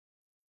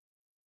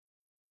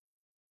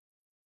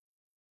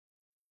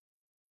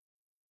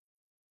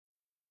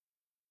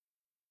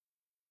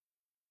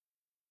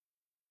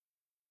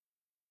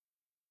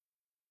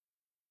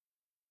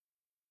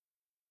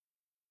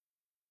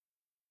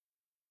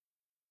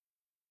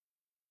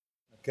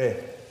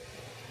Okay,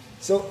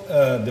 so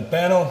the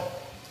panel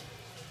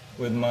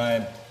with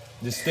my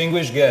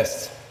distinguished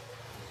guests,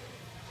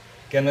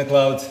 Ken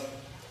McLeod,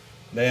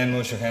 Diane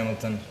Musho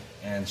Hamilton,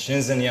 and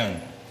Shinzen Yang.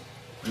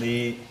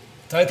 The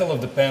title of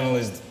the panel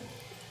is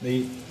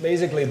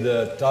basically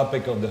the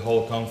topic of the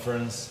whole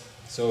conference,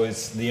 so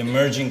it's the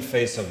emerging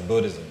face of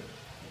Buddhism,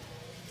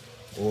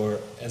 or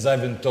as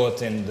I've been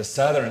taught in the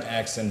southern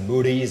accent,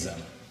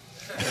 Buddhism.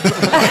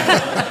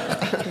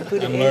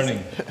 I'm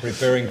learning,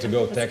 preparing to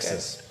go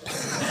Texas.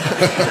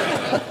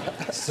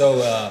 So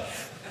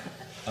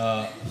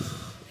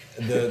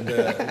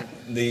the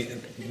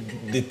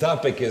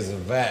topic is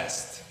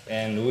vast,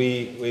 and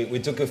we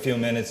took a few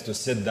minutes to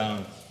sit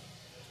down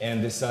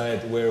and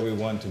decide where we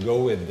want to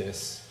go with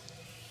this.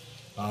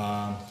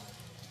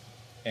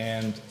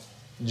 And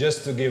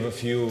just to give a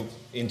few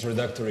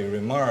introductory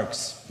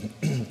remarks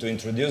to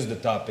introduce the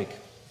topic,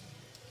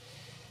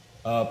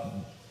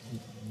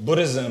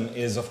 Buddhism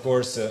is, of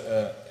course,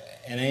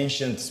 an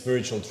ancient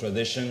spiritual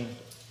tradition,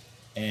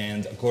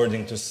 and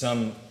according to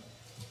some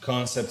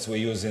concepts we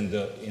use in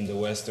the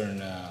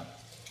Western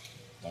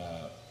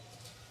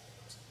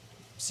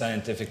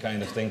scientific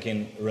kind of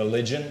thinking,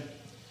 religion.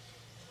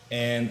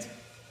 And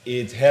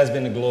it has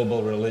been a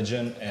global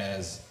religion,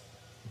 as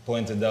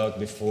pointed out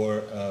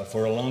before,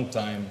 for a long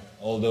time,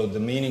 although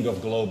the meaning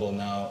of global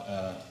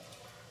now,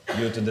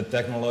 due to the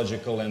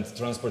technological and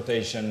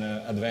transportation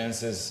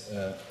advances,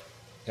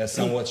 has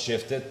somewhat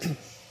shifted.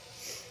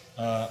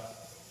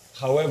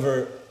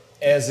 However,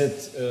 as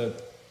it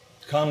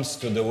comes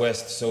to the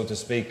West, so to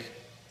speak,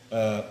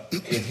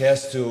 it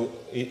has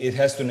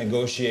to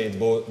negotiate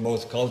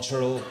both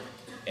cultural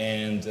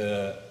and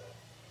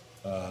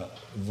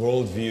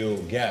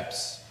worldview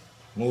gaps,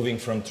 moving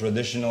from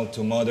traditional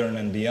to modern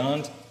and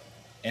beyond,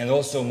 and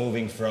also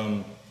moving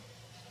from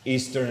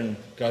Eastern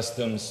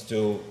customs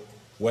to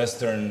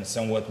Western,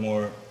 somewhat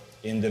more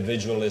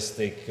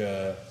individualistic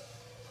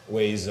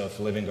ways of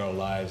living our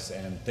lives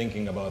and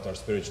thinking about our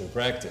spiritual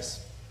practice.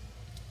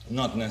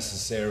 Not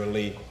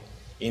necessarily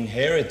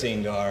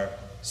inheriting our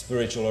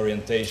spiritual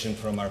orientation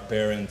from our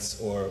parents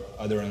or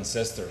other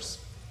ancestors.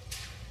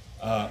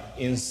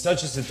 In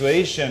such a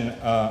situation,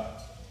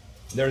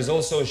 there is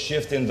also a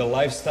shift in the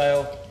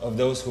lifestyle of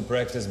those who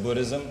practice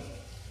Buddhism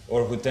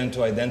or who tend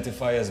to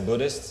identify as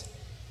Buddhists.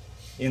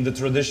 In the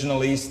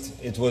traditional East,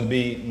 it would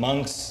be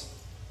monks,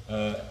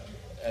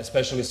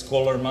 especially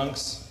scholar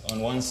monks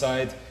on one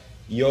side,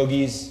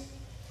 yogis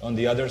on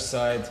the other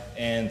side,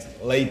 and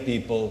lay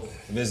people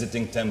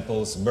visiting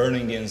temples,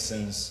 burning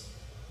incense,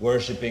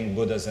 worshipping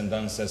Buddhas and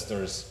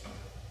ancestors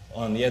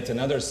on yet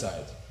another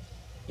side.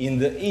 In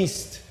the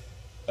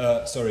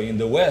in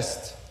the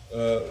West,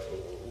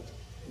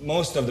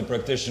 most of the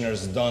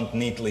practitioners don't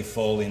neatly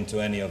fall into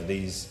any of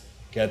these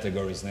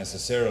categories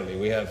necessarily.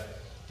 We have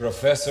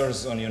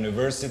professors on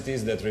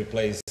universities that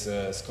replace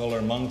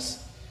scholar monks.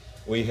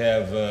 We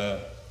have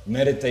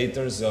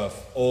meditators of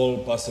all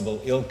possible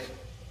ilk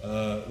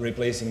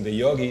replacing the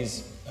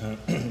yogis.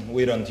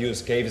 We don't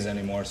use caves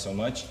anymore so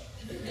much,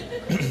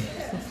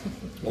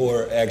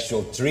 or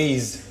actual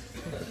trees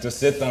to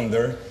sit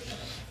under.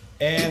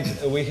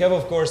 And we have,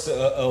 of course,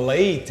 a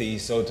laity,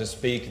 so to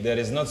speak, that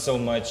is not so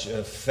much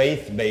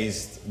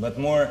faith-based, but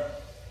more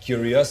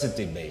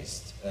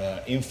curiosity-based,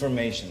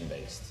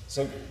 information-based.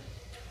 So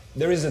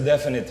there is a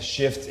definite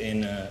shift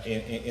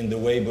in the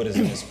way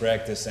Buddhism is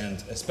practiced,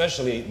 and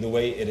especially the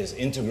way it is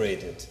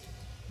integrated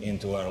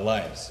into our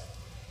lives.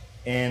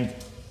 And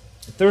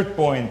the third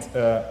point,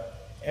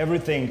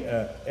 everything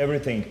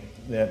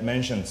that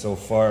mentioned so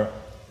far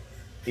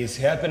is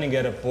happening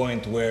at a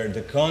point where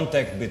the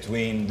contact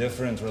between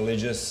different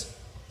religious,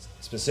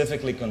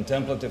 specifically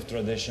contemplative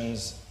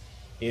traditions,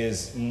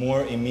 is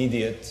more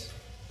immediate,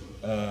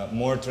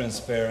 more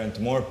transparent,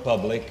 more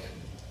public,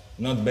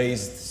 not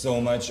based so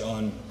much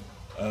on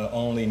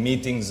only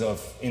meetings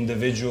of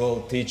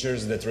individual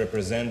teachers that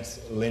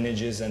represent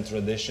lineages and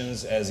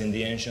traditions as in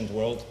the ancient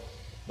world.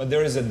 But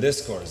there is a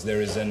discourse,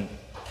 there is a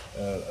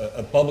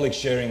public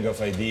sharing of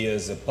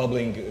ideas, a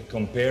public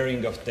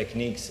comparing of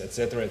techniques,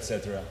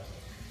 etc.,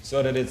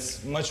 so that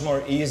it's much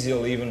more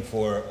easier even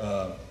for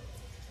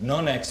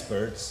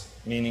non-experts,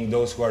 meaning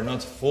those who are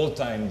not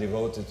full-time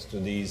devoted to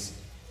these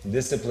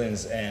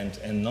disciplines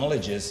and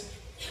knowledges,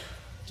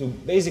 to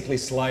basically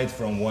slide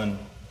from one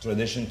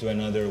tradition to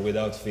another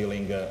without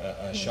feeling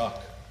a shock.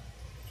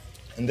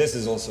 And this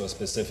is also a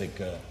specific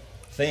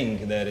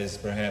thing that is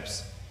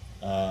perhaps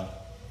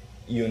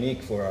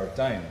unique for our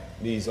time.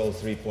 These all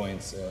 3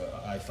 points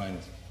I find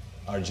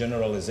are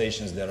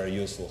generalizations that are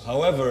useful.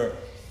 However,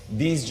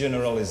 these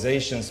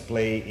generalizations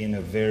play in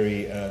a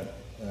very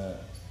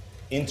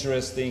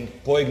interesting,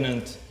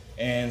 poignant,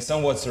 and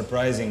somewhat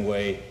surprising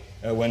way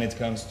when it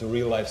comes to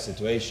real-life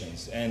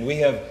situations. And we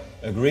have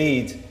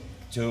agreed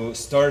to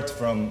start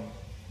from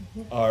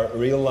our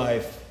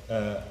real-life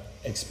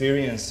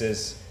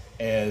experiences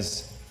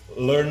as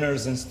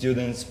learners and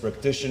students,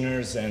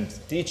 practitioners and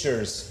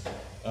teachers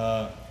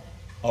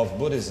of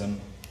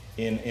Buddhism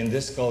in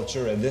this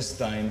culture at this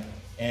time,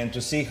 and to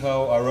see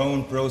how our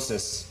own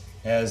process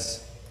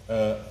has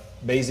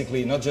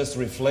basically not just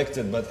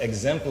reflected but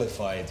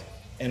exemplified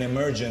an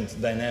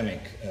emergent dynamic,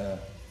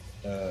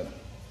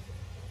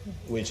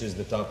 which is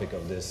the topic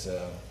of this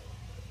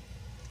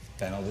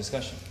panel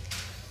discussion.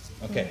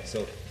 Okay,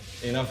 so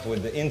enough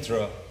with the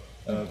intro.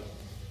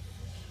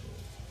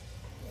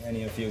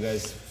 Any of you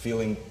guys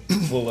feeling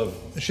full of...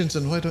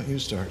 Shinzen, why don't you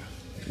start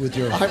with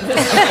your...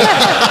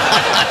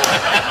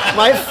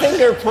 My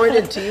finger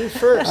pointed to you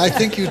first. I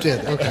think you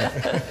did, okay.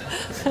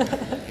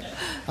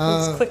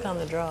 Let's click on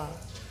the draw.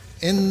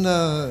 In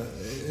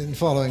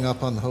following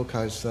up on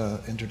Hokai's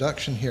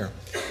introduction here,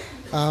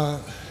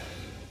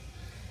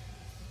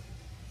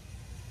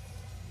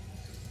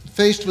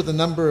 faced with a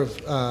number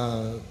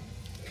of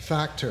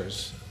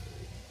factors,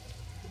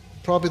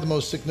 probably the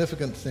most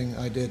significant thing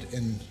I did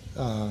in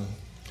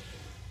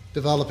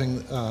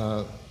developing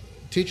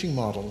teaching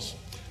models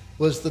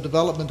was the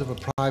development of a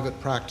private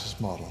practice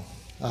model.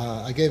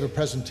 I gave a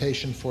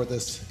presentation for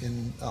this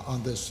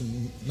on this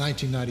in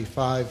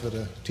 1995 at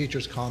a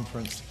teachers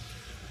conference,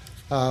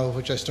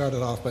 which I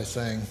started off by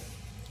saying,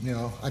 you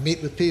know, I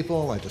meet with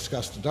people, I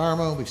discuss the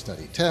Dharma, we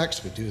study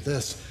text, we do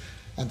this,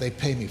 and they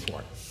pay me for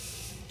it.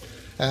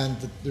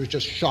 And there's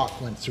just shock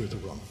went through the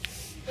room.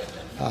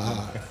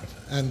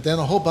 And then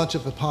a whole bunch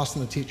of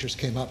Vipassana teachers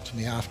came up to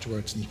me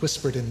afterwards and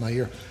whispered in my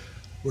ear,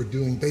 we're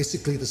doing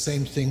basically the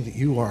same thing that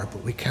you are,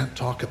 but we can't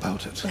talk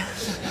about it.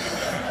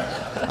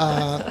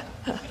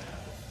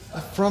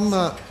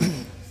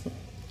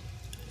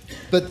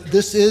 But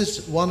this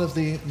is one of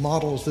the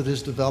models that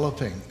is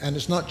developing, and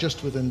it's not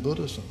just within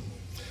Buddhism.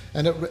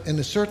 And in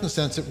a certain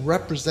sense, it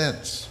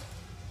represents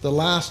the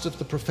last of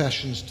the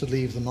professions to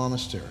leave the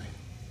monastery.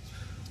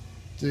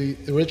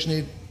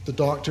 Originally, the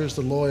doctors,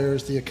 the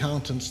lawyers, the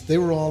accountants, they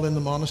were all in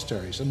the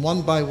monasteries. And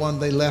one by one,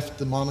 they left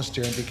the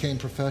monastery and became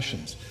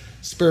professions.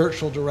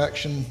 Spiritual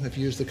direction, if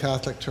you use the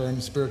Catholic term,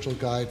 spiritual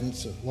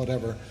guidance,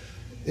 whatever,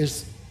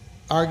 is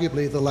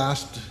arguably the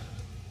last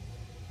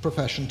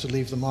profession to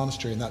leave the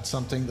monastery. And that's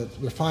something that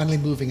we're finally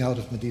moving out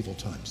of medieval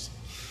times.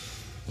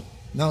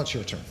 Now it's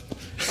your turn.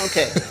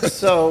 Okay,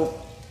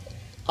 so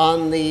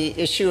on the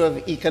issue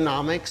of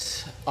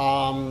economics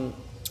and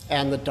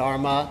the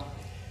Dharma,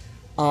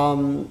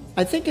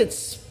 I think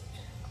it's,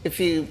 if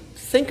you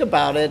think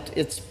about it,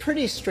 it's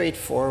pretty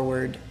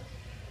straightforward.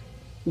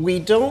 We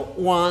don't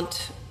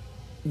want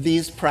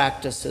these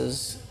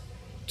practices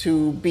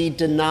to be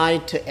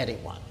denied to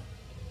anyone.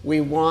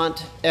 We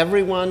want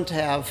everyone to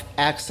have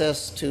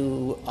access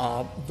to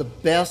the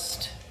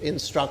best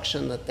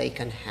instruction that they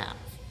can have.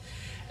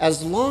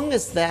 As long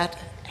as that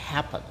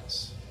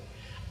happens,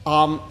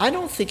 I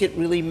don't think it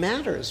really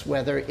matters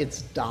whether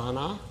it's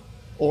dana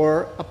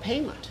or a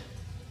payment.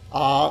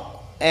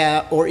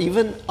 Or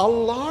even a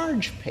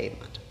large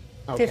payment.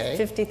 Okay?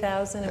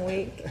 50,000 a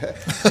week.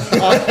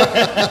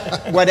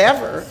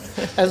 Whatever,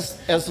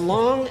 as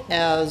long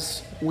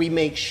as we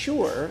make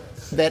sure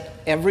that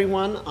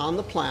everyone on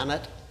the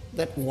planet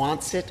that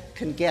wants it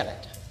can get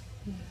it,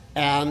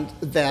 and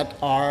that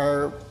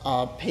our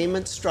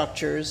payment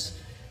structures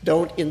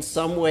don't in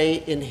some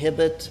way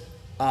inhibit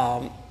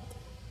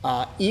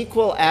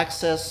equal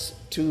access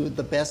to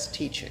the best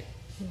teaching.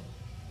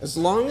 As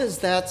long as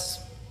that's,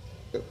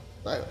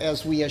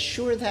 as we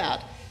assure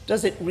that,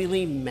 does it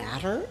really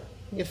matter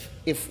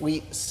if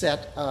we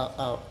set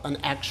an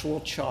actual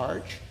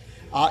charge,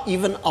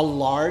 even a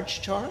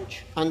large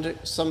charge under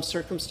some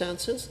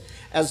circumstances,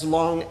 as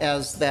long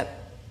as that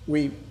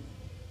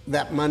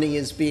money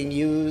is being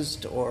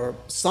used or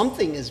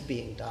something is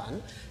being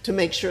done to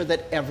make sure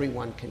that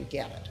everyone can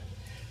get it.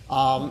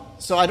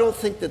 So I don't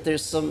think that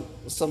there's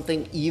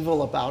something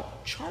evil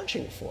about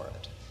charging for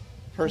it,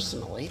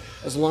 personally,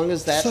 as long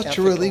as that's such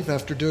ethical. a relief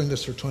after doing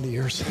this for 20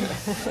 years.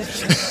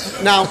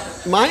 Now,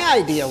 my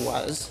idea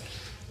was,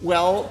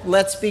 well,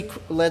 let's be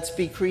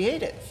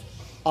creative.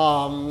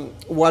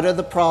 What are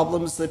the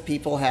problems that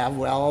people have?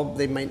 Well,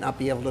 they might not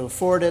be able to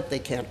afford it, they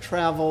can't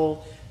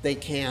travel, they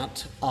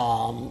can't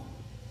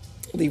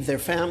leave their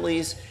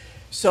families.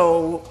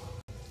 So,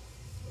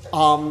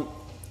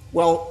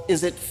 well,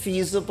 is it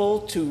feasible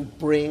to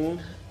bring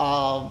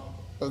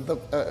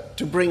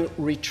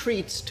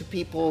retreats to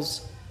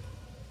people's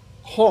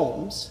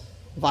homes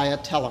via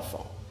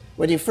telephone?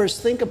 When you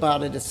first think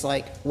about it, it's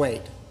like,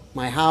 wait,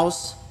 my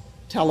house,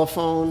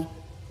 telephone,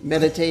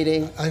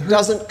 meditating,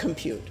 doesn't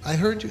compute. I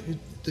heard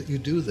that you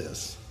do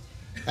this,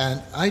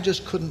 and I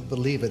just couldn't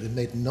believe it. It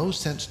made no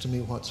sense to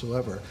me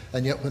whatsoever.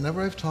 And yet,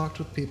 whenever I've talked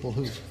with people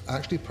who've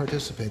actually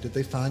participated,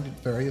 they find it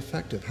very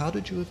effective. How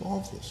did you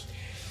evolve this?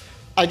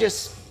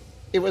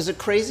 It was a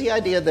crazy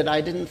idea that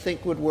I didn't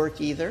think would work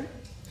either.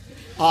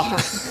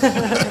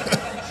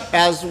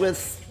 As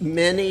with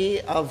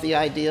many of the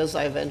ideas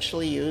I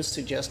eventually used,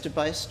 suggested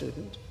by a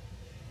student.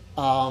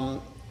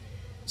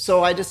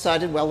 So I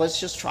decided, well, let's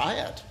just try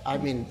it. I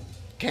mean,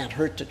 can't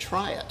hurt to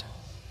try it.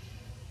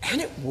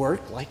 And it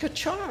worked like a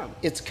charm.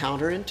 It's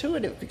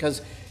counterintuitive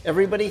because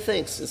everybody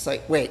thinks, it's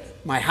like, wait,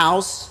 my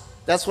house,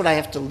 that's what I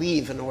have to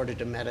leave in order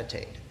to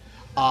meditate.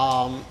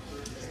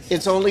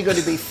 It's only going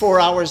to be 4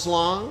 hours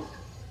long.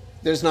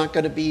 There's not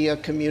going to be a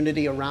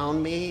community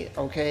around me,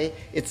 okay?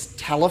 It's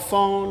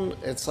telephone.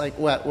 It's like,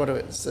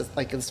 is it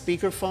like a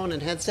speakerphone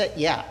and headset?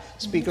 Yeah,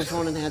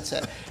 speakerphone and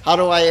headset. How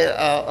do I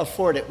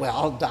afford it?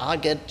 Well, I'll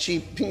get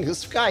cheap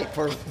Skype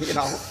or,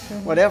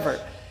 whatever.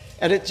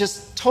 And it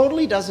just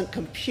totally doesn't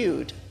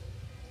compute.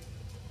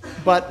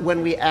 But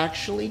when we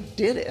actually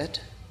did it,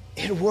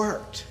 it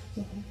worked.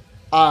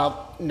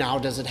 Now,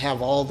 does it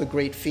have all the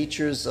great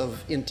features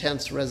of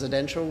intense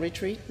residential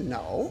retreat?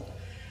 No.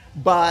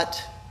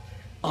 But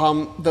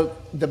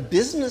the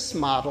business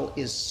model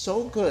is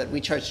so good.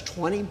 We charge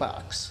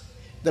 $20.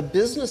 The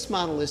business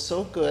model is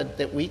so good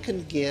that we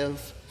can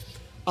give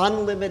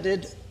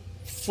unlimited,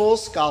 full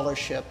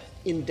scholarship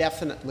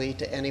indefinitely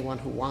to anyone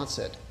who wants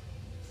it.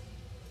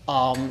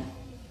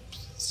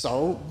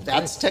 So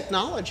that's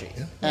technology.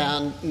 Yeah.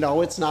 And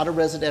no, it's not a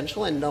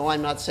residential, and no,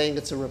 I'm not saying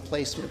it's a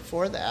replacement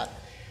for that.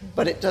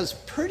 But it does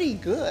pretty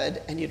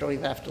good, and you don't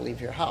even have to leave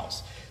your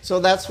house. So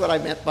that's what I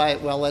meant by,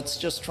 well, let's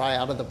just try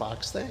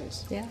out-of-the-box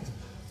things. Yeah.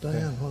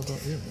 Diane, what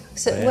about you?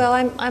 So, well,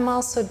 I'm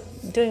also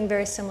doing a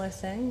very similar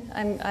thing.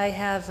 I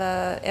have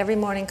every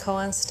morning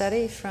koan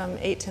study from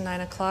 8 to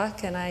 9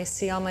 o'clock, and I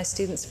see all my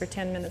students for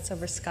 10 minutes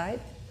over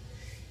Skype.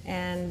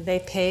 And they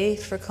pay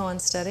for koan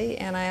study.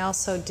 And I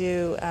also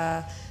do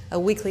a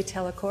weekly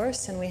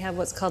telecourse, and we have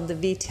what's called the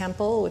V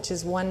Temple, which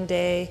is 1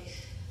 day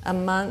a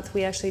month.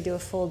 We actually do a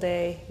full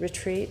day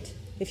retreat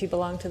if you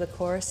belong to the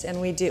course, and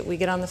we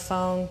get on the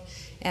phone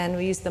and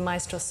we use the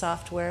Maestro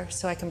software,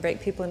 so I can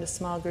break people into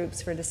small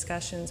groups for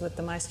discussions with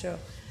the Maestro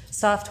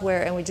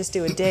software, and we just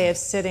do a day of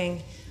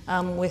sitting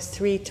with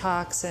 3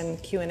 talks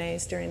and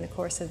Q&As during the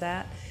course of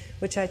that,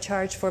 which I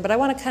charge for. But I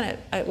want to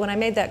when I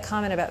made that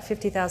comment about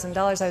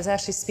 $50,000, I was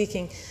actually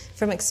speaking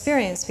from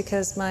experience,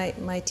 because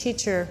my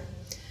teacher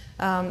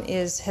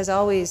has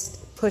always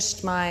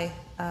pushed my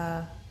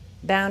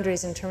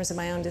boundaries in terms of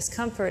my own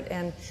discomfort,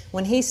 and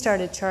when he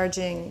started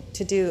charging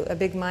to do a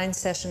big mind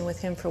session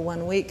with him for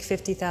 1 week,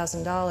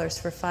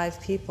 $50,000 for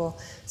 5 people,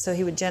 so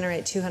he would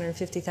generate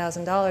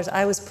 $250,000,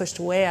 I was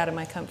pushed way out of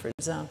my comfort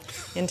zone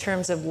in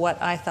terms of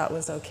what I thought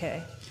was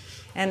okay.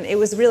 And it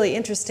was really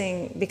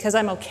interesting, because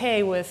I'm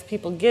okay with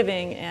people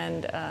giving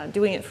and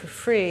doing it for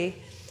free,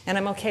 and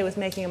I'm okay with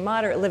making a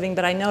moderate living,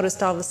 but I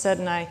noticed all of a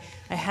sudden I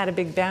had a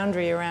big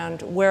boundary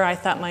around where I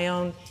thought my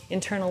own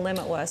internal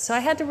limit was. So I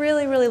had to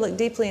really, really look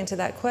deeply into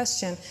that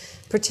question,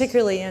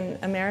 particularly in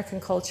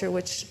American culture,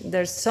 which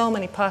there's so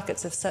many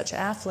pockets of such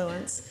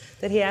affluence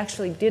that he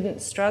actually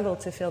didn't struggle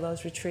to fill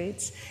those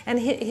retreats. And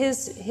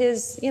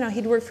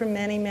he'd worked for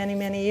many, many,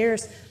 many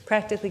years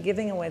practically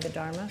giving away the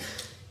Dharma.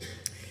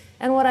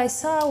 And what I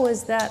saw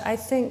was that I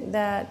think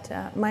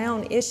that my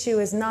own issue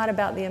is not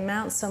about the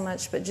amount so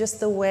much, but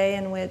just the way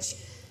in which,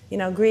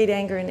 greed,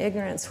 anger, and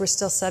ignorance we're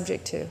still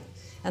subject to.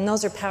 And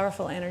those are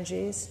powerful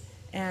energies.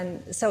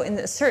 And so in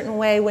a certain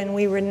way, when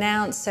we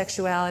renounce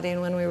sexuality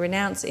and when we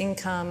renounce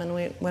income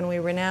and when we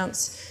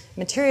renounce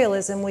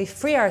materialism, we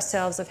free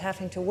ourselves of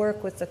having to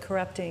work with the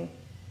corrupting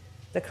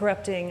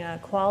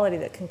quality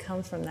that can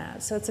come from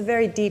that. So it's a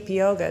very deep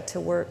yoga to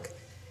work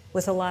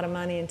with a lot of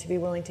money and to be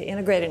willing to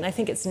integrate it. And I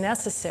think it's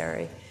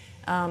necessary,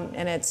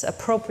 and it's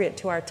appropriate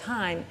to our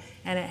time,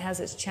 and it has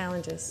its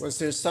challenges. Was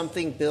there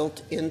something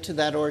built into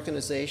that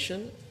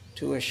organization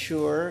to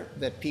assure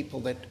that people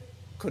that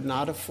could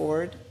not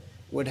afford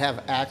would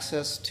have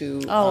access to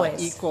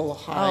equal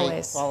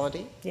high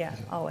quality? Yeah,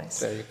 always.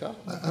 There you go.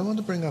 I want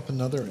to bring up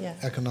another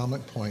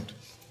economic point,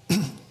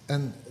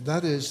 and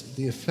that is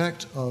the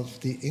effect of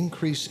the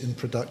increase in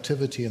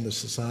productivity in the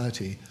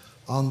society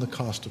on the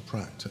cost of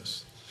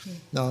practice.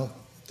 Now,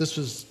 this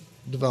was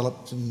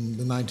developed in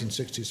the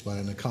 1960s by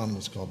an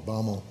economist called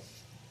Baumol.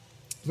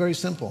 Very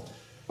simple.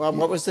 Well,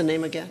 what was the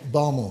name again?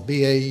 Baumol,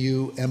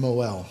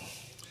 B-A-U-M-O-L.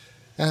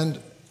 And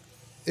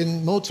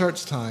in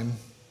Mozart's time,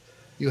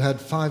 you had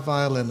 5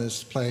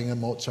 violinists playing a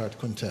Mozart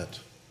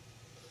quintet.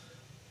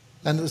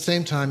 And at the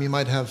same time, you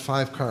might have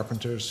 5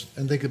 carpenters,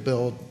 and they could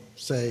build,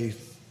 say,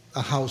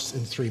 a house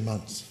in 3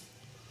 months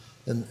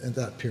in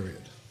that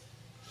period.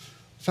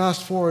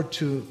 Fast forward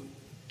to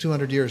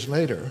 200 years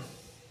later,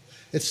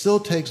 it still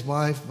takes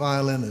 5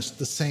 violinists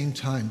the same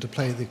time to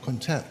play the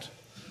quintet.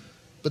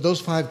 But those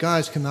 5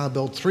 guys can now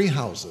build 3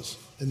 houses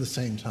in the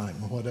same time,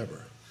 or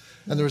whatever.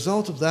 And the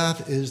result of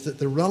that is that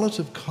the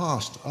relative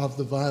cost of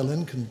the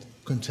violin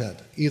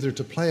quintet, either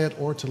to play it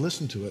or to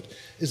listen to it,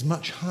 is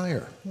much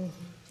higher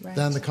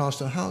than the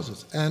cost of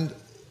houses. And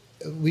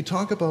we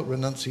talk about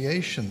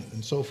renunciation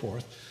and so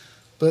forth,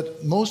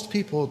 but most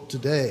people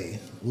today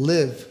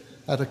live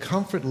at a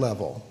comfort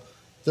level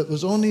that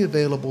was only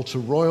available to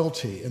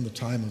royalty in the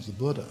time of the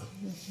Buddha.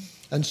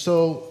 And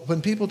so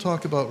when people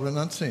talk about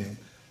renouncing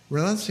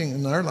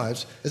in our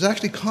lives has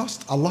actually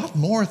cost a lot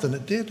more than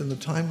it did in the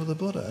time of the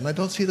Buddha. And I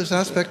don't see this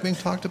aspect being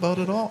talked about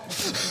at all.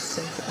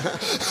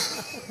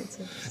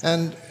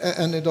 And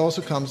it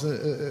also comes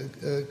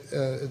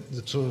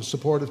the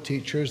support of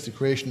teachers, the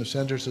creation of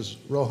centers, as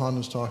Rohan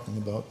was talking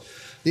about.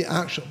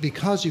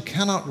 Because you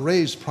cannot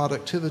raise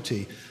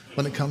productivity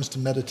when it comes to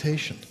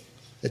meditation.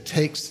 It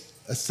takes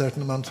a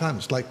certain amount of time.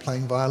 It's like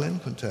playing violin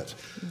quintet.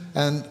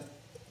 And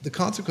the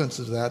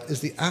consequences of that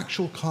is the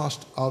actual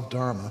cost of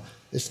Dharma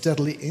is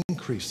steadily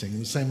increasing in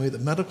the same way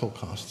that medical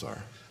costs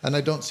are. And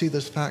I don't see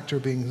this factor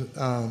being,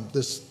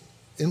 this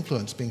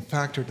influence being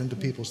factored into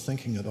people's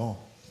thinking at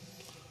all.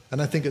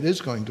 And I think it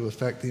is going to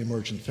affect the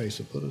emergent face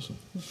of Buddhism.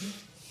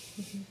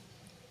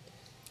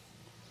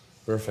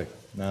 Perfect.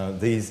 Now,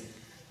 these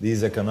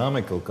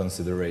economical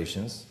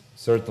considerations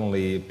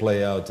certainly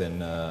play out in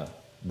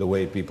the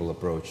way people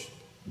approach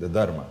the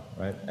Dharma,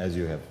 right? As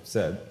you have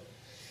said.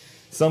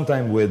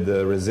 Sometimes with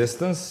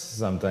resistance,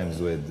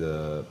 sometimes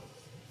with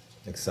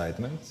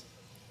excitement.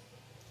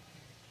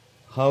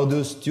 How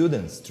do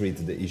students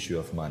treat the issue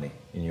of money,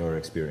 in your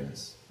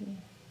experience?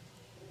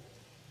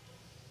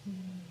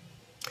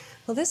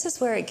 Well, this is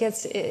where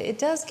it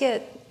does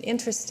get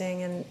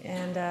interesting,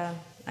 and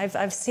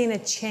I've seen a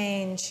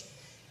change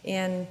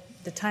in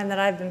the time that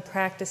I've been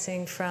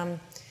practicing from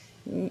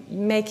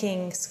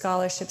making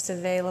scholarships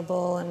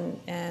available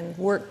and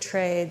work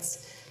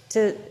trades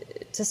to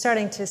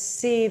starting to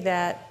see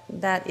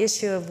that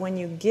issue of when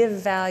you give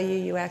value,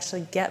 you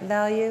actually get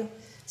value.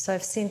 So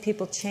I've seen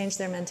people change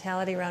their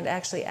mentality around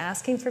actually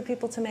asking for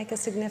people to make a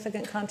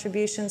significant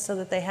contribution so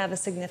that they have a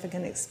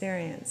significant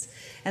experience.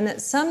 And that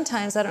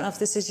sometimes, I don't know if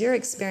this is your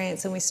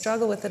experience, and we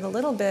struggle with it a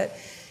little bit,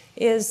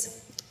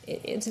 is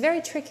it's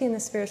very tricky in the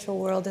spiritual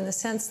world in the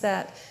sense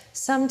that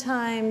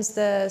sometimes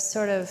the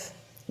sort of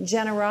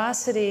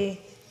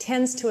generosity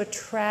tends to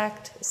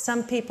attract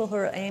some people who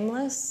are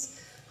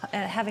aimless,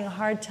 having a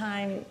hard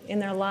time in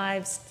their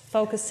lives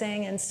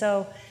focusing, and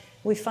so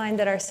we find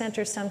that our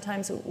centers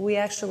sometimes we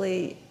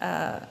actually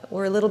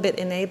we're a little bit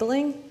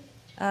enabling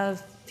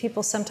of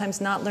people sometimes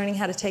not learning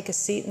how to take a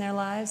seat in their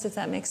lives, if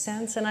that makes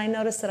sense. And I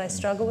notice that I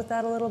struggle with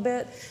that a little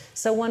bit.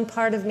 So one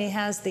part of me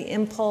has the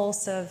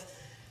impulse of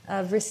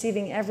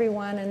receiving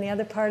everyone, and the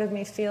other part of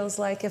me feels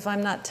like if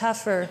I'm not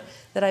tougher,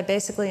 that I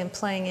basically am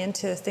playing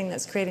into a thing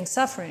that's creating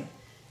suffering.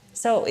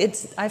 So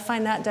I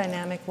find that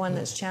dynamic one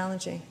that's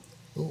challenging.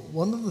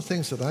 One of the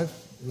things that I've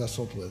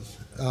wrestled with,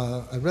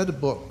 I read a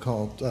book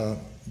called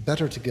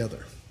Better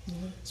Together.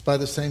 It's by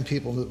the same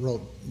people that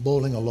wrote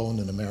Bowling Alone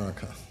in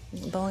America.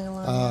 Bowling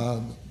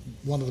Alone.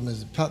 One of them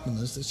is Putnam,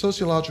 is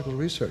sociological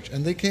research,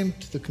 and they came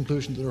to the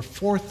conclusion that there are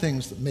 4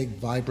 things that make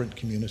vibrant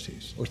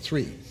communities, or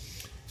 3.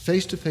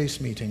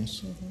 Face-to-face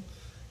meetings,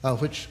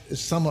 which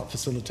is somewhat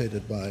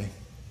facilitated by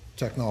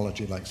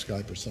technology like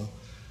Skype or so.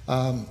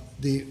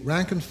 The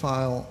rank and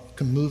file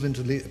can move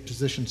into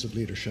positions of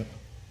leadership,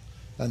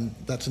 and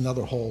that's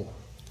another whole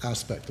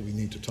aspect that we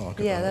need to talk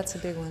about. Yeah, that's a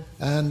big one.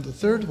 And the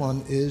third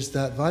one is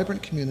that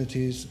vibrant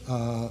communities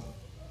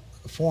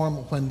form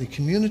when the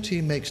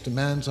community makes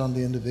demands on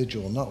the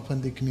individual, not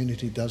when the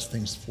community does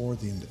things for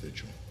the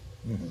individual.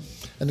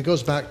 And it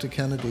goes back to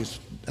Kennedy's,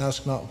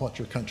 ask not what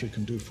your country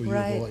can do for you,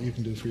 but what you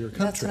can do for your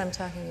country. That's what I'm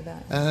talking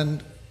about.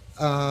 And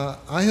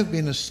I have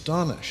been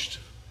astonished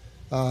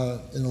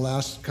in the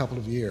last couple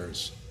of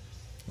years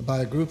by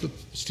a group of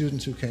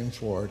students who came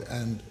forward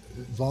and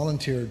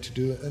volunteered to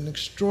do an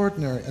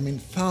extraordinary,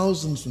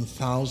 thousands and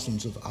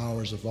thousands of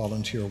hours of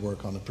volunteer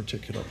work on a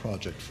particular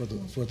project for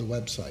the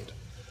website.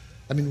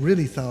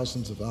 Really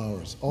thousands of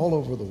hours all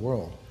over the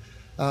world.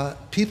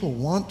 People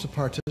want to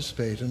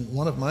participate, and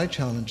one of my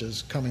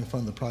challenges coming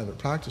from the private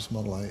practice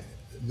model I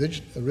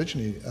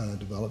originally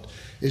developed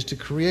is to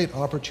create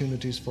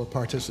opportunities for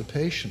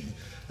participation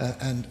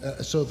and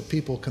so that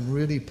people can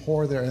really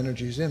pour their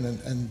energies in.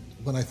 And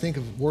when I think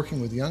of working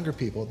with younger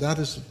people, that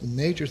is the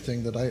major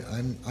thing that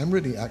I'm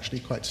really actually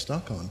quite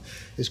stuck on,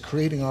 is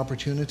creating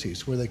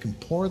opportunities where they can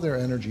pour their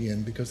energy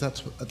in, because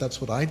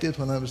that's what I did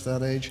when I was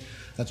that age.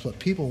 That's what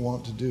people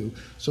want to do,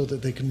 so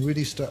that they can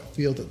really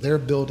feel that they're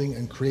building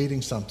and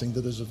creating something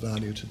that is of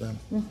value to them.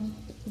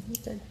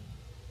 Good.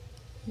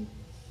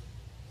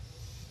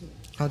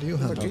 How do you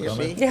handle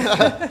it?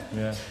 Yeah.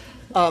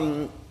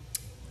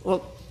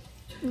 Well,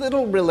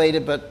 little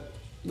related, but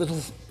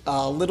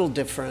little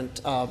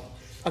different. A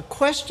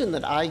question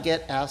that I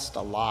get asked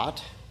a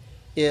lot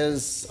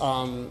is,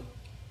 how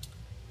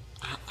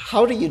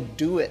do you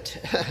do it?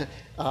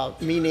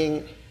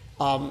 Meaning,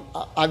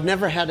 I've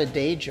never had a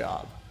day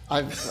job.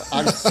 I'm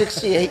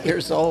 68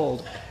 years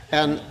old,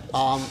 and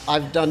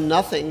I've done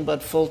nothing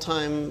but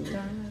full-time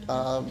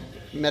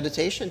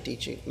meditation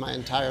teaching my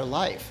entire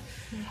life.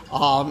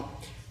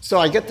 So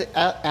I get to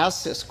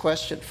ask this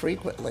question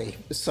frequently.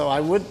 So I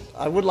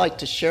would like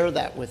to share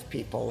that with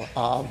people.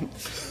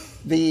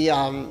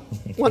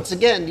 Once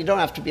again, you don't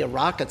have to be a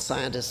rocket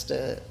scientist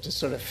to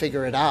sort of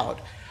figure it out.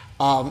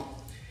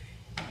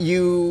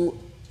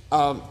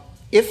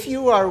 If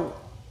you are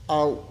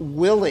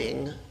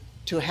willing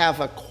to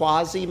have a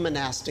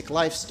quasi-monastic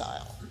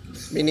lifestyle,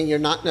 meaning you're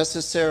not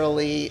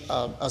necessarily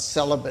a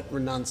celibate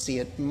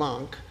renunciate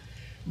monk,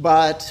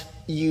 but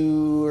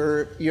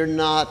you're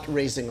not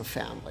raising a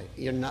family.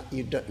 You're not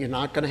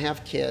going to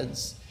have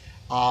kids.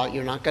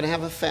 You're not going to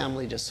have a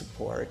family to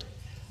support.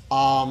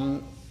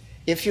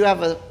 If you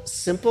have a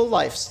simple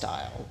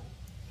lifestyle,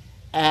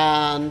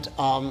 and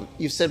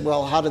you said,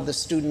 well, how do the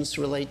students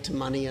relate to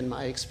money in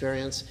my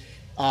experience?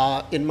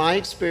 In my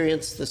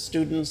experience, the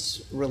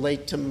students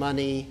relate to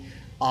money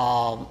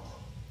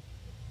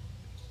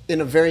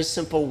in a very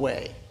simple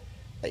way.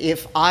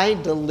 If I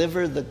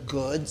deliver the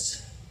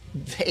goods,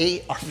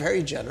 they are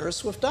very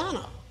generous with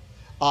dana.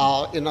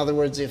 In other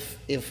words,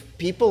 if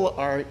people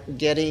are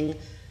getting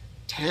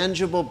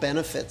tangible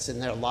benefits in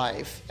their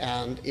life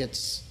and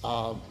it's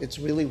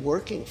really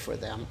working for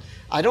them,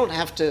 I don't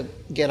have to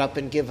get up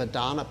and give a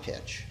dana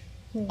pitch.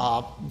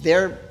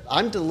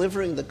 I'm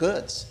delivering the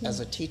goods as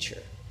a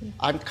teacher.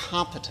 I'm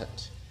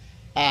competent.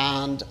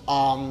 And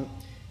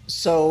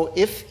so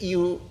if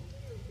you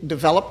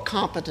develop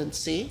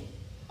competency,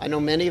 I know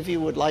many of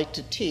you would like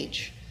to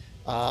teach.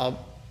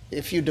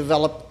 If you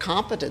develop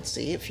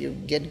competency, if you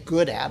get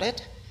good at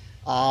it,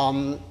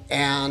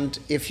 and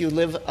if you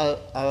live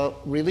a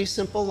really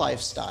simple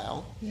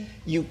lifestyle,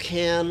 you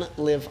can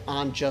live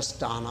on just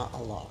dana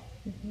alone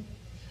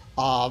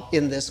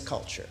in this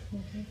culture.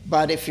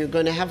 But if you're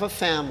going to have a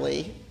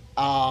family,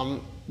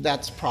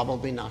 that's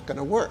probably not going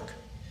to work.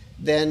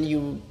 Then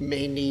you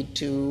may need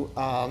to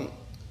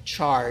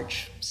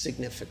charge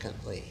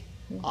significantly.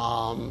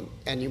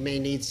 And you may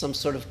need some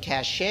sort of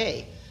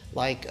cachet,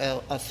 like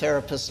a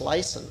therapist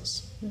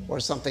license or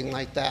something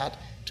like that,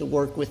 to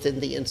work within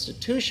the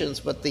institutions.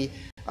 But the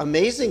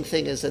amazing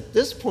thing is, at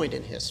this point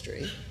in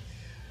history,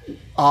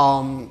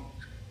 I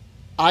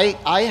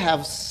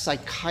have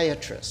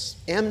psychiatrists,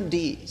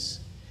 MDs,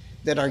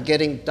 that are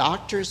getting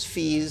doctors'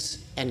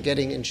 fees and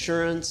getting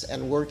insurance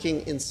and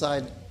working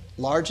inside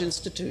large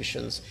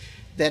institutions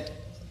that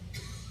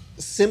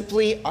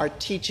simply are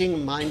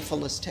teaching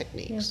mindfulness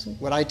techniques.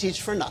 What I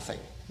teach for nothing.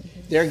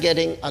 They're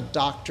getting a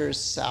doctor's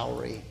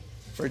salary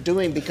for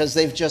doing, because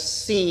they've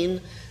just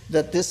seen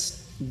that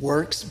this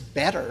works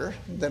better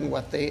than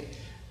what they,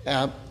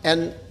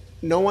 and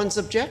no one's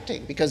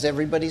objecting, because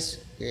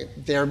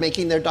they're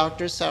making their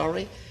doctor's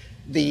salary.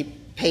 The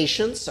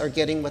patients are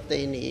getting what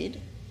they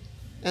need,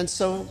 and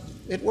so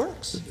it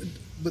works.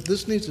 But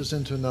this leads us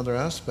into another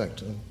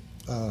aspect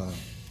of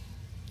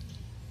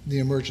the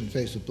emergent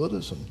phase of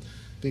Buddhism,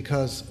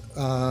 because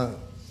I've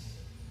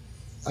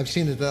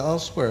seen it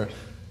elsewhere.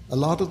 A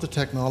lot of the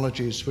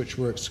technologies which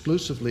were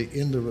exclusively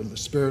in the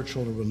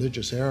spiritual and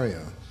religious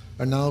area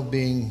are now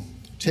being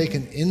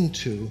taken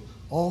into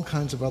all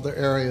kinds of other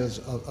areas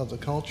of the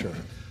culture.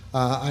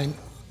 I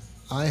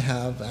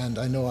have, and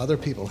I know other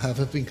people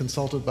have been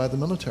consulted by the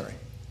military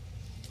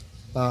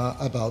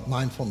about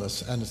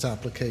mindfulness and its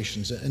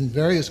applications in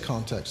various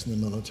contexts in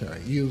the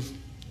military. You've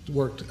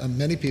worked, and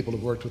many people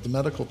have worked with the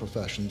medical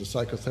profession, the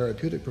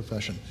psychotherapeutic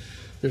profession.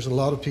 There's a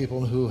lot of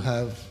people who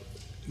have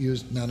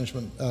used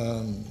management,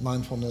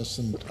 mindfulness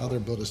and other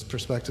Buddhist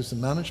perspectives in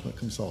management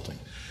consulting.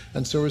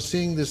 And so we're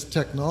seeing this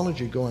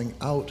technology going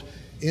out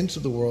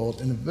into the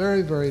world in a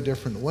very, very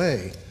different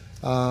way.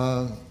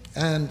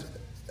 And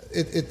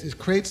it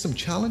creates some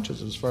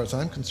challenges as far as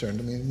I'm concerned.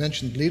 I mean, you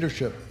mentioned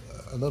leadership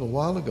a little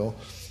while ago.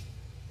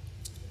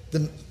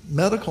 The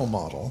medical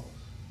model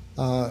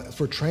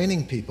for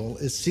training people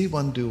is see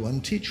one, do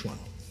one, teach one.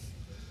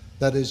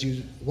 That is,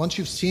 once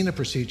you've seen a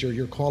procedure,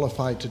 you're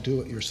qualified to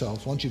do it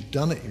yourself. Once you've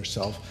done it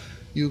yourself,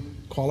 you're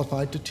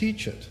qualified to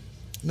teach it.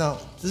 Now,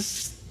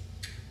 this,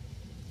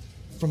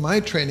 from my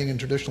training in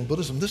traditional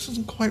Buddhism, this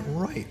isn't quite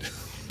right.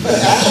 But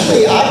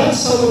actually, I would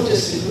somewhat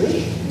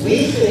disagree.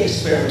 We've been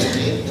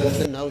experimenting with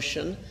the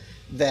notion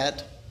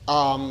that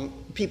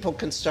people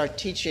can start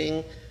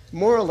teaching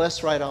more or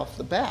less right off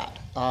the bat.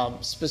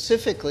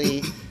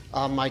 Specifically,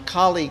 my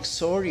colleague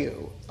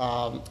Soryu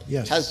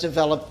has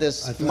developed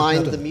this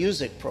Mind the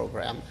Music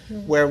program,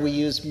 where we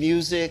use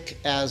music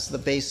as the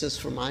basis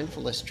for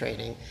mindfulness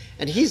training.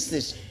 And he's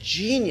this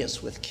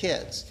genius with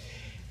kids.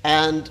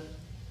 And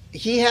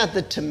he had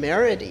the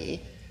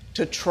temerity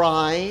to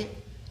try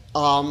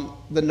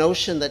the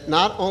notion that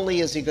not only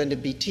is he going to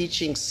be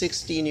teaching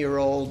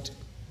 16-year-old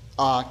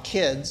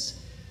kids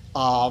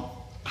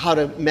how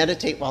to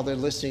meditate while they're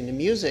listening to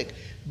music,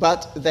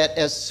 but that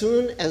as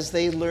soon as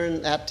they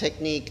learn that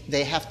technique,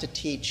 they have to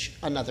teach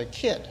another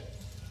kid.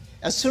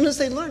 As soon as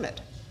they learn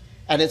it.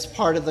 And it's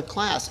part of the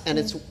class, and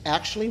it's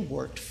actually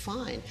worked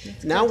fine.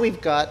 Now we've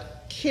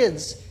got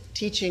kids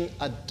teaching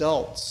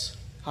adults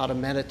how to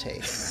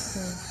meditate.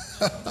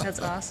 That's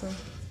awesome.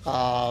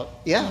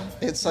 Yeah,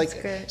 it's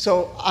like, great.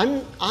 so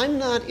I'm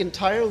not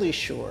entirely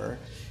sure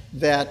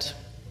that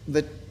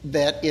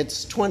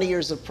it's 20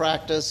 years of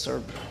practice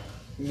or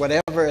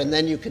whatever, and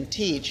then you can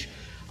teach.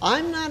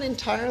 I'm not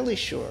entirely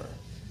sure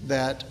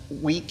that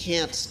we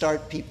can't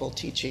start people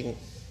teaching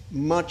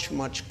much,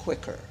 much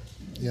quicker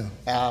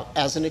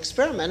as an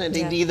experiment, and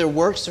it either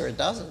works or it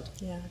doesn't.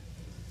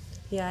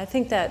 Yeah, I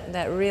think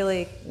that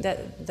really,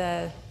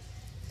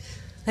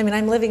 I mean,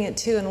 I'm living it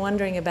too and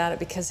wondering about it,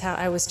 because how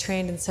I was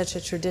trained in such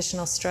a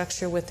traditional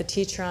structure with the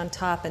teacher on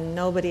top and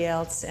nobody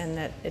else, and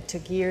that it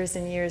took years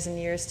and years and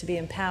years to be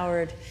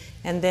empowered.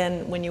 And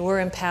then when you were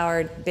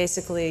empowered,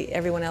 basically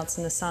everyone else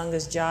in the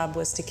Sangha's job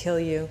was to kill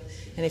you.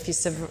 And if you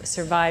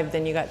survived,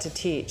 then you got to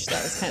teach.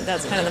 That's kind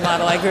of the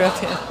model I grew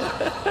up in.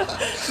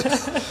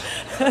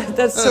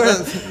 That's sort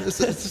of... It's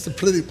just a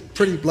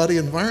pretty bloody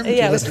environment.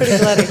 Yeah, it was pretty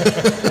bloody.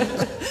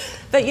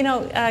 But you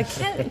know,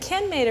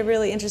 Ken made a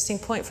really interesting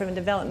point from a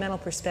developmental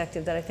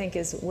perspective that I think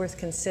is worth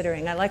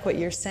considering. I like what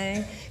you're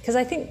saying, because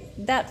I think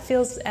that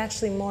feels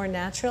actually more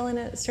natural in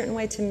a certain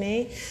way to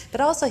me.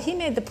 But also he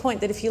made the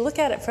point that if you look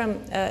at it from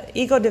an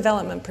ego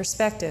development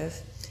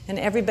perspective, and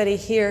everybody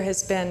here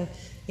has been,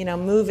 you know,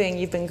 moving,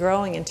 you've been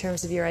growing in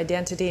terms of your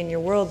identity and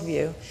your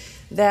worldview,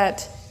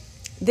 that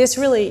this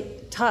really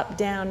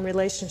top-down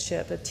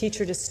relationship of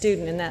teacher to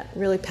student in that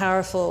really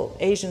powerful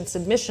Asian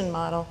submission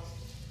model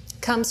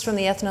comes from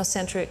the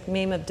ethnocentric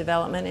meme of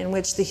development, in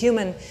which the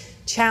human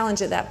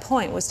challenge at that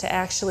point was to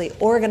actually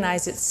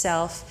organize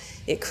itself.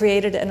 It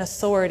created an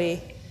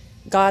authority.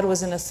 God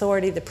was an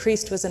authority, the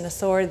priest was an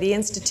authority. The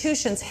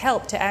institutions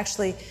helped to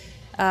actually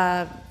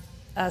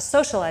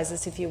socialize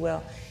this, if you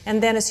will.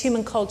 And then as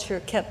human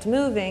culture kept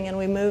moving, and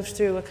we moved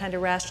through a kind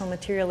of rational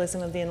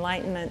materialism of the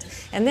Enlightenment,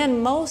 and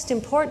then most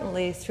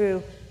importantly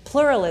through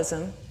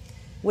pluralism,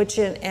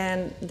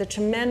 and the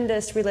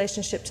tremendous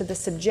relationship to the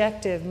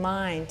subjective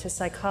mind, to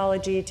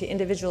psychology, to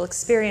individual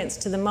experience,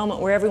 to the moment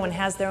where everyone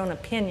has their own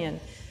opinion,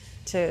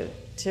 to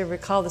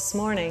recall this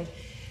morning,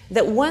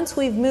 that once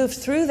we've moved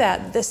through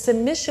that, the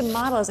submission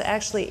model is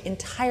actually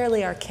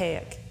entirely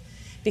archaic.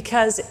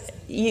 Because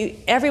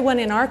everyone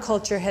in our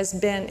culture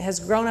has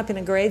grown up in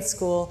a grade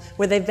school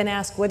where they've been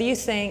asked, what do you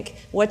think?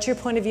 What's your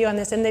point of view on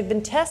this? And they've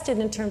been tested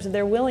in terms of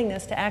their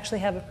willingness to actually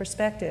have a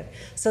perspective.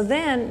 So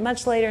then,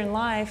 much later in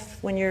life,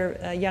 when you're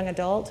a young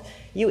adult,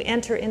 you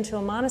enter into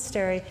a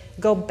monastery,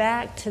 go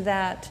back to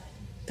that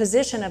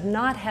position of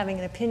not having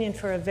an opinion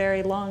for a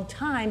very long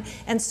time,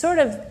 and sort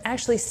of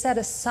actually set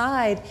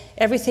aside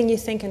everything you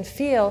think and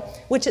feel,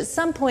 which at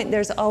some point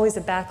there's always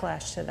a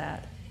backlash to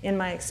that, in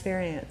my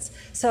experience.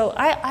 So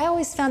I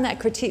always found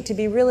that critique to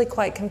be really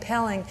quite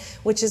compelling,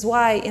 which is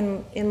why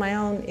in my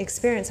own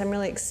experience I'm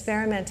really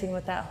experimenting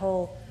with that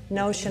whole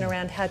notion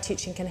around how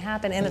teaching can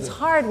happen. And it's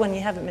hard when you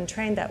haven't been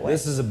trained that way.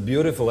 This is a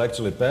beautiful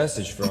actually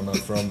passage from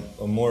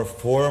a more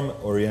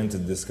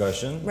form-oriented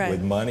discussion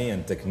with money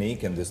and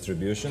technique and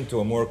distribution to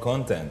a more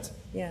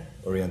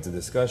content-oriented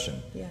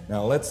discussion. Yeah.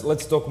 Now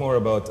let's talk more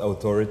about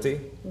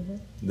authority,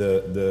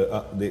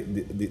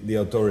 the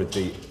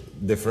authority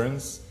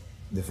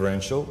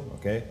differential,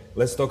 okay?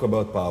 Let's talk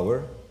about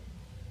power.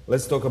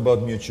 Let's talk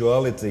about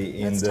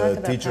mutuality in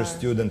the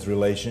teacher-student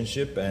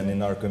relationship and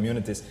in our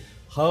communities.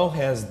 How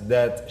has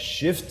that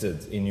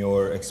shifted in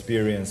your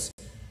experience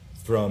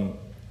from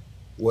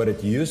what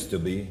it used to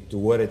be to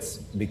what it's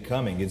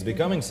becoming? It's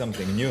becoming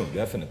something new,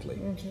 definitely.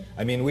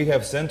 I mean, we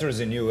have centers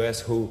in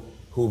US who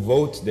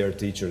vote their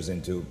teachers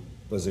into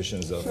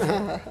positions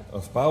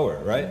of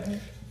power, right?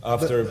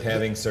 After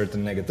having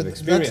certain negative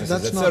experiences,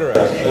 etc.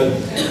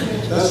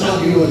 That's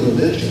not new in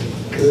religion,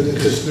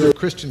 because there are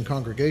Christian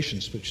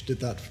congregations which did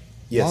that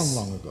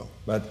long ago.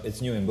 But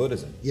it's new in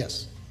Buddhism.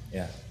 Yes.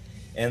 Yeah.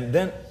 And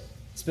then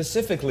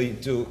specifically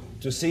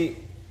to see,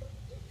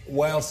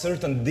 while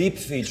certain deep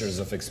features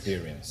of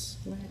experience,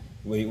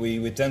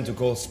 we tend to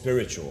call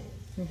spiritual,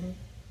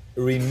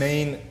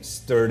 remain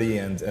sturdy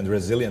and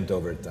resilient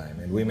over time.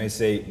 And we may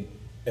say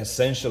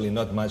essentially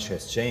not much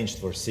has changed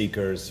for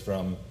seekers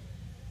from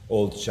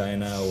old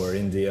China or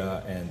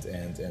India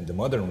and the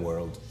modern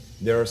world.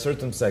 There are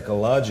certain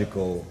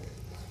psychological,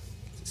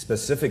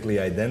 specifically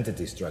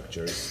identity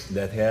structures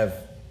that have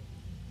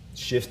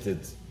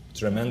shifted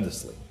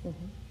tremendously.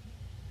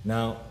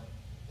 Now,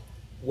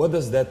 what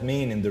does that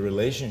mean in the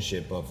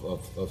relationship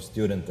of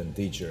student and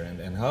teacher,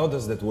 and how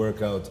does that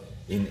work out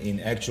in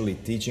actually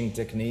teaching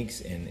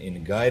techniques,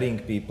 in guiding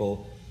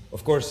people?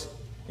 Of course,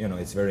 you know,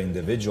 it's very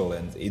individual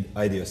and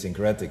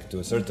idiosyncratic to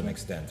a certain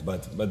extent,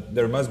 but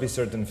there must be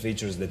certain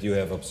features that you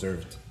have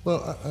observed.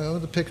 Well, I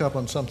want to pick up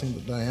on something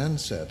that Diane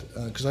said,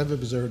 because I've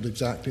observed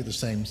exactly the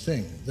same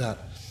thing,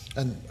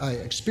 and I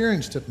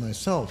experienced it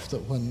myself,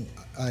 that when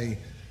I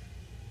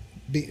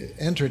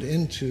entered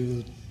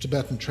into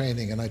Tibetan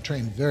training, and I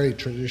trained very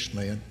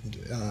traditionally, and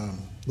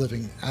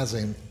living as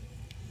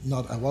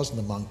I wasn't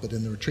a monk, but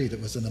in the retreat,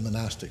 it was in a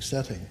monastic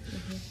setting.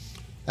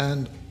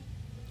 And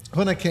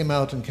when I came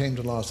out and came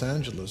to Los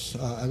Angeles,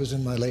 I was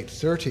in my late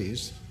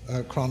 30s,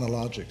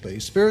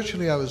 chronologically.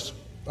 Spiritually, I was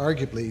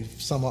arguably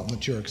somewhat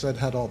mature because I'd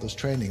had all this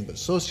training, but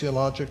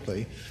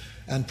sociologically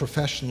and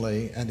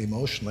professionally and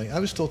emotionally, I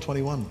was still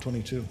 21,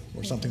 22,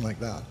 or something like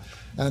that.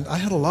 And I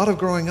had a lot of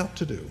growing up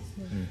to do.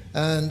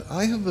 And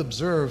I have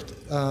observed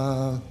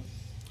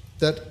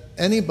that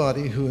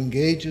anybody who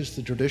engages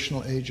the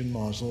traditional Asian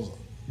models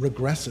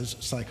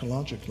regresses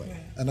psychologically,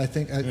 and I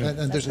think,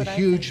 and there's a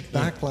huge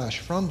backlash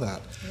from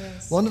that.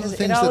 Yes. One of the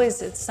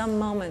things at some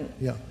moment.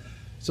 Yeah.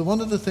 So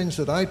one of the things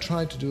that I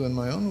tried to do in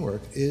my own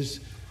work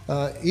is,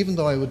 even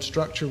though I would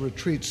structure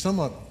retreats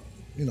somewhat,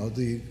 you know,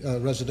 the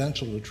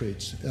residential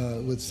retreats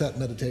with set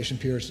meditation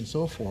periods and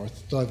so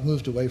forth, though I've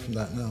moved away from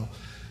that now,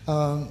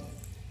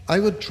 I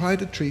would try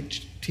to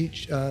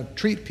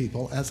treat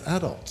people as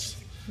adults.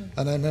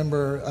 And I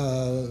remember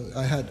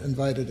I had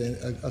invited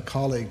a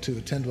colleague to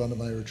attend one of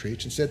my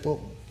retreats and said,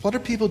 well, What are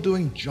people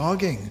doing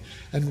jogging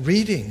and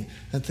reading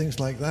and things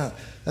like that?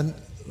 And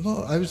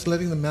no, I was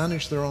letting them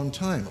manage their own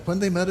time. When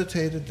they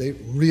meditated, they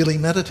really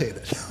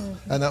meditated.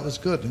 Mm-hmm. And that was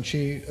good. And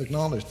she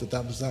acknowledged that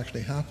that was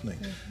actually happening.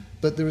 Mm-hmm.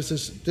 But there was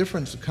this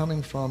difference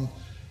coming from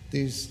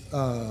these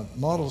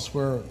models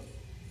where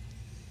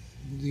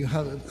you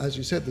have, as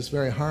you said, this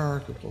very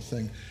hierarchical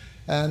thing.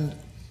 And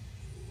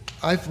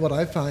what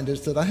I find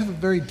is that I have a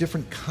very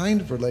different kind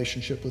of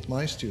relationship with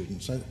my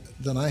students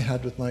than I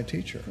had with my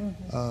teacher.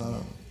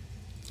 Mm-hmm.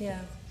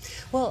 Yeah.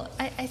 Well,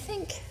 I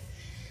think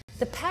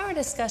the power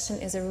discussion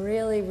is a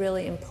really,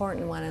 really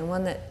important one, and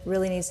one that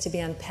really needs to be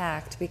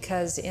unpacked,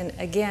 because in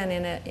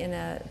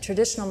a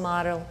traditional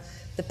model,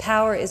 the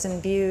power is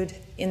imbued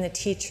in the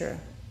teacher.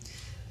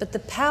 But the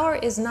power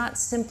is not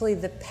simply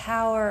the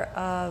power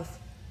of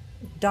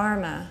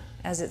Dharma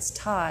as it's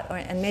taught,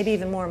 and maybe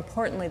even more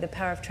importantly, the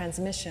power of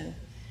transmission.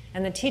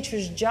 And the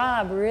teacher's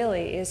job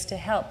really is to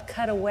help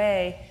cut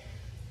away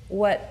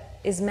what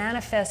is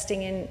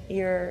manifesting in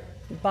your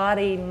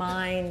body,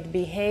 mind,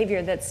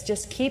 behavior that's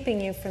just keeping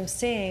you from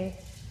seeing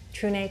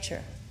true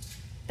nature.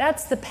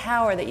 That's the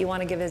power that you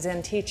want to give a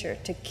Zen teacher,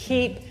 to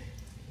keep,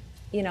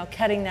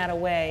 cutting that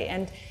away.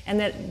 And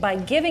that by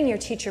giving your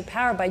teacher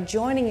power, by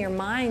joining your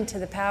mind to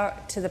the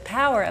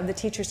power of the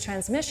teacher's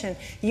transmission,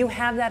 you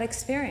have that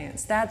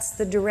experience. That's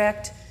the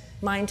direct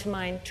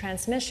mind-to-mind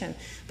transmission.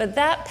 But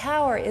that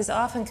power is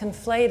often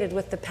conflated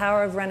with the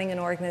power of running an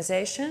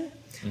organization,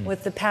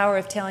 with the power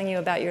of telling you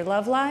about your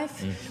love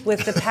life,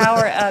 with the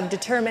power of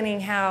determining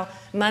how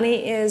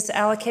money is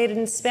allocated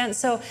and spent.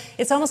 So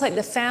it's almost like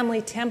the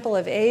family temple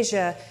of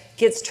Asia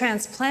gets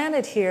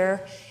transplanted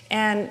here,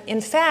 and in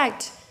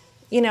fact,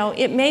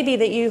 it may be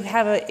that you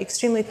have an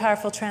extremely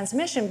powerful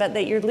transmission, but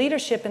that your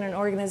leadership in an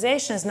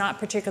organization is not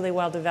particularly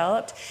well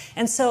developed.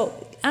 And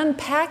so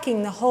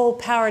unpacking the whole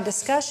power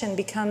discussion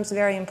becomes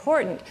very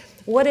important.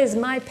 What is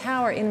my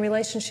power in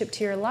relationship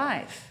to your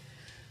life?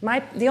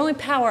 The only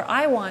power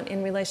I want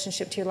in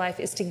relationship to your life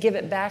is to give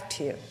it back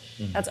to you.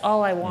 Mm-hmm. That's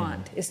all I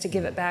want, is to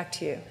give it back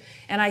to you.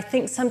 And I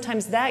think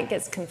sometimes that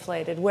gets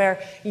conflated,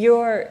 where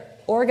you're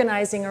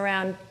organizing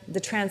around the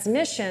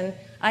transmission,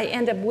 I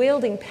end up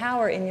wielding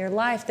power in your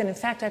life that in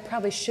fact I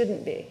probably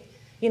shouldn't be.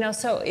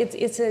 So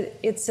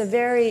it's a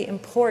very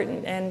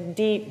important and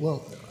deep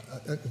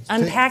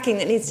unpacking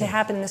that needs to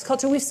happen in this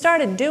culture. We've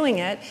started doing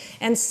it,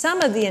 and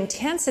some of the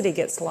intensity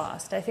gets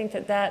lost. I think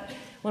that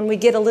when we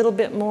get a little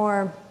bit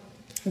more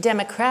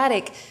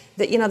democratic,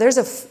 that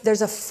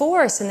there's a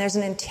force and there's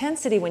an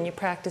intensity when you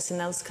practice in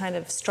those kind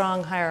of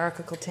strong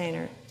hierarchical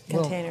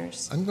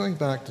containers. I'm going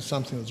back to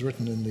something that was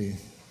written in the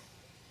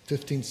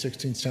 15th,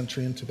 16th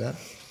century in Tibet.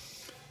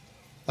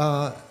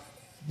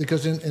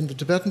 Because in the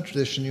Tibetan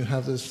tradition you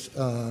have this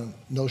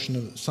notion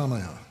of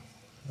samaya,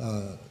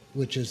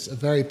 which is a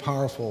very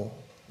powerful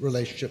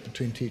relationship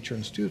between teacher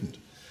and student.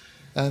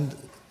 And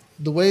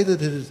the way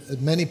that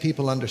many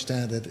people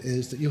understand it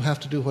is that you have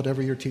to do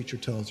whatever your teacher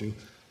tells you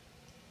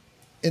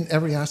in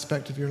every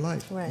aspect of your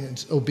life. Right.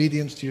 It's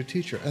obedience to your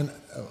teacher. And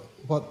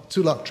what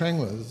Tsulak Treng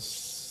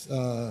was,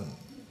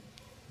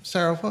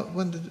 Sarah,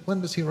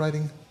 when was he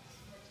writing?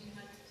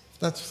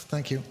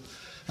 Thank you.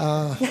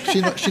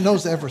 She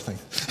knows everything.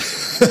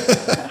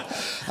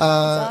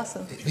 That's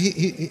awesome.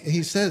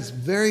 He says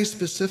very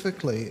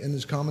specifically in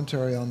his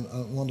commentary on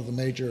one of the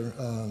major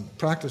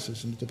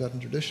practices in the Tibetan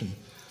tradition,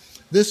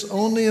 this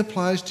only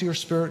applies to your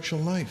spiritual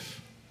life.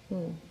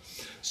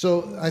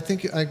 So I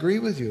think I agree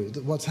with you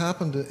that what's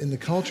happened in the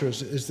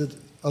cultures is that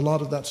a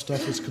lot of that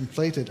stuff is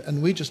conflated, and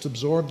we just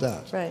absorb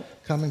that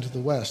coming to the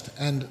West.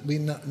 And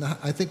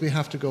I think we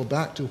have to go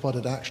back to what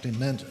it actually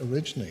meant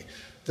originally,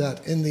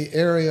 that in the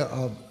area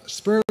of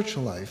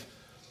spiritual life,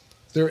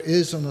 there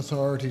is an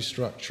authority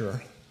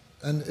structure,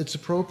 and it's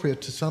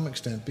appropriate to some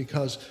extent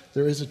because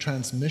there is a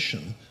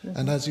transmission. Mm-hmm.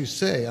 And as you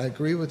say, I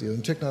agree with you,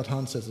 and Thich Nhat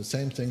Hanh says the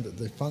same thing, that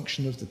the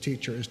function of the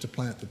teacher is to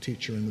plant the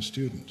teacher in the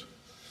student.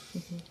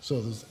 Mm-hmm.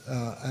 So there's,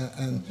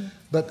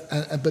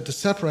 but to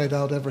separate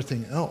out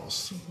everything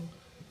else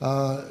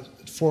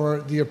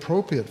for the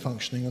appropriate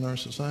functioning in our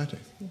society.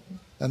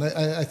 Mm-hmm. And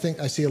I think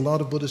I see a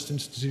lot of Buddhist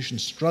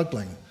institutions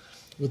struggling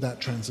with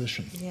that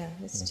transition. Yeah,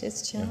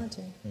 it's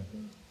challenging. Yeah.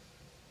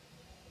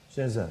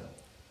 Shinzen.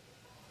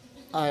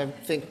 I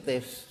think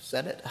they've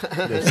said it.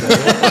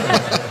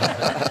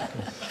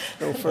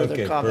 No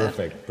further comment.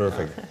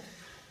 Perfect.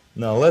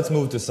 Now let's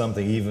move to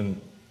something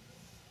even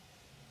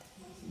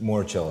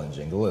more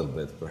challenging, a little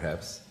bit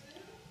perhaps.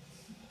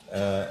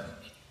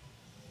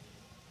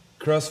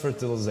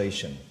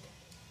 Cross-fertilization.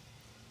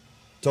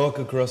 Talk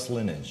across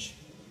lineage.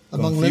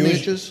 Among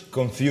lineages?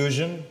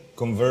 Confusion,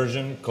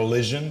 conversion,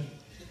 collision.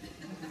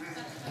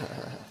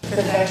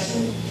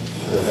 Perfection.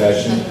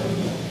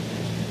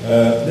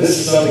 This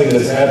is something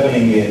that's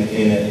happening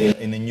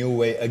in a new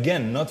way.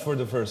 Again, not for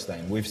the first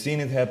time. We've seen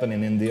it happen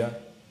in India.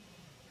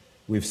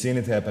 We've seen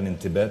it happen in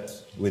Tibet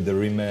with the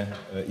Rime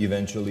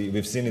eventually.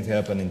 We've seen it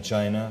happen in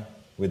China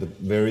with the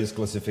various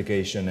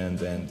classification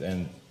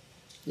and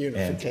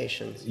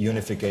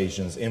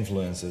unifications,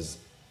 influences.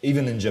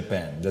 even in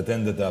Japan, that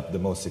ended up the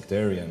most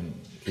sectarian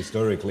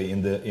historically.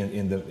 In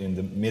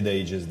the mid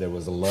ages, there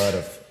was a lot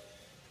of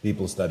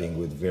people studying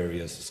with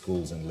various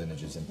schools and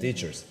lineages and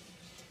teachers.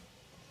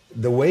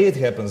 The way it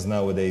happens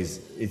nowadays,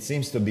 it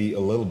seems to be a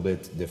little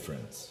bit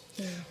different.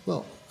 Yeah.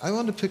 Well, I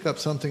want to pick up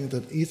something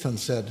that Ethan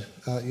said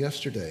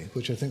yesterday,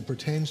 which I think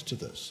pertains to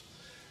this.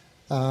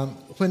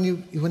 When you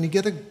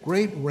get a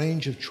great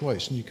range of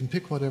choice and you can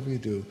pick whatever you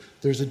do,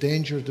 there's a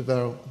danger of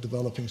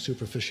developing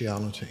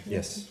superficiality.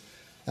 Yes.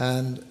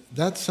 And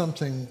that's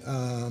something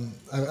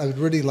I would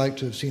really like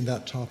to have seen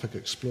that topic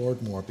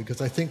explored more,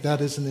 because I think that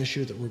is an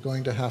issue that we're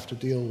going to have to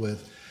deal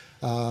with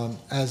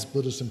as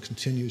Buddhism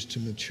continues to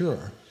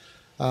mature.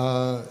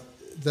 From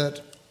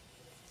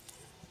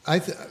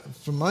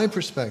my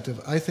perspective,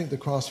 I think the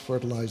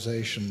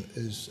cross-fertilization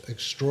is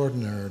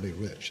extraordinarily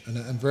rich, and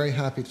I'm very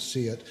happy to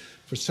see it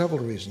for several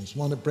reasons.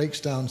 One, it breaks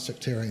down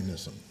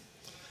sectarianism.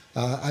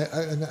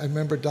 I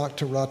remember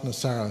Dr.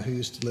 Ratnasara, who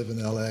used to live in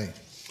LA,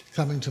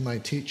 coming to my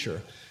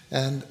teacher,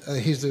 and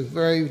he's a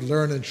very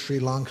learned Sri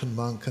Lankan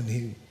monk, and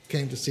he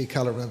came to see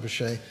Kala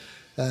Rinpoche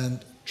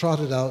and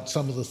trotted out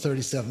some of the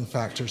 37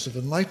 factors of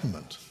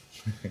enlightenment.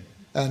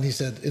 And he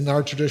said, in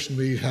our tradition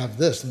we have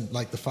this, and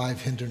like the 5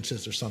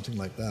 hindrances or something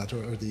like that,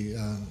 or the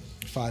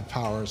 5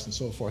 powers and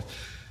so forth.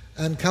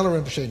 And Kala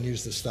Rinpoche knew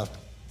this stuff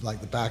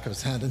like the back of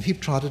his hand, and he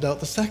trotted out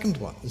the second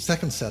one, the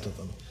second set of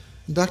them.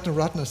 And Dr.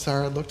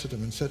 Ratnasara looked at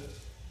him and said,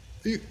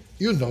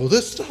 you know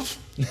this stuff?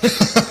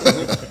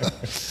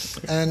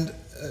 And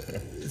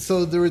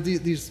so there were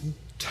these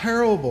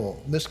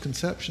terrible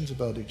misconceptions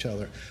about each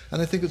other.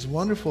 And I think it's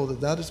wonderful that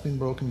that has been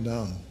broken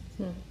down.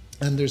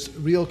 And there's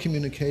real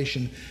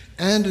communication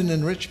and an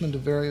enrichment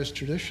of various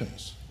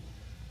traditions.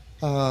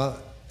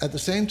 At the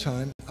same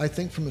time, I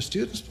think from a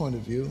student's point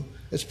of view,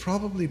 it's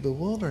probably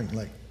bewildering,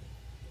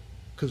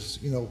 because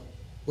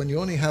when you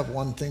only have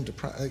one thing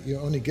you're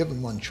only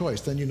given one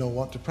choice, then you know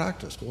what to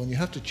practice. But when you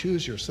have to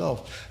choose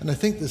yourself, and I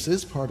think this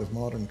is part of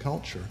modern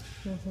culture,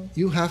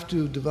 you have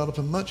to develop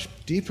a much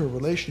deeper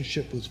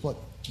relationship with what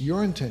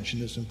your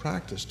intention is in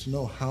practice to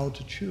know how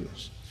to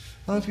choose.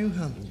 How have you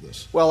handled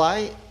this? Well,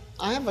 I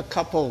have a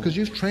couple. Because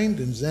you've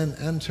trained in Zen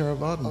and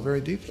Theravada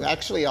very deeply.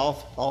 Actually, all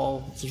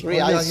three.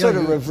 Oh, yeah, I sort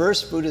of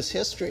reversed Buddhist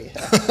history.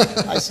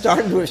 I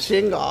started with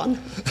Shingon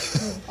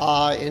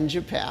in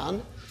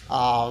Japan.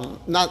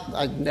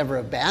 I'd never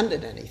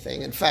abandoned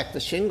anything. In fact, the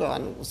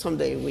Shingon,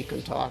 someday we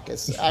can talk,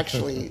 it's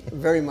actually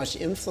very much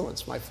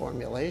influenced my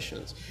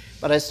formulations.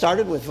 But I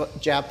started with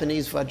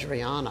Japanese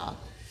Vajrayana.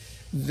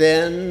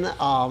 Then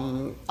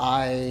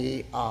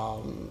I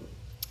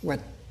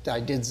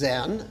did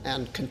Zen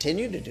and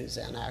continued to do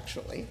Zen,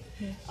 actually.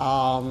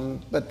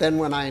 But then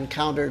when I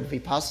encountered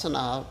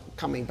Vipassana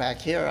coming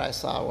back here, I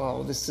saw,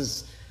 well, this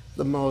is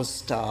the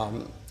most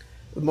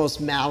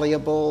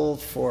malleable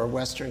for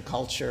Western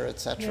culture,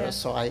 etc. Yeah.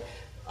 So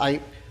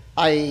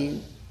I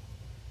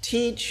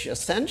teach,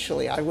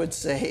 essentially, I would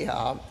say,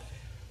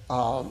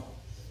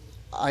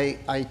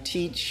 I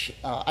teach,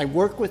 I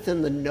work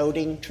within the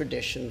noting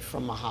tradition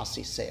from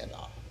Mahasi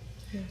Sayadaw.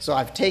 So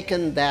I've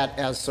taken that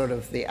as sort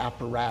of the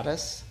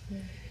apparatus.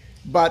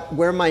 But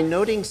where my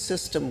noting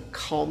system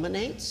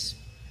culminates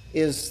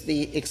is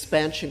the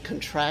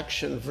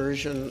expansion-contraction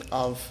version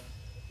of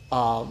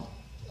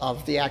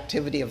the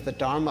activity of the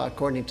Dharma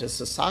according to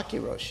Sasaki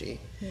Roshi.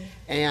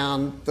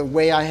 And the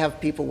way I have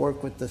people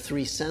work with the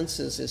 3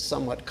 senses is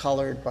somewhat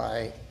colored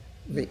by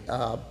the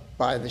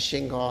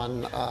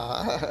Shingon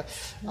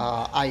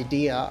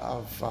idea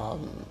of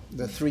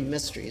the 3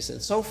 mysteries and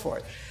so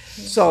forth.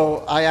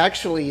 So I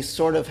actually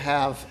sort of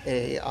have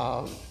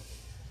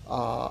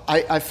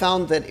I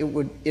found that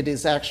it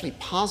is actually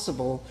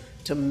possible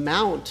to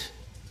mount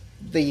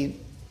a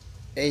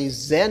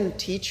Zen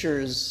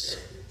teacher's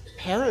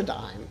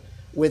paradigm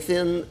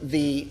within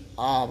the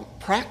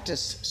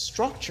practice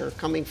structure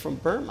coming from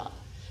Burma.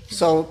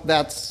 So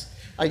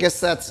I guess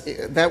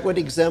that would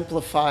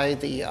exemplify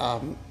the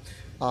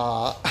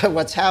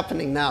what's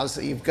happening now is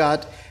that you've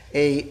got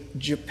a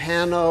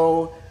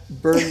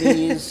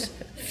Japano-Burmese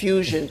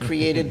fusion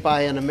created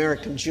by an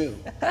American Jew.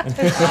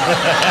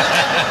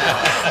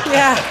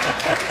 Yeah,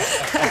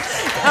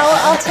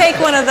 I'll take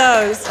one of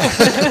those.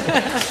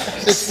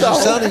 It's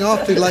sounding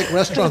awfully like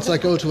restaurants I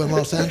go to in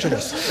Los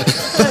Angeles.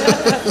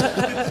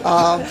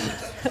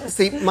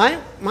 See, my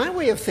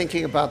way of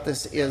thinking about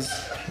this is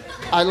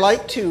I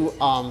like to,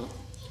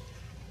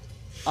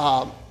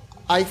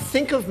 I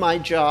think of my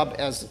job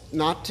as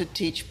not to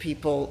teach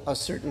people a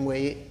certain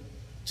way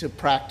to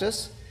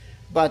practice,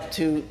 but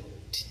to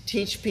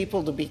teach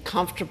people to be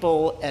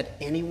comfortable at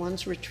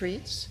anyone's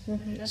retreats.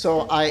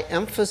 So I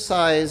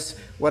emphasize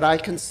what I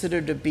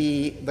consider to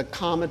be the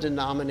common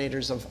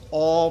denominators of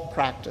all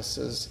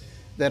practices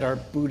that are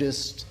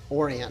Buddhist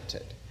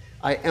oriented.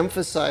 I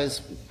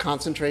emphasize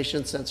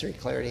concentration, sensory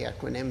clarity,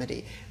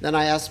 equanimity. Then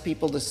I ask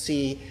people to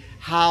see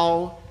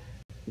how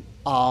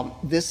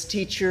this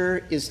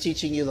teacher is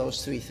teaching you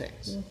those 3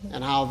 things,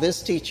 and how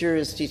this teacher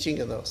is teaching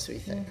you those 3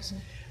 things,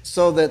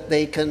 so that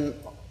they can,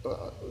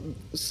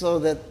 so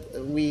that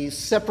we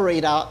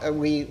separate out,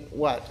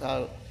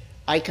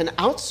 I can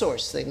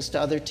outsource things to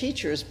other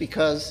teachers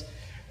because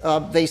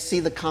they see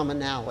the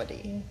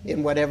commonality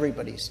in what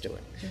everybody's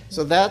doing.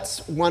 So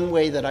that's one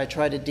way that I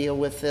try to deal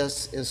with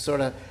this, is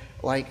sort of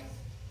like,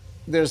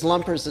 there's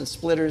lumpers and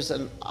splitters,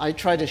 and I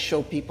try to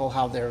show people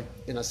how they're,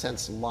 in a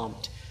sense,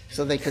 lumped,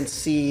 so they can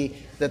see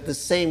that the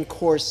same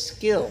core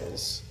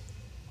skills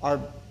are.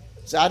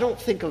 So I don't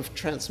think of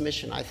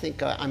transmission. I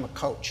think I'm a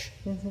coach,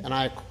 and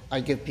I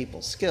give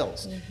people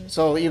skills.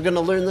 So you're going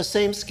to learn the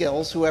same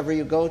skills, whoever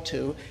you go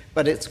to,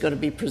 but it's going to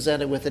be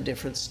presented with a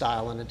different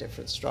style and a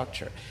different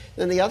structure.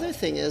 Then the other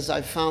thing is,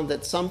 I've found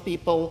that some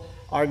people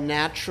are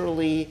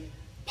naturally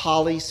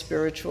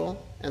poly-spiritual,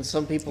 and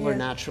some people are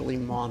naturally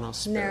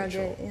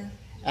mono-spiritual.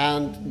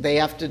 And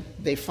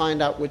they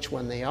find out which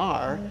one they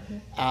are,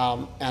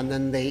 and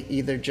then they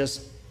either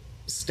just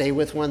stay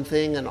with one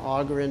thing and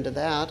auger into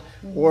that,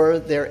 or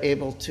they're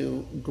able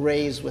to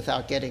graze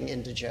without getting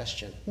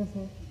indigestion.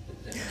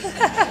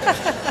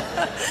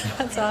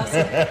 That's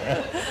awesome.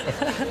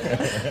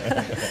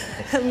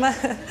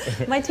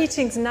 my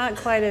teaching's not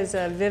quite as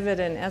vivid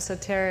and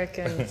esoteric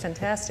and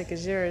fantastic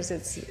as yours.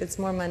 It's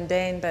more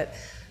mundane, but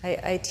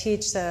I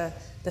teach the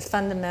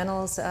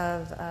fundamentals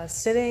of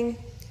sitting,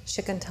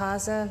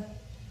 shikantaza,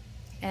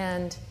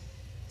 and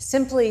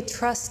simply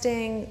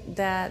trusting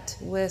that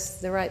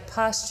with the right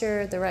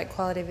posture, the right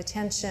quality of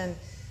attention,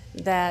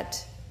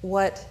 that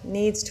what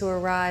needs to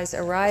arise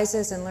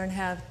arises, and learn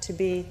how to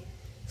be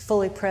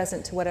fully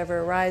present to whatever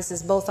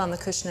arises, both on the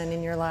cushion and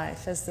in your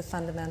life, as the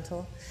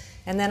fundamental.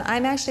 And then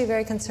I'm actually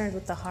very concerned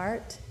with the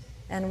heart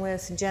and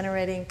with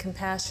generating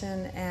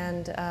compassion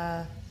and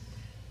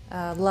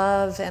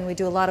love, and we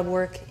do a lot of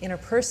work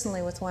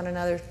interpersonally with one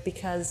another,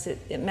 because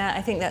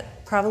I think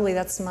that probably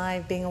that's my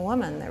being a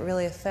woman that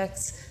really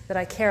affects, that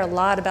I care a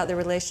lot about the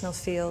relational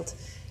field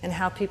and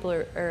how people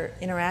are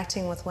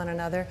interacting with one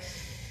another.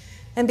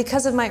 And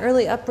because of my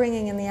early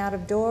upbringing in the out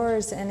of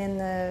doors and in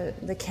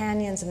the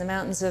canyons and the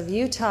mountains of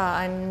Utah,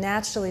 I'm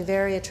naturally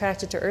very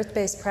attracted to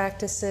earth-based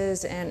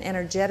practices and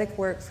energetic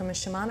work from a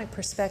shamanic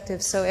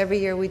perspective. So every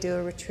year we do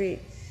a retreat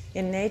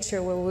in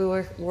nature where we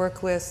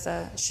work with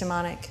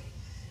shamanic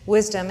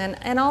wisdom,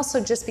 and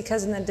also just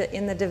because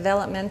in the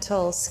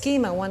developmental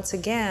schema, once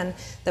again,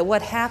 that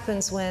what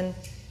happens when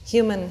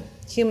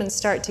humans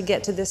start to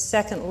get to this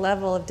second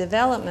level of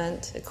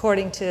development,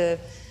 according to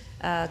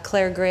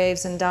Claire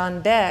Graves and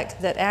Don Beck,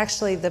 that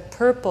actually the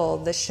purple,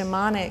 the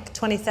shamanic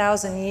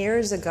 20,000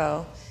 years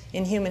ago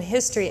in human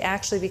history,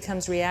 actually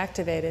becomes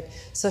reactivated.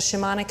 So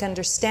shamanic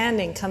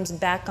understanding comes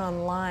back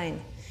online,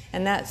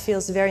 and that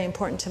feels very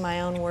important to my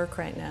own work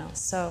right now.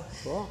 So,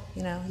 cool.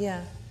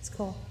 Yeah, it's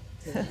cool.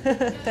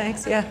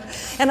 Thanks, yeah.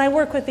 And I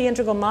work with the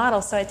integral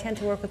model, so I tend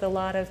to work with a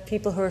lot of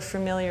people who are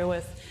familiar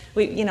with,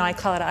 I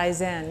call it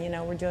I-Zen.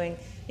 We're doing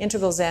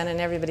integral Zen, and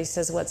everybody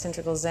says, what's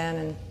integral Zen?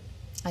 And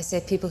I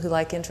say people who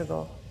like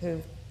integral, who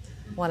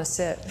want to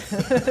sit,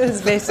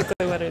 is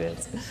basically what it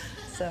is.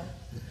 So,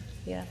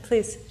 yeah,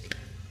 please.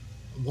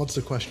 What's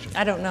the question?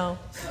 I don't know.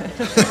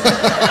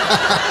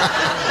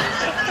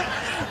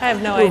 I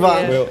have no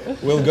idea.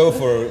 We'll go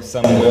for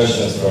some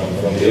questions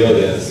from the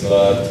audience,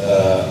 but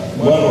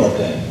one more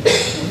thing.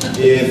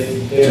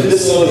 If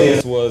this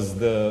audience was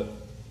the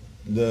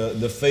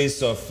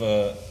face of,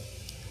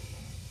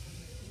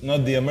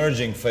 not the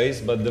emerging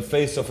face, but the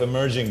face of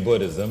emerging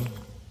Buddhism,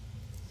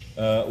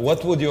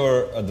 what would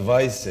your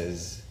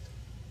advices,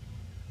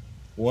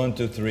 1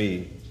 to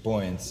 3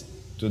 points,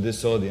 to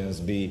this audience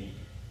be?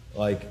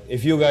 Like,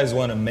 if you guys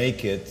want to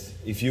make it,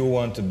 if you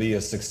want to be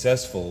a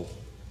successful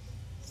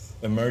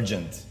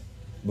emergent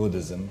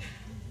Buddhism,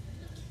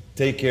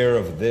 take care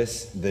of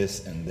this,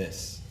 this, and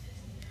this.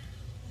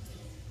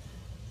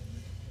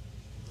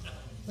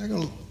 I'm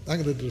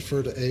going to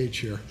defer to age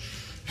here.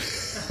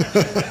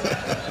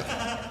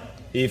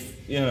 If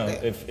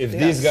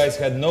these guys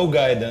had no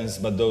guidance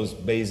but those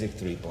basic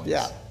 3 points.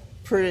 Yeah,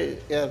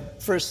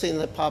 first thing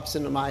that pops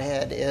into my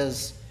head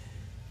is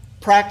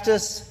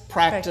practice,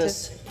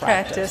 practice,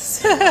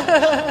 practice.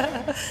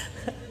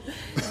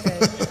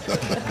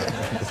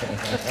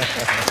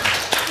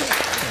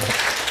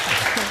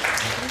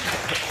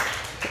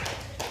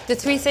 The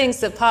 3 things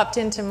that popped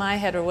into my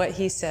head are what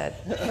he said.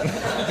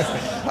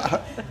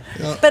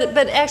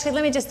 But actually,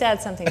 let me just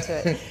add something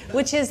to it,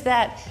 which is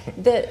that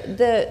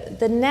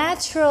the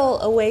natural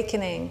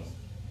awakening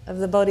of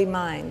the Bodhi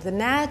mind, the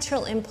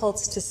natural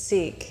impulse to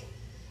seek,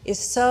 is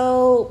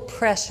so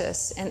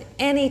precious, and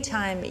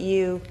anytime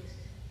you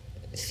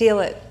feel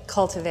it,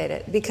 cultivate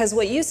it. Because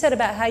what you said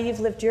about how you've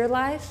lived your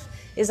life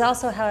is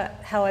also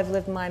how I've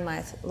lived my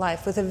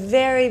life, with a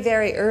very,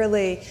 very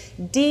early,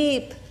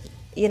 deep,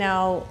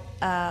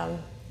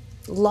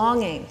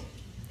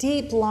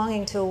 deep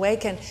longing to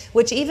awaken,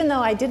 which even though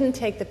I didn't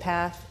take the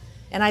path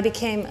and I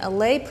became a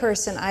lay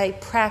person, I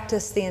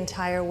practiced the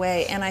entire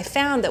way. And I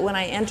found that when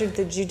I entered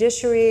the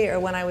judiciary or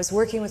when I was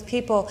working with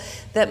people,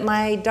 that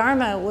my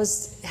Dharma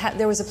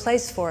there was a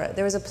place for it.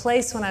 There was a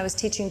place when I was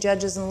teaching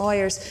judges and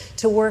lawyers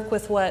to work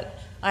with what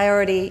I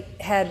already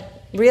had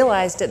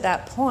realized at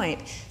that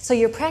point. So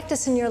your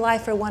practice and your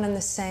life are one and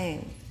the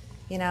same.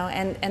 you know,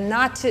 and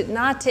not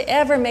to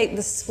ever make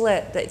the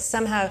split that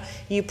somehow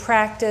you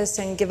practice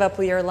and give up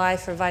with your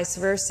life or vice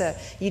versa.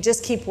 You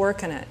just keep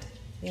working it,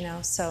 you know,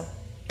 so,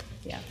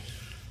 yeah.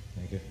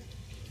 Thank you.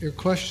 Your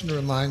question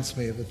reminds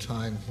me of a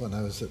time when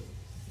I was at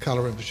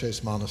Kala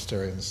Rinpoche's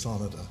monastery in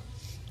Sonada.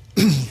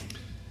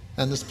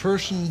 And this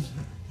person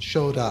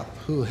showed up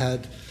who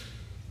had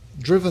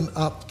driven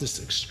up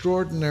this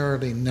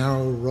extraordinarily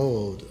narrow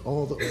road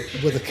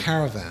with a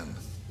caravan.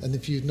 And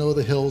if you know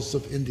the hills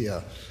of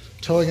India,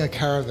 towing a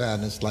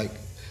caravan is like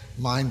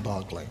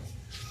mind-boggling.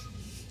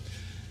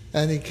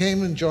 And he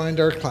came and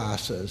joined our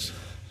classes,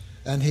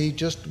 and he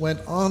just went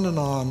on and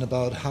on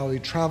about how he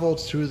traveled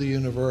through the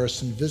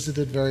universe and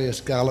visited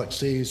various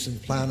galaxies and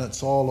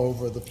planets all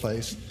over the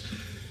place.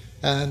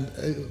 And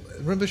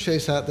Rinpoche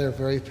sat there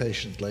very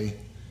patiently.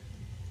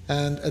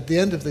 And at the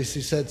end of this,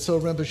 he said, "So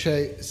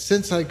Rinpoche,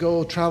 since I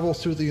go travel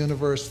through the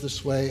universe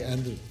this way,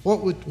 and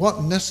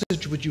what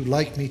message would you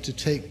like me to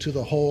take to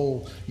the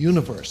whole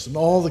universe and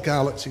all the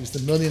galaxies, the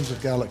millions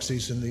of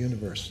galaxies in the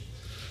universe?"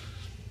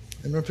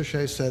 And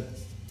Rinpoche said,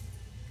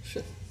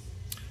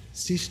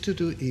 "Cease to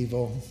do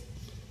evil,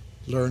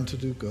 learn to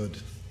do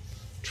good,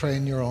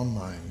 train your own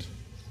mind.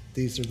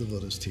 These are the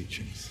Buddha's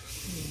teachings."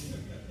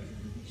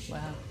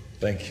 Wow.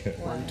 Thank you.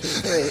 1, 2,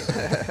 3.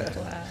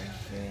 Wow.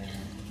 Yeah.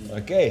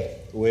 Okay,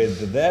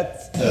 with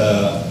that,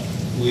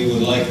 we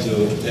would like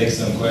to take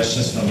some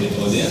questions from the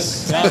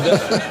audience. Now,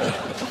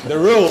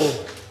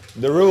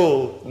 the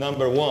rule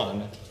number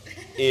 1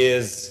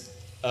 is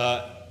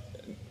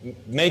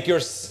make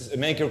your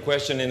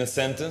question in a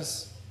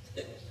sentence,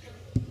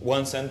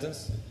 1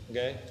 sentence.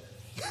 Okay.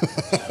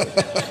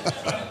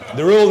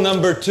 The rule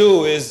number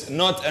 2 is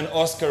not an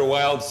Oscar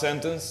Wilde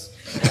sentence.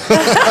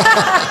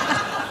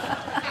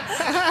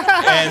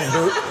 And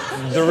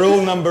the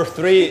rule number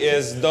 3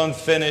 is don't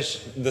finish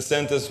the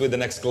sentence with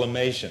an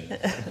exclamation.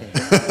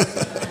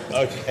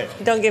 Okay.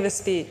 Don't give a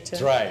speech.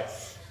 Try.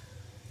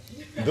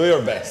 Do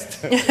your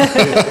best. Okay, I'm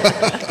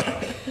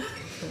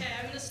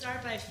going to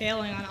start by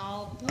failing on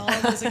all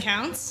of those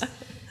accounts.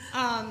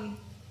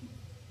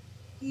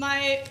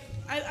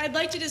 I'd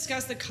like to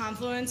discuss the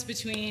confluence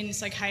between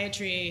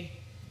psychiatry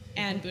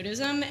and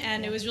Buddhism,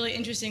 and it was really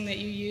interesting that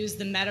you used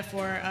the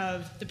metaphor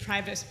of the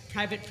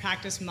private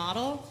practice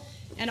model,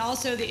 and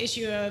also the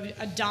issue of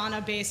a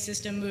dana-based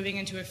system moving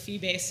into a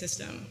fee-based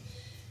system.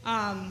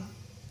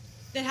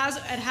 It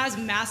has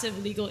massive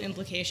legal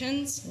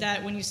implications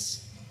that when you,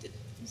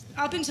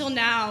 up until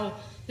now,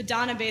 the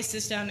dana-based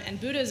system and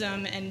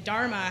Buddhism and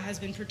Dharma has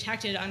been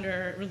protected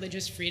under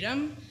religious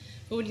freedom.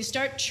 But when you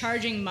start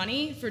charging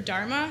money for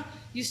Dharma,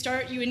 you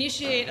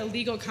initiate a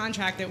legal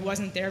contract that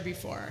wasn't there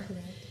before.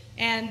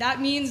 And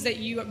that means that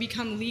you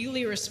become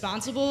legally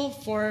responsible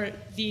for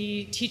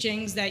the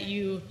teachings that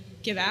you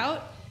give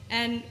out.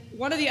 And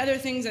one of the other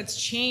things that's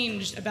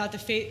changed about the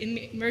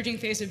emerging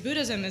face of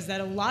Buddhism is that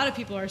a lot of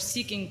people are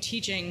seeking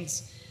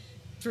teachings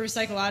for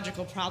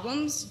psychological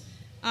problems.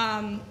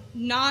 And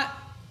a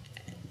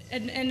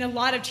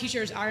lot of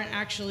teachers aren't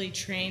actually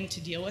trained to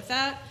deal with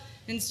that.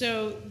 And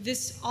so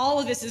all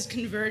of this is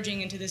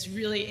converging into this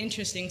really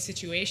interesting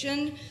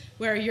situation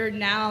where you're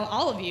now,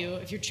 all of you,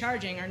 if you're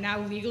charging, are now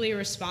legally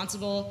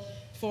responsible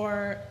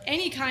for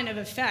any kind of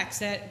effects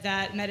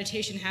that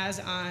meditation has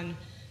on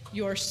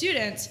your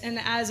students.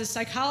 And as a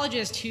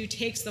psychologist who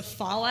takes the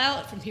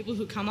fallout from people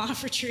who come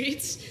off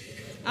retreats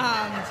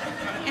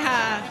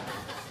and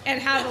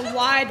have a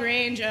wide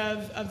range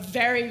of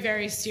very,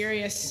 very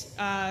serious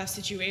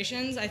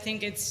situations, I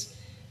think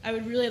I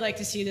would really like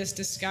to see this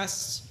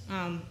discussed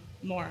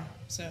more.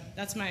 So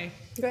that's my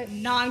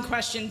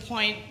non-question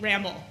point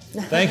ramble.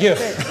 Thank you.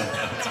 Great.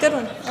 It's a good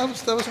one.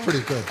 That was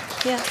pretty good.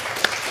 Yeah.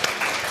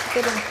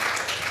 Good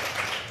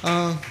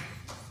one.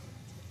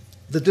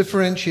 The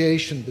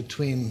differentiation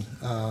between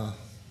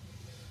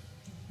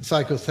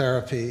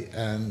psychotherapy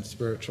and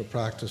spiritual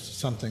practice is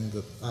something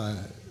that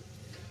I've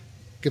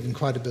given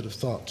quite a bit of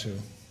thought to.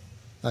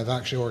 I've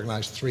actually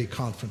organized 3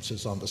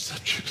 conferences on the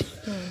subject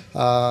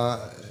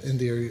in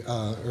the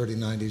early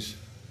 90s.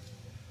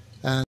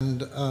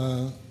 And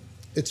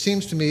it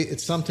seems to me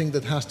it's something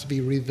that has to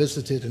be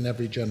revisited in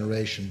every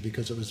generation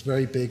because it was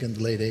very big in the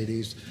late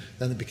 80s,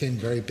 then it became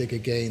very big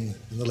again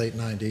in the late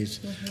 90s,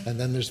 and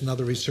then there's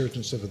another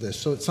resurgence of this.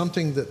 So it's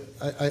something that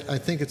I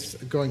think it's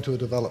going to a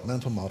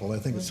developmental model. I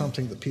think it's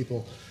something that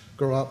people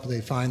grow up,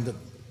 they find that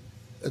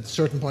at a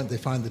certain point they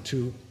find the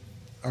two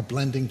are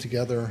blending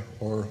together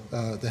or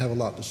they have a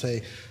lot to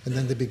say, and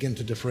then they begin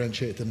to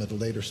differentiate them at a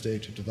later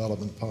stage of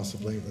development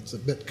possibly. That's a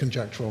bit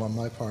conjectural on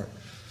my part.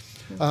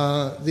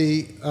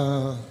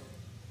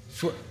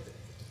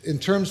 In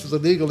terms of the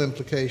legal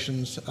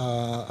implications,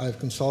 I've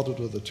consulted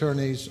with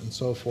attorneys and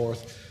so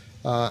forth,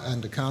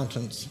 and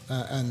accountants,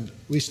 and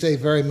we stay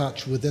very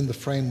much within the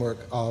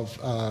framework of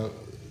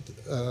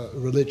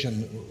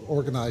religion,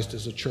 organized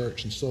as a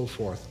church and so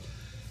forth.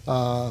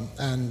 We're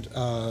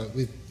a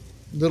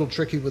little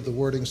tricky with the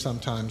wording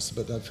sometimes,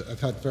 but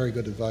I've had very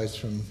good advice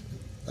from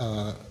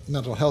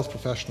mental health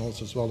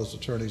professionals as well as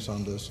attorneys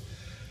on this.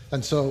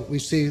 And so we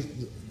see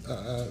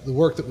the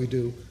work that we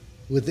do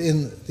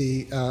within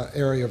the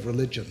area of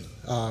religion,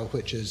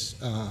 which is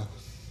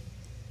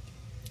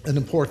an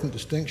important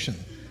distinction.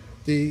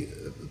 The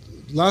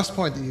last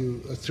point that you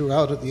threw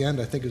out at the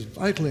end, I think, is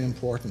vitally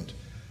important,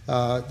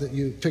 that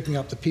you picking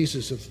up the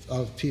pieces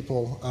of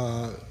people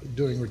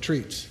doing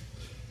retreats.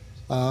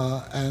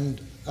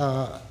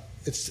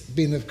 It's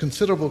been of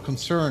considerable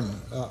concern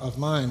of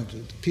mine.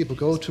 People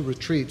go to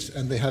retreats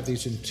and they have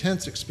these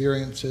intense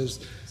experiences,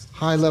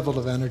 high level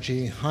of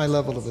energy, high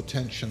level of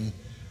attention,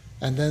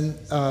 and then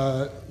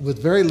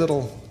with very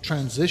little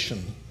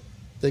transition,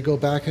 they go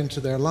back into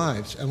their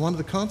lives. And one of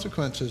the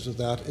consequences of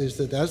that is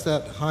that as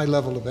that high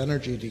level of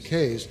energy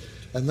decays,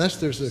 unless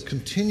there's a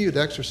continued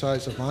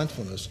exercise of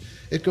mindfulness,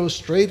 it goes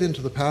straight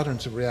into the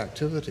patterns of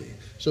reactivity.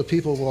 So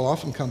people will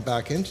often come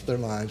back into their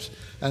lives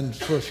and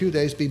for a few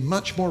days be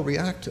much more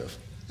reactive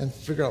and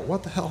figure out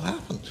what the hell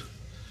happened.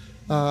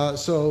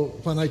 So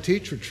when I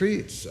teach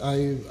retreats,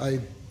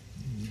 I'm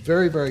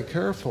very, very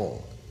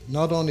careful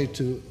not only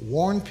to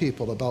warn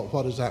people about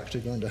what is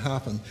actually going to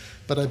happen,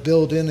 but I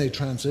build in a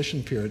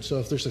transition period. So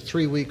if there's a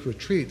 3-week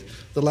retreat,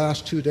 the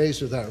last 2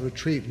 days of that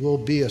retreat will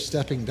be a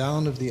stepping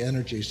down of the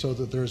energy so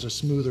that there's a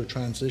smoother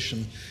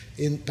transition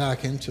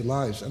back into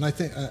lives. And I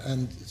think,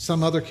 and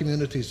some other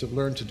communities have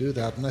learned to do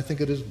that, and I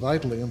think it is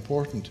vitally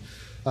important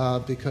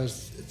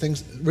because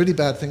really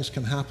bad things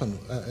can happen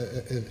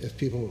if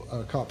people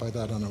are caught by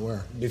that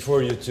unaware.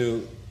 Before you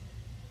two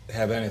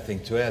have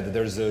anything to add,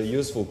 there's a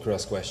useful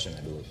cross question,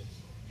 I believe.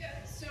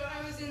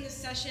 In the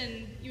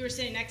session, you were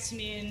sitting next to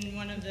me in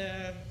one of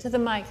the... To the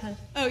mic, hon.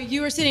 Oh,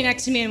 you were sitting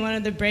next to me in one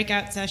of the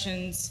breakout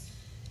sessions,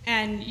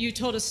 and you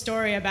told a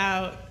story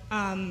about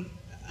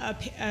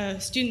a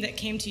student that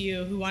came to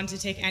you who wanted to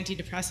take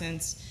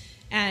antidepressants,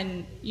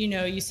 and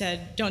you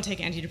said, don't take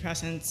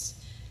antidepressants,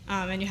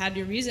 and you had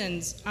your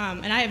reasons.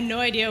 And I have no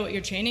idea what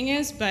your training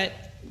is, but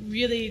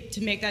really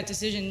to make that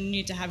decision, you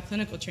need to have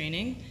clinical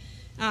training.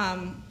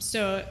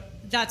 So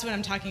that's what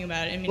I'm talking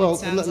about. I mean, well, it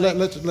sounds like...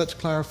 let's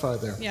clarify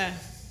there. Yeah.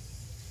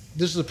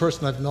 This is a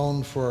person I've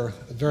known for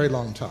a very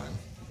long time.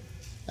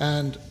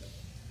 And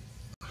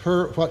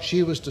what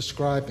she was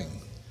describing,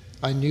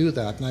 I knew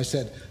that. And I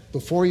said,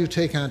 before you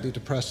take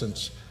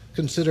antidepressants,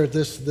 consider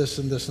this, this,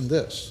 and this, and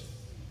this.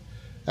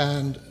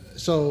 And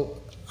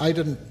so I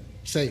didn't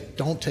say,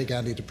 don't take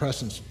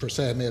antidepressants per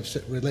se. I may have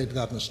related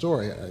that in the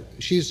story.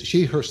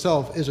 She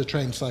herself is a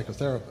trained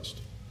psychotherapist.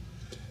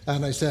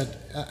 And I said,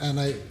 and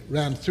I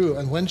ran through,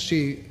 and when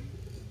she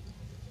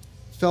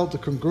felt the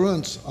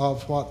congruence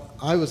of what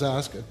I was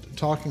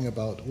talking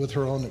about with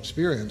her own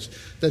experience,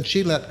 then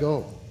she let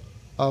go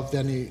of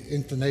any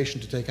inclination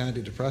to take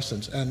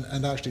antidepressants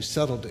and actually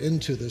settled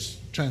into this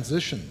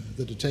transition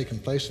that had taken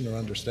place in her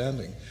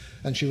understanding.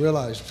 And she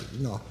realized,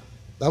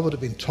 that would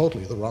have been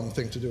totally the wrong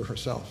thing to do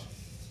herself.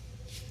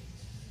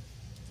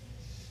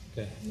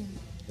 Okay.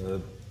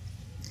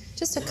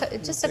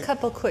 Just a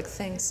couple quick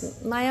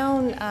things. My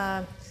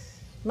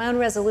own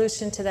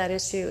resolution to that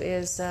issue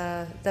is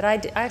that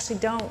I actually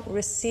don't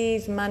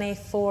receive money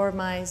for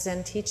my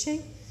Zen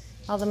teaching.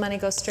 All the money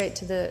goes straight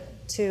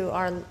to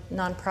our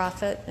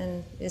nonprofit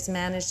and is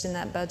managed in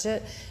that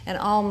budget. And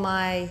all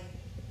my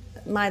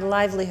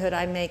livelihood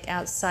I make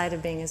outside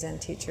of being a Zen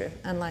teacher,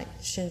 unlike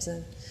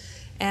Shinzen.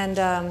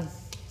 And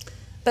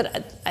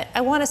but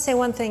I want to say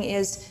one thing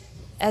is,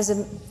 as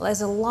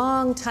a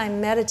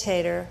long-time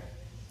meditator,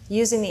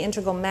 using the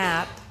integral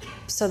map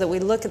so that we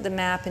look at the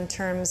map in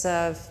terms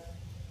of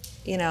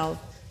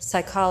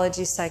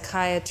psychology,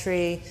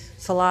 psychiatry,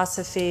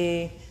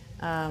 philosophy,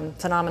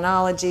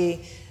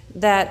 phenomenology,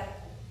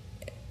 that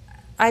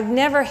I've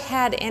never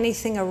had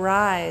anything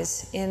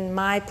arise in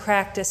my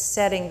practice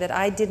setting that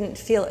I didn't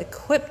feel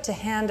equipped to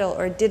handle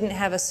or didn't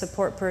have a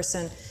support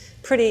person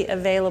pretty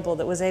available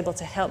that was able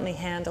to help me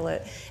handle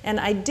it. And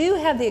I do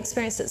have the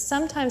experience that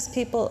sometimes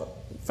people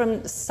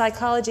from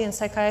psychology and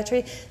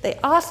psychiatry, they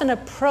often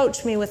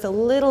approach me with a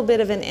little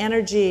bit of an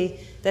energy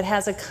that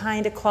has a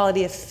kind of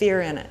quality of fear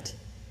in it.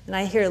 And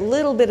I hear a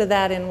little bit of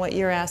that in what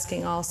you're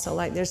asking also,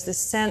 like there's this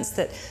sense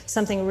that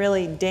something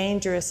really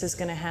dangerous is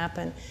going to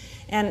happen.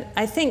 And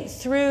I think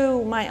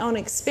through my own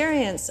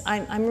experience,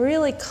 I'm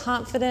really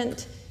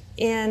confident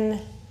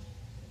in,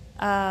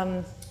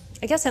 I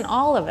guess in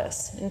all of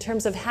us, in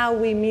terms of how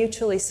we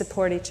mutually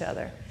support each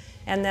other.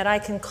 And that I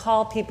can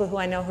call people who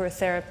I know who are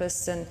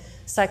therapists and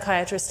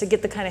psychiatrists to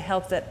get the kind of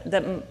help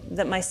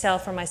that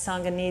myself or my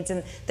Sangha needs,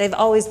 and they've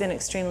always been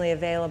extremely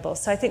available.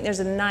 So I think there's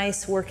a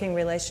nice working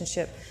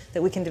relationship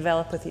that we can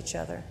develop with each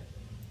other.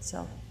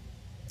 So.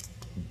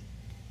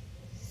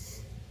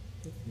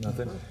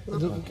 Nothing?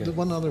 The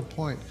one other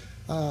point.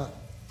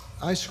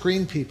 I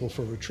screen people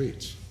for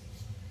retreats.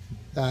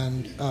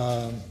 And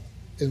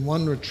in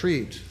one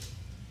retreat,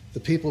 the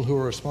people who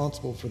were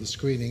responsible for the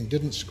screening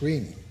didn't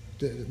screen.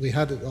 It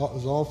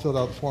was all filled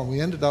out the form.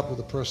 We ended up with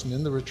a person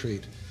in the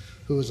retreat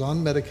who was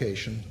on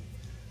medication,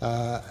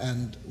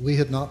 and we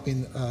had not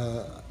been,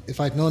 if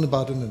I'd known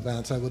about it in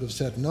advance, I would have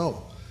said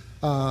no.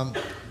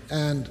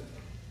 And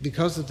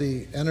because of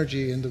the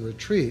energy in the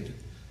retreat,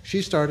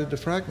 she started to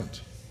fragment.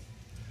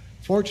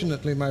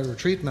 Fortunately, my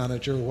retreat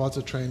manager was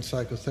a trained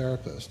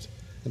psychotherapist,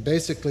 And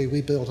basically,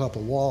 we built up a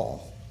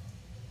wall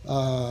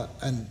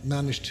and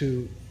managed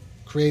to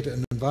create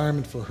an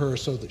environment for her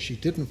so that she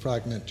didn't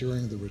fragment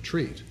during the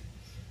retreat.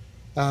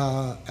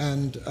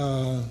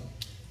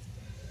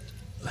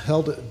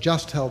 Held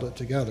it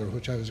together,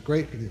 which I was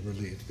greatly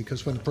relieved,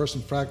 because when a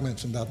person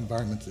fragments in that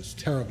environment, it's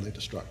terribly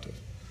destructive.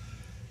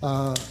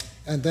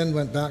 And then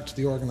went back to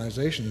the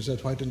organization and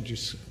said, why didn't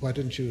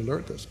you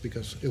alert us?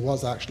 Because it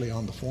was actually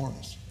on the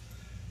forums.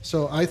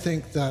 So I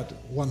think that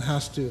one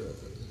has to,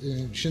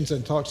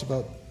 Shinzen talks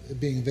about it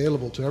being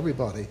available to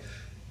everybody,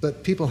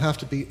 but people have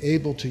to be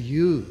able to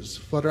use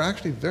what are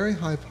actually very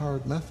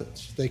high-powered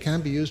methods. They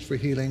can be used for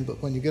healing,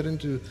 but when you get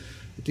into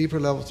deeper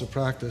levels of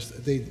practice,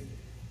 they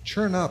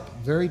churn up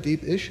very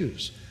deep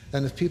issues.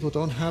 And if people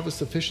don't have a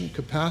sufficient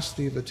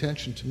capacity of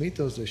attention to meet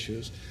those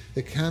issues,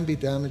 it can be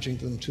damaging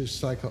to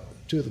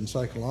them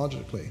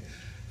psychologically.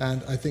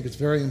 And I think it's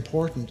very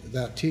important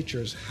that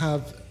teachers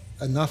have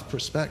enough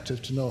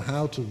perspective to know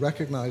how to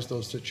recognize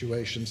those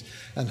situations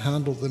and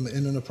handle them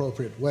in an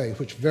appropriate way,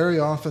 which very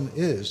often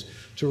is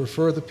to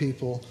refer the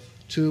people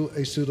to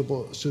a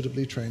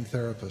suitably trained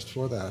therapist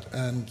for that.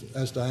 And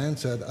as Diane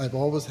said, I've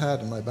always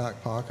had in my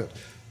back pocket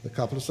a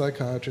couple of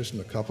psychiatrists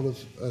and a couple of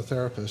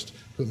therapists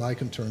whom I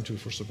can turn to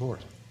for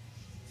support.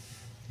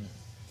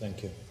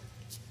 Thank you.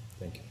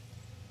 Thank you.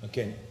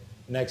 Okay,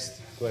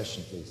 next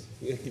question, please.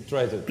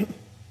 Try to.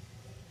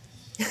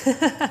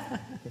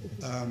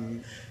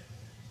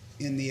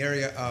 In the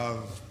area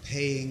of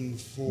paying Go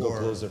for,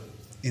 closer.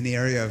 in the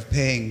area of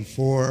paying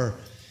for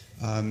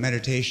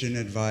meditation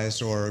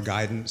advice or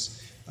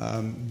guidance,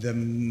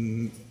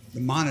 the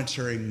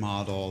monitoring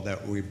model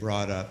that you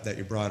brought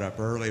up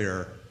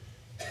earlier,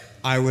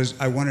 I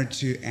wanted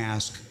to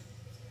ask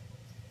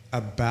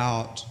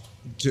about,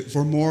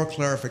 for more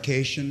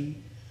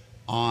clarification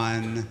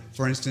on,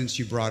 for instance,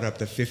 you brought up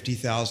the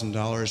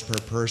 $50,000 per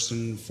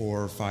person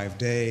for 5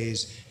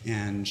 days,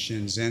 and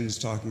Shinzen's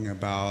talking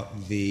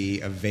about the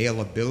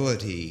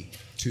availability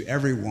to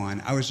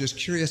everyone. I was just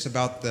curious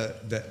about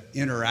the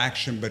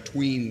interaction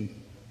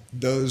between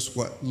those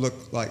what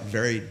look like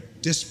very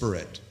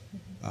disparate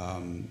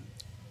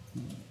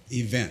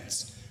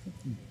events.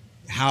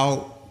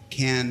 How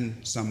can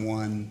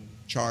someone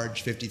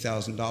charge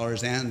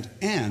 $50,000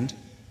 and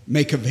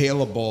make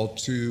available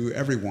to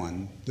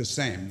everyone the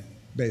same,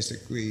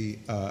 basically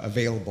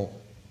available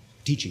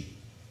teaching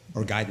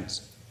or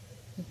guidance?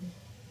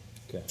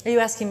 Okay. Are you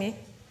asking me?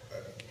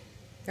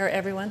 Or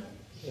everyone?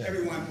 Yeah.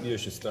 Everyone. You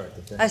should start.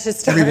 Okay? I should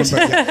start. Everyone,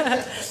 but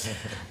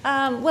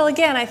yeah. Well,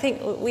 again, I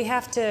think we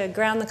have to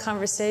ground the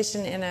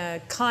conversation in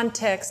a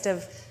context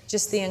of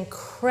just the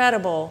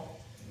incredible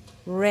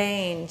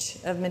range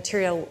of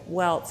material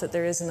wealth that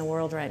there is in the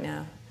world right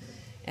now.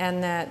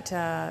 And that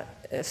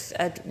if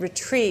a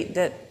retreat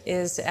that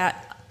is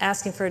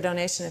asking for a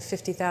donation of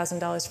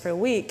 $50,000 for a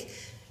week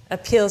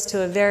appeals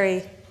to a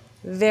very,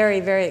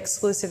 very, very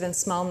exclusive and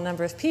small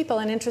number of people,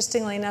 and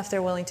interestingly enough,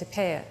 they're willing to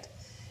pay it.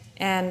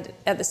 And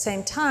at the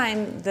same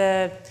time,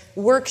 the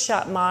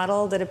workshop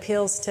model that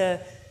appeals to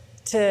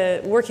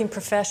working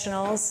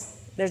professionals,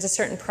 there's a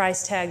certain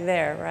price tag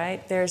there,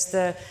 right? There's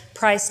the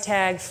price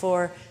tag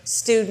for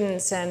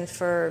students and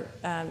for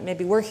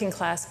maybe working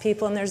class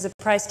people, and there's the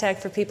price tag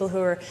for people who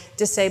are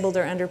disabled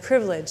or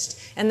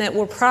underprivileged, and that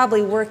we're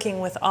probably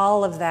working with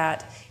all of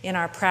that in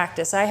our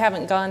practice. I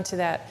haven't gone to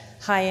that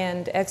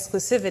high-end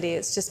exclusivity.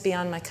 It's just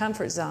beyond my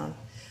comfort zone.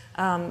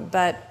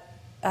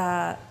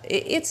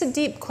 It's a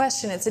deep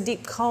question. It's a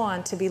deep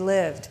koan to be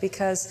lived,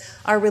 because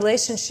our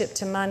relationship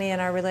to money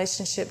and our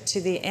relationship to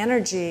the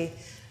energy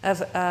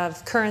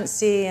of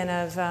currency and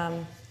of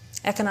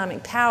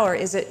economic power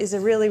is a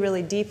really,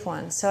 really deep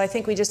one. So I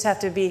think we just have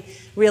to be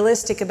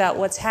realistic about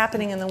what's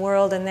happening in the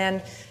world, and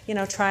then,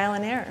 trial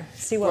and error,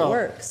 see what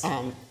works.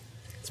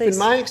 It's been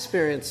my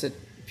experience that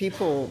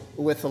people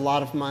with a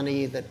lot of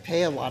money that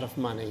pay a lot of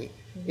money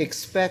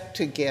expect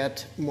to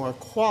get more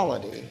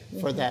quality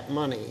for that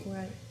money.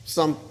 Right.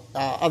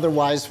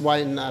 Otherwise,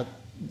 why not?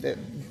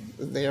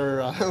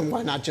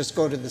 Why not just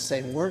go to the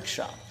same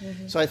workshop?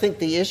 So I think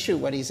the issue,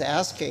 what he's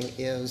asking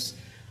is,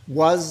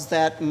 was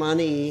that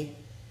money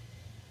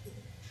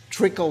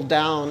trickled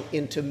down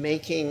into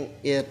making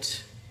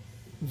it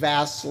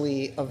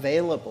vastly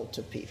available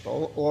to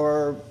people,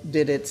 or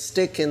did it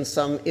stick in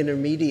some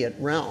intermediate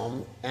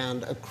realm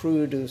and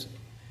accrue to,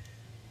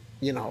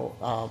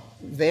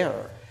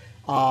 there?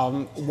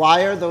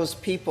 Why are those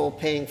people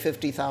paying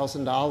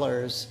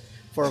 $50,000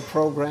 for a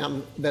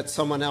program that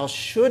someone else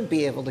should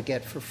be able to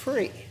get for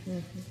free?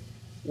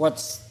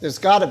 There's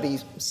got to be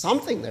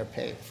something they're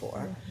paying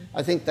for.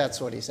 I think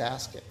that's what he's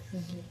asking.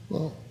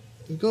 Well,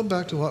 we go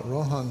back to what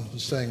Rohan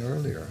was saying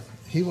earlier.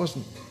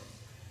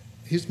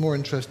 He's more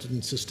interested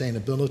in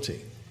sustainability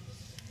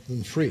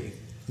than free.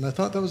 And I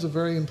thought that was a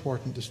very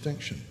important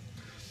distinction.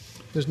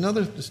 There's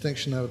another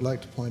distinction I would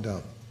like to point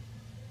out,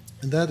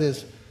 and that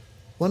is,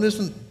 one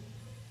isn't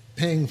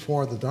paying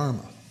for the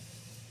Dharma.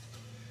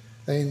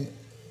 I mean,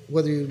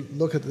 whether you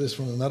look at this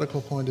from a medical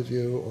point of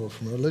view or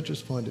from a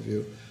religious point of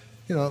view,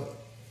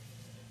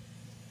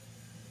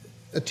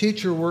 a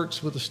teacher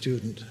works with a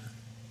student,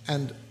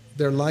 and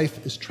their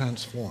life is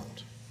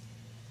transformed.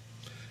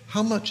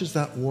 How much is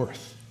that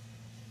worth?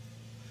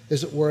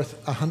 Is it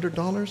worth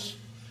 $100?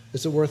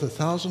 Is it worth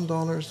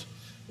 $1,000?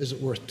 Is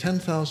it worth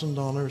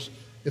 $10,000?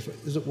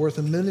 Is it worth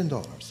 $1 million?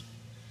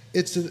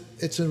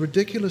 It's a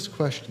ridiculous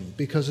question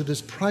because it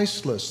is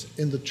priceless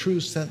in the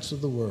true sense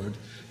of the word,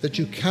 that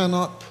you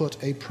cannot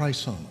put a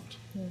price on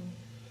it. Mm.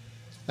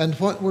 And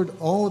what we're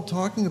all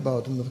talking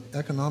about in the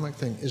economic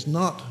thing is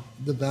not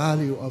the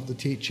value of the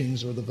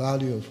teachings or the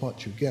value of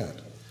what you get.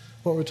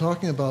 What we're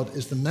talking about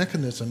is the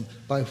mechanism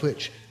by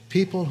which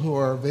people who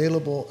are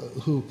available,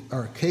 who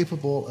are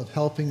capable of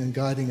helping and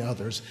guiding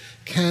others,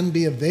 can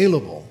be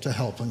available to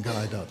help and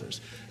guide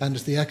others. And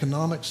it's the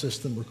economic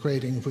system we're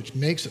creating which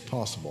makes it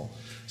possible.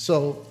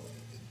 So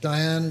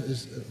Diane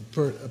has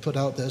put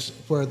out this,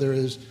 where there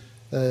is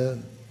a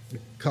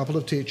couple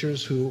of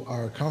teachers who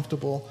are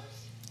comfortable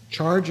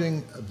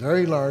charging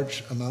very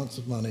large amounts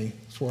of money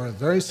for a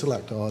very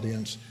select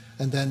audience,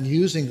 and then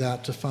using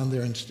that to fund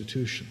their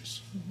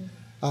institutions. Mm-hmm.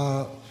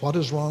 What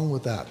is wrong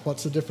with that?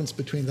 What's the difference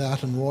between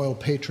that and royal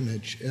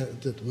patronage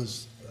that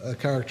was a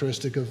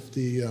characteristic of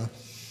the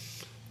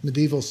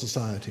medieval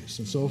societies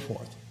and so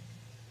forth?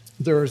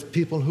 There are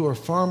people who are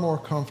far more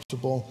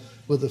comfortable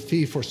with a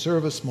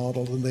fee-for-service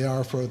model than they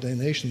are for a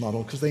donation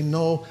model, because they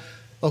know,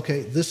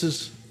 okay, this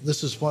is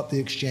what the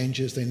exchange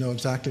is. They know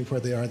exactly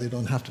where they are. They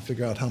don't have to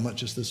figure out how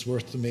much is this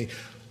worth to me.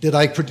 Did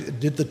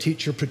the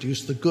teacher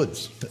produce the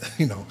goods?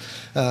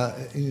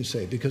 You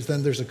say, because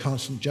then there's a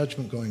constant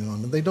judgment going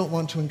on, and they don't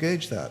want to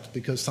engage that,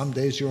 because some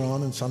days you're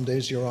on and some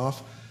days you're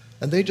off,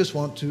 and they just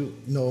want to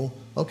know,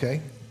 okay,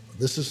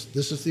 this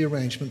is the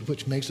arrangement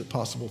which makes it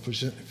possible for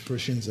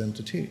Shinzen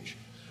to teach.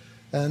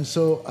 And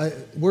so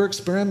we're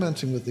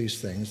experimenting with these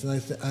things, and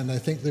I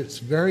think that it's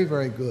very,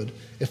 very good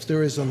if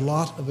there is a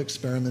lot of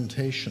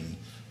experimentation,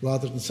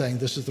 rather than saying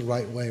this is the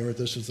right way or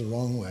this is the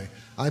wrong way.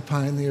 I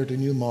pioneered a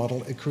new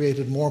model. It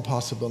created more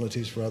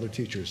possibilities for other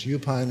teachers. You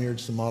pioneered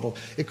the model.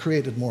 It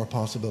created more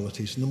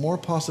possibilities. And the more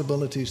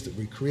possibilities that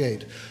we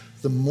create,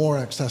 the more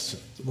access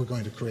we're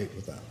going to create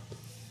with that.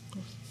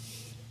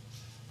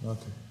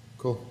 Okay,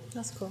 cool.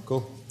 That's cool.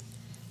 Cool.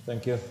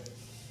 Thank you.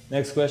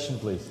 Next question,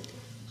 please.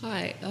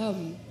 Hi.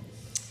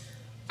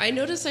 I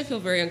notice I feel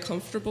very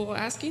uncomfortable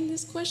asking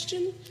this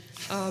question,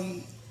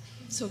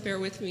 so bear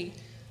with me.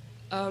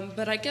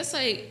 But I guess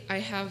I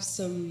have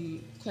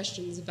some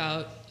questions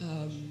about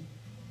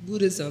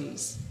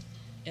Buddhisms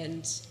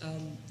and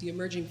the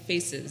emerging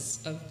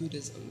faces of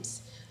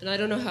Buddhisms. And I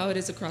don't know how it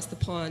is across the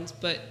pond,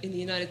 but in the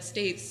United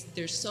States,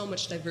 there's so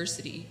much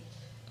diversity.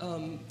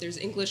 There's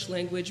English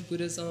language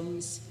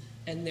Buddhisms,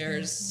 and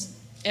there's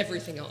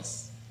everything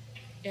else.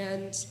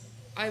 And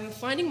I'm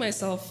finding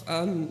myself,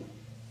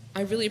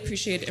 I really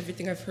appreciate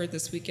everything I've heard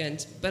this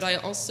weekend, but I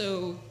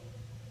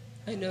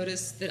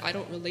noticed that I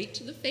don't relate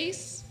to the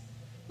face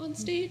on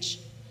stage.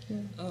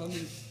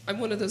 I'm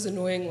one of those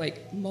annoying,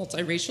 like,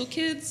 multiracial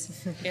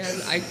kids,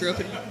 and I grew up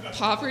in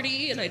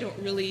poverty, and I don't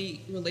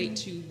really relate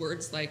to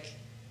words like,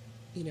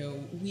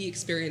 we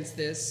experience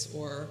this,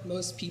 or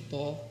most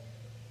people.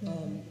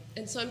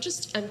 And so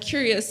I'm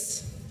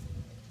curious,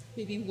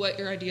 maybe what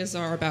your ideas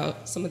are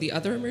about some of the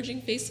other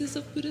emerging faces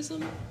of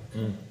Buddhism.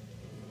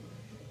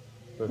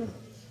 Perfect.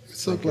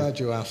 So glad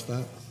you asked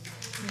that.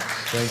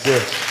 Thank you.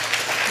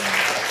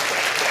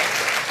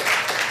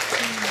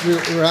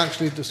 We were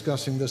actually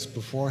discussing this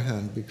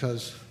beforehand,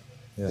 because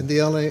in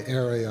the LA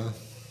area,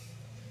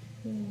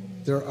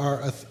 there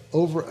are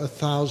over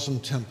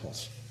 1,000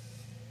 temples.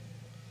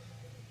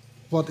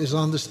 What is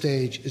on the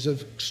stage is an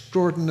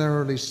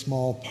extraordinarily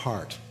small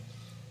part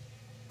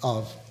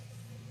of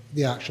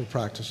the actual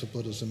practice of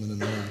Buddhism in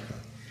America.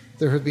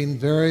 There have been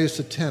various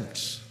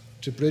attempts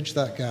to bridge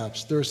that gap.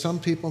 There are some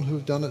people who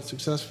have done it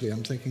successfully.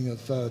 I'm thinking of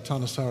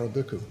Thanissaro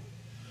Bhikkhu,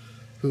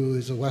 who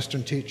is a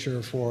Western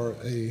teacher for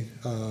a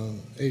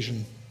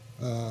Asian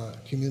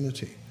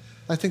community.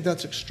 I think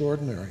that's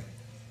extraordinary,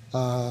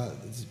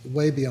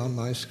 way beyond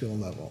my skill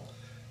level.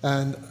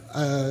 And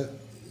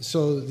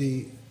so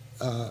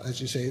as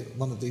you say,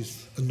 one of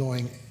these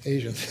annoying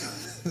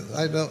Asians,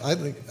 I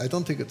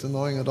don't think it's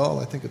annoying at all.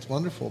 I think it's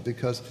wonderful,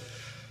 because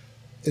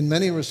in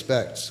many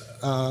respects,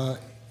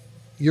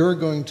 you're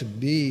going to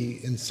be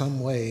in some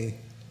way,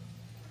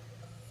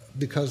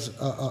 because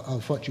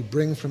of what you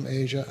bring from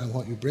Asia and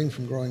what you bring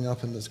from growing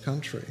up in this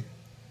country,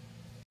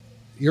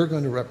 you're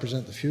going to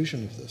represent the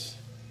fusion of this.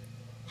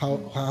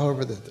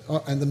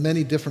 And the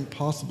many different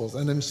possibles.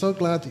 And I'm so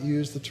glad that you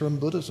used the term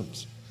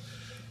Buddhisms.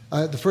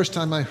 The first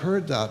time I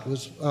heard that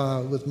was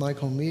with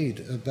Michael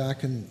Mead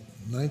back in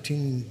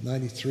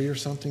 1993 or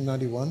something,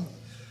 91,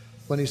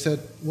 when he said,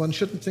 one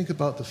shouldn't think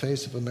about the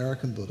face of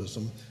American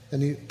Buddhism,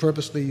 and he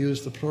purposely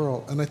used the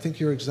plural. And I think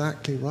you're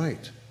exactly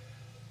right.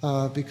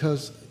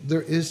 Because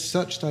there is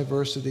such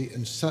diversity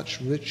and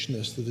such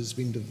richness that has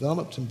been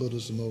developed in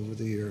Buddhism over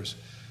the years,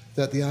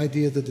 that the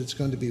idea that it's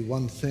going to be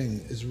one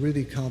thing is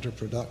really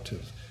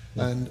counterproductive,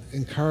 and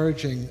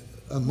encouraging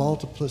a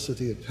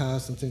multiplicity of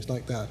paths and things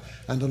like that.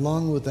 And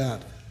along with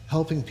that,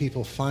 helping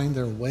people find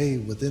their way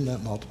within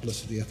that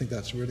multiplicity, I think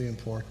that's really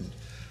important.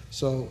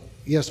 So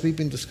yes, we've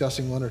been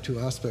discussing one or two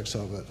aspects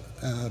of it,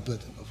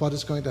 but what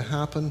is going to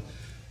happen,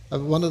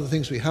 one of the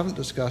things we haven't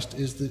discussed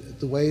is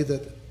the way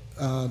that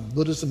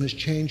Buddhism has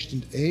changed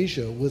in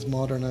Asia with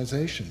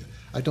modernization.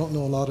 I don't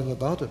know a lot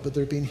about it, but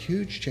there have been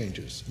huge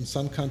changes. In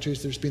some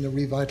countries there's been a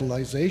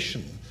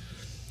revitalization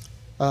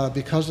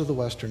because of the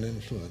Western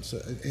influence,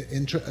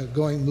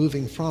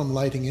 moving from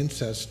lighting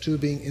incense to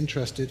being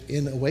interested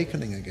in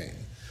awakening again.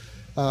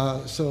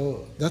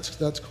 So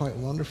that's quite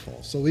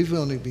wonderful. So we've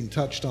only been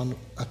touched on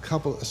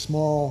a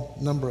small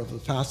number of the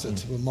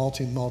facets of a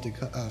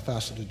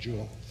multi-faceted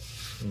jewel.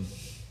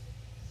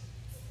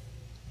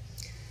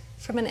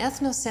 From an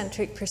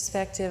ethnocentric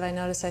perspective, I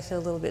notice I feel a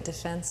little bit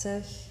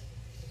defensive.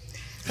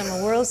 From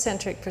a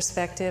world-centric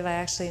perspective, I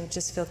actually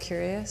just feel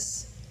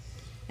curious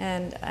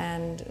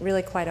and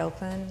really quite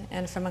open.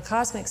 And from a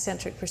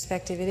cosmic-centric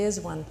perspective, it is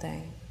one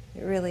thing.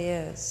 It really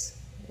is.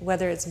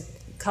 Whether it's,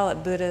 call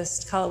it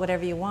Buddhist, call it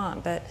whatever you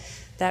want, but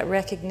that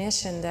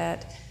recognition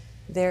that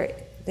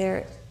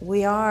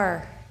we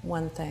are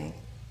one thing.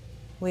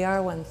 We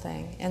are one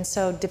thing. And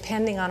so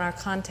depending on our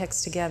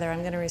context together, I'm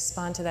going to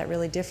respond to that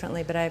really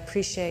differently, but I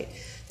appreciate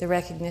the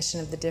recognition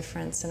of the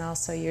difference, and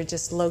also you're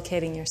just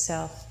locating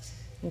yourself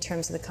in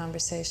terms of the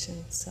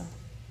conversation. So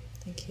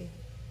thank you.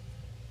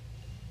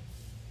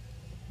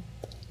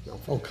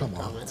 Oh, come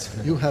on.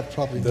 You have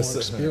probably more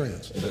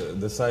experience.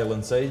 The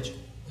silent sage?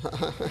 No.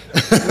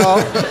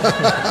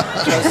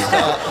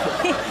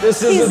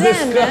 This is a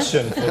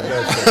discussion. For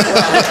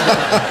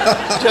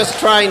that. Just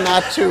trying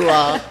not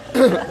to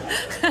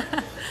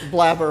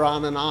blabber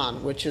on and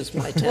on, which is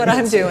my tendency. What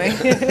I'm doing.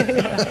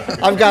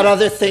 I've got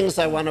other things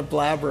I want to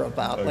blabber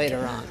about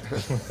later on.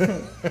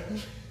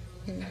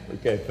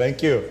 Okay,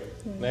 thank you.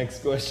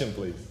 Next question,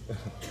 please.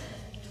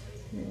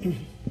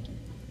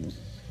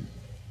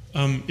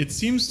 It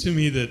seems to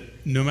me that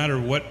no matter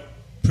what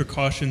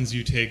precautions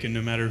you take and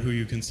no matter who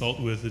you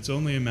consult with, it's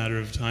only a matter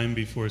of time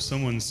before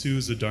someone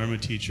sues a Dharma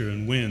teacher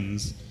and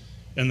wins,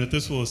 and that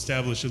this will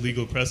establish a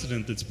legal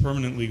precedent that's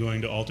permanently going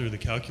to alter the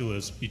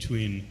calculus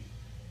between,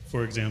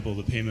 for example,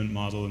 the payment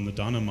model and the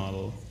dana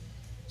model.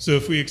 So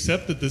if we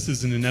accept that this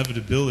is an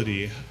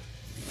inevitability,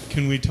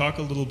 can we talk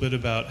a little bit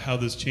about how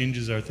this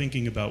changes our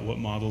thinking about what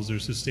models are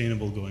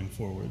sustainable going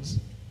forwards?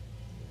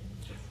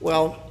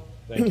 Well,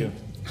 thank you.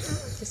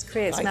 This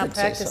creates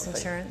malpractice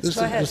insurance. There's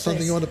Go ahead, something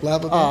please. you want to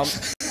blab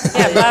about?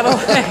 Yeah, blab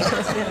away.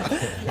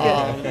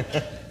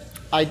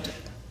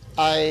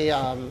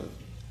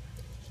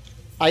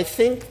 I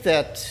think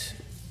that,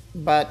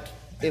 but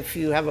if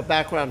you have a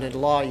background in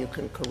law, you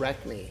can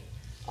correct me.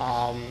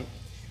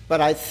 But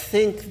I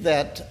think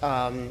that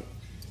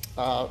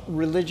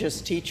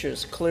religious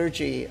teachers,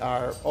 clergy,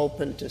 are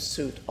open to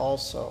suit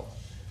also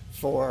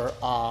for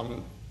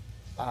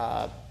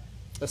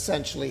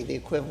essentially the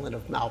equivalent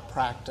of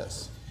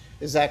malpractice.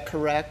 Is that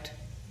correct?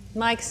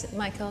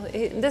 Michael,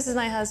 this is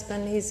my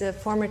husband. He's a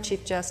former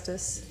Chief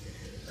Justice.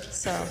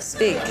 So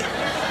speak.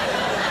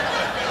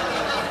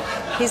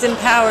 He's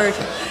empowered.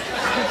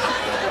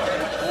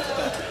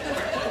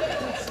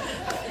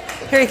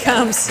 Here he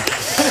comes.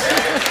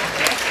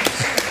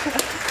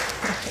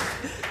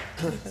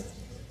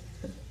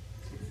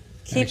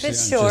 Keep Actually, it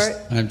short.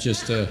 I'm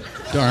just a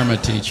Dharma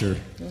teacher.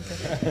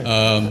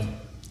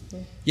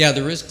 Yeah,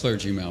 there is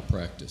clergy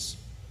malpractice,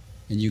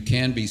 and you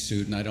can be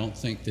sued, and I don't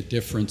think the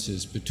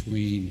differences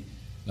between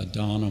a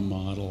dana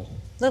model...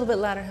 A little bit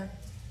louder, huh?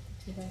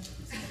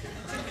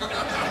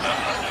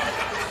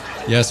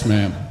 Yes,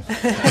 ma'am.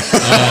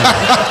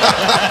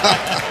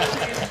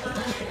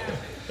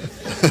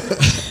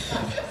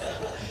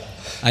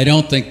 I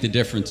don't think the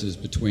differences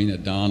between a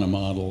dana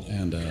model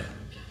and a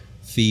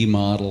fee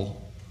model,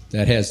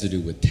 that has to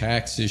do with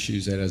tax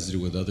issues, that has to do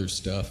with other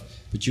stuff.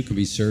 But you can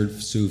be sued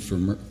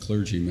for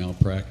clergy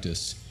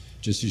malpractice,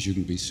 just as you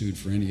can be sued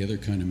for any other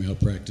kind of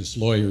malpractice.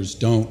 Lawyers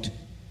don't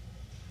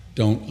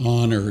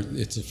honor.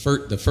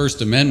 The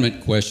First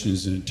Amendment question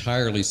is an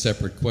entirely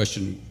separate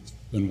question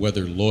on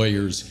whether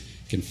lawyers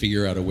can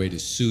figure out a way to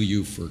sue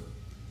you for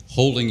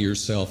holding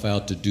yourself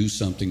out to do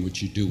something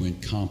which you do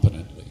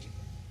incompetently.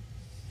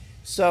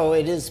 So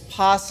it is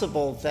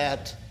possible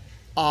that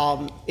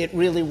it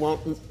really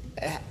won't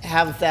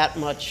have that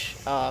much,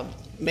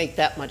 make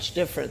that much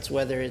difference,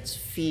 whether it's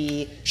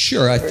fee.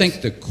 Sure, I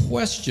think the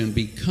question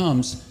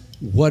becomes,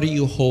 what are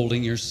you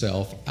holding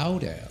yourself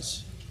out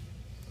as?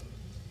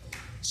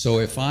 So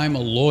if I'm a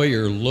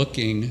lawyer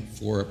looking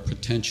for a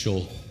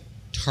potential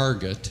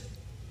target,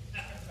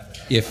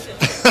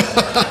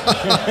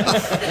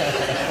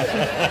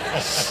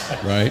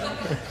 right?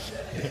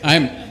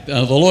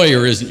 The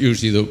lawyer isn't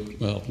usually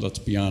well, let's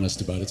be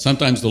honest about it.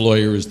 Sometimes the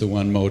lawyer is the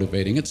one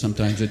motivating it.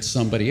 Sometimes it's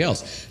somebody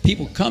else.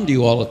 People come to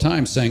you all the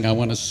time saying, I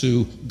want to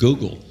sue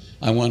Google.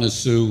 I want to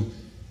sue,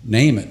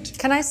 name it.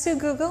 Can I sue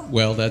Google?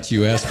 Well, that's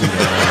you asking me.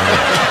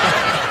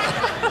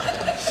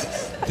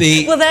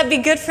 Will that be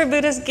good for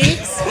Buddhist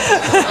geeks?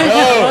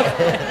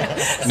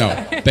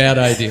 No, bad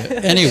idea.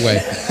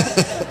 Anyway,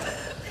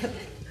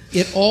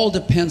 it all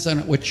depends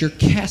on what you're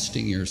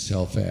casting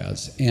yourself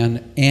as.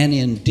 And an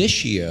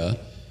indicia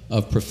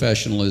of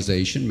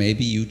professionalization.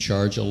 Maybe you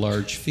charge a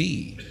large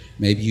fee.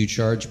 Maybe you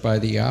charge by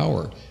the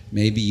hour.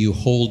 Maybe you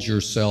hold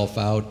yourself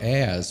out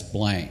as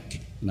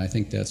blank. And I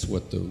think that's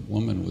what the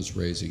woman was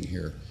raising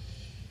here.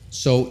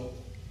 So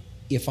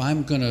if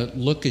I'm going to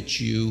look at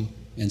you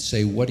and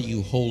say, what are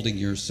you holding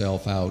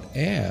yourself out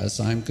as?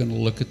 I'm going to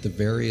look at the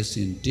various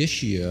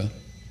indicia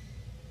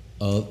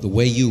of the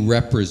way you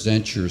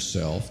represent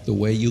yourself, the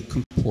way you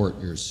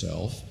comport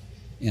yourself,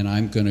 and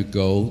I'm going to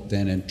go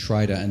then and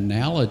try to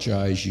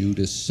analogize you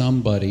to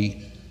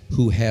somebody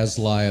who has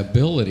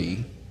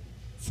liability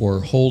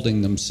for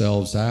holding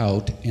themselves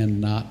out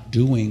and not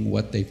doing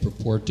what they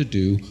purport to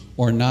do,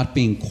 or not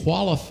being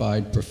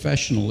qualified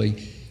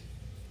professionally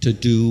to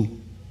do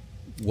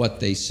what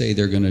they say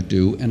they're going to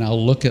do. And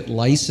I'll look at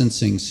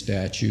licensing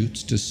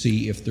statutes to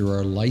see if there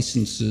are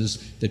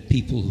licenses that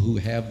people who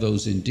have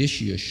those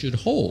indicia should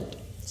hold.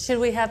 Should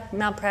we have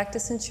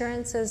malpractice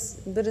insurance as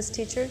Buddhist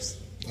teachers?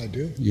 I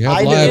do. You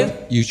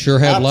have you sure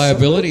have Absolutely.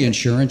 Liability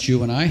insurance.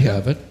 You and I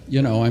have it.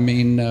 You know, I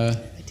mean,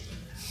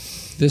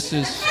 this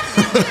is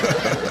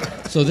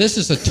so. This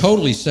is a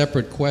totally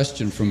separate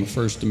question from a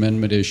First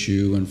Amendment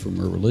issue and from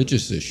a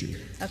religious issue.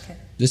 Okay.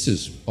 This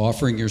is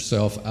offering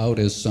yourself out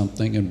as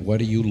something, and what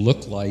do you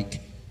look like,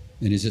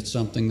 and is it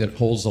something that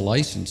holds a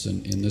license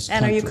in this country?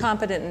 And are you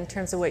competent in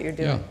terms of what you're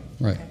doing?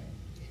 Yeah, right.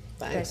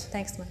 Okay. Thanks.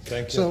 Thanks, Mike.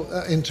 Thank you.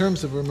 So in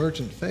terms of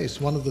emergent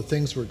face, one of the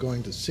things we're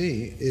going to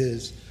see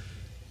is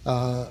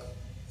a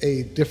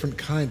different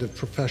kind of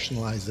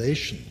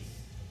professionalization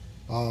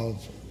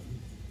of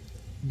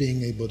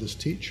being a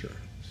Buddhist teacher.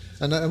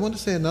 And I want to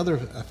say another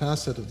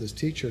facet of this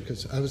teacher,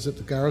 because I was at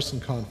the Garrison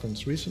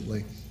Conference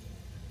recently,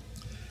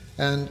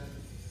 and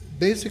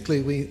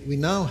basically we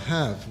now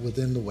have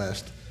within the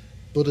West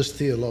Buddhist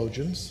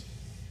theologians,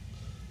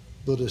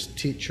 Buddhist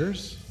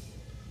teachers,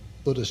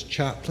 Buddhist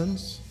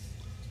chaplains,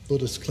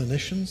 Buddhist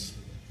clinicians,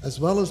 as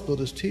well as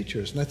Buddhist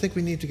teachers. And I think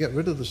we need to get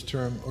rid of this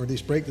term, or at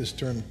least break this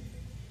term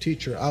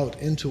teacher out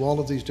into all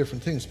of these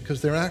different things,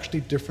 because they're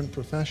actually different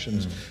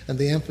professions, and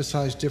they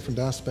emphasize different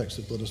aspects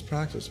of Buddhist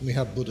practice. And we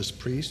have Buddhist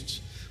priests,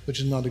 which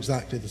is not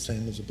exactly the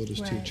same as a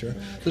Buddhist teacher.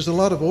 Right. There's a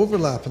lot of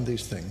overlap in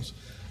these things,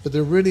 but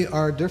there really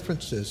are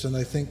differences, and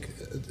I think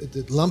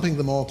lumping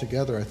them all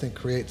together, I think,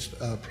 creates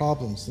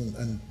problems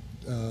and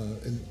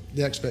in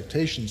the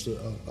expectations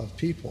of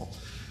people.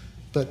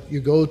 But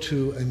you go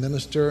to a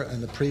minister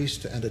and a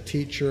priest and a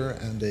teacher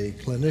and a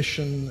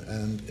clinician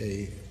and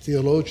a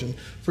theologian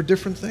for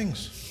different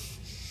things.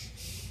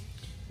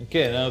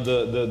 Okay, now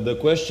the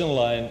question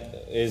line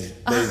is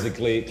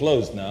basically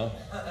closed now.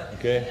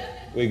 Okay,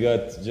 we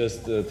got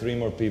just 3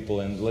 more people,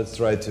 and let's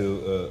try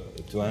to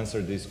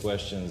answer these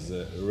questions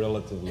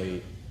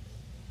relatively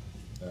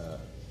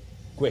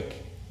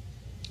quick.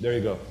 There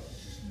you go.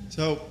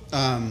 So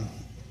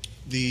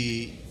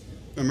the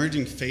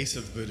emerging face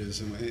of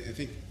Buddhism, I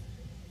think.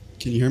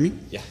 Can you hear me?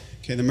 Yeah.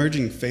 Okay, the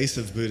emerging face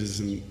of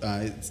Buddhism,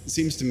 it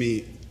seems to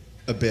me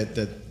a bit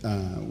that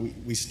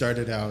we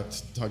started out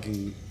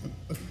talking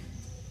a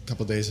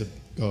couple days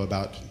ago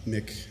about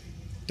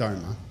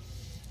Dharma,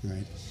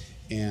 right?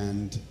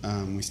 And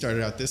we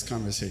started out this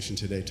conversation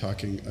today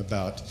talking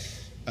about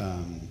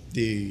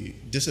the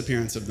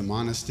disappearance of the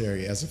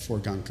monastery as a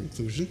foregone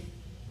conclusion.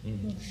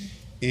 Mm-hmm.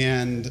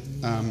 And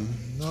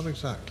not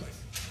exactly.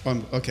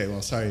 Okay,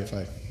 well, sorry if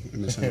I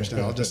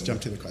misunderstand. I'll just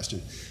jump to the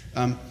question.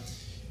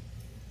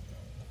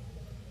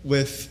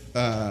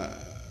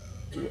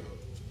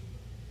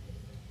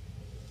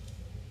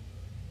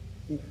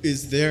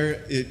 Is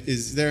there,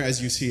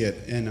 as you see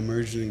it, an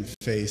emerging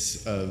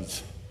face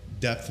of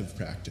depth of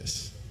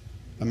practice,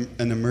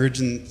 an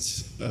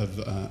emergence of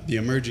the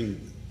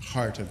emerging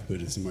heart of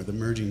Buddhism, or the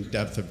emerging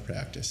depth of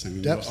practice? I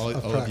mean, all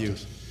of you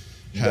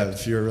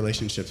have your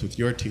relationships with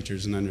your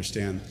teachers and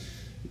understand,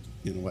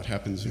 what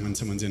happens when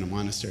someone's in a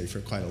monastery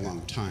for quite a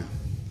long time.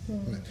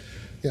 Right.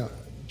 Yeah,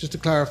 just to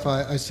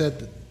clarify, I said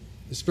that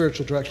the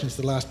spiritual direction is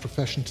the last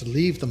profession to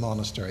leave the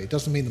monastery. It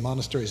doesn't mean the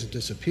monasteries have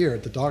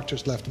disappeared. The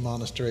doctors left the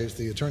monasteries,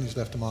 the attorneys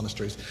left the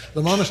monasteries.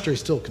 The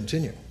monasteries still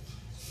continue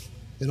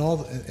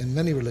in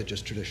many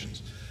religious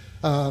traditions.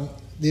 The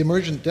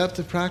emergent depth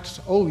of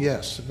practice, oh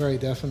yes, very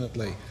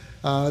definitely.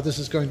 This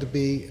is going to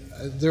be,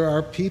 there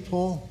are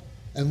people,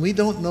 and we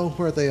don't know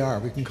where they are,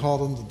 we can call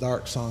them the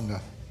Dark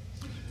Sangha,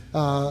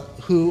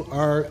 who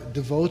are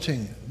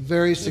devoting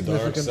very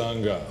significant... Dark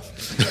Sangha.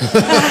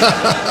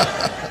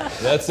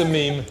 That's a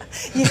meme.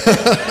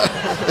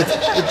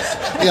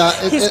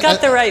 He's got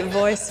the right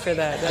voice for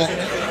that, doesn't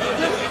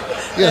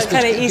he? Yes,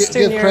 kind of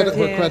Eastern give credit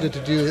European. where credit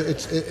is due.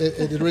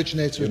 It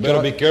originates with... You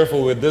better be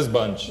careful with this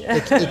bunch.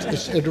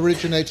 It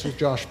originates with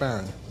Josh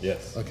Barron.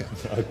 Yes. Okay.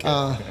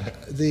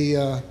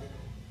 Okay.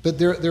 But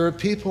there are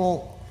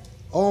people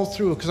all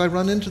through, because I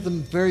run into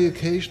them very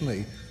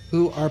occasionally,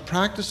 who are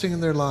practicing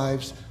in their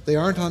lives. They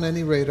aren't on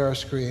any radar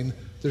screen.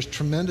 There's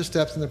tremendous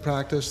depth in their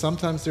practice.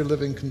 Sometimes they're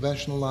living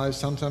conventional lives.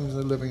 Sometimes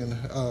they're living in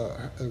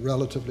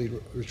relatively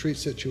retreat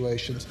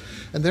situations.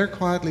 And they're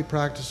quietly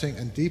practicing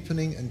and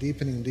deepening and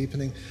deepening and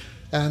deepening.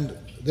 And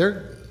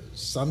they're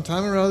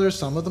sometime or other,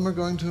 some of them are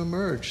going to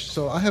emerge.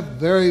 So I have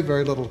very,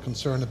 very little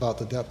concern about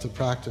the depth of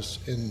practice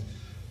in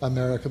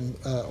American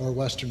or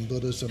Western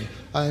Buddhism.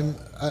 I'm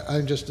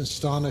just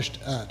astonished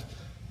at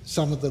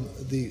some of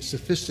the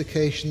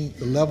sophistication,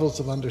 the levels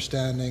of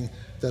understanding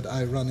that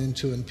I run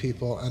into in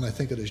people, and I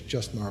think it is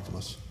just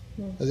marvelous.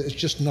 It's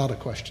just not a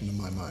question in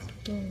my mind.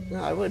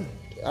 No,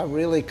 I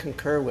really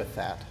concur with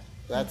that.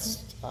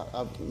 That's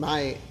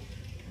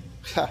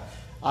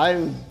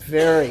I'm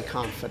very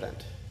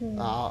confident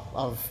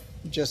of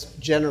just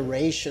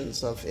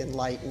generations of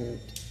enlightened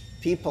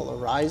people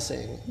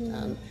arising.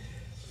 And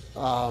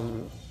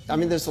I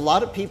mean, there's a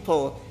lot of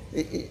people,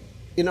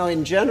 you know,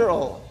 in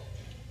general,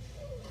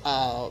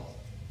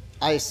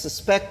 I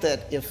suspect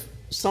that if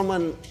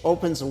someone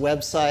opens a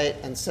website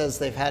and says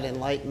they've had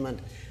enlightenment,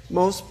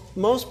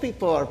 most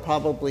people are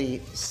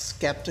probably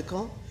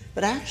skeptical,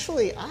 but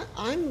actually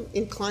I'm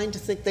inclined to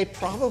think they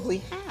probably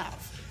have.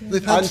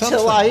 They've had Until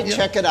something, I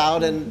check it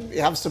out and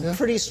have some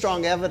pretty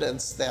strong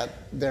evidence that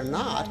they're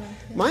not.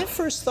 My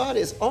first thought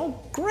is, oh,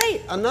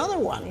 great, another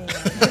one.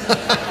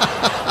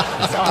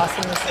 That's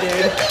awesome,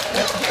 dude.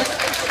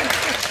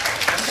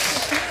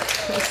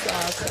 That's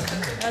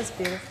awesome. That's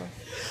beautiful.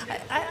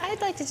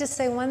 I'd like to just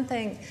say one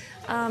thing.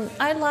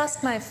 I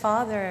lost my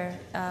father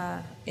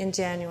in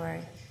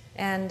January,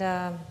 and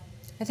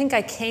I think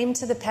I came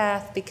to the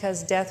path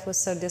because death was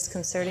so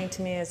disconcerting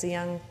to me as a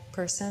young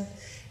person,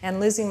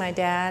 and losing my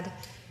dad.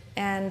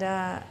 And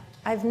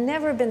I've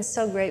never been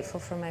so grateful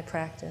for my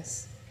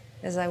practice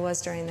as I was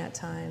during that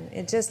time.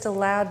 It just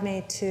allowed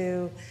me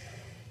to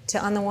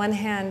on the one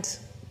hand,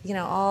 you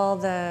know, all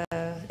the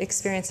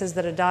experiences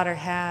that a daughter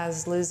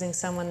has, losing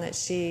someone that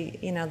she,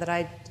 you know,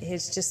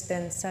 has just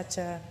been such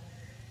a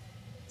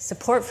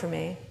support for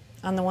me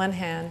on the one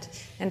hand,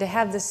 and to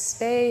have the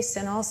space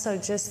and also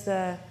just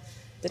the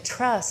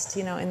trust,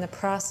 you know, in the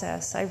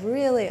process.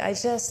 I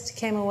just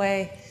came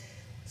away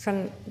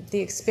from the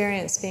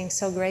experience being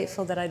so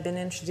grateful that I'd been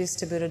introduced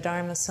to Buddha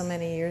Dharma so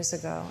many years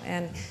ago,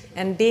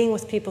 and being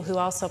with people who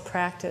also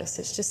practice.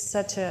 It's just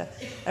such a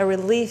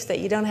relief that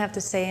you don't have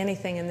to say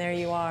anything, and there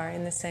you are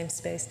in the same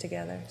space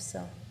together.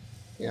 So,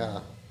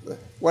 yeah.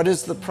 What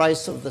is the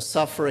price of the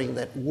suffering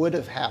that would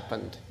have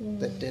happened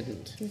that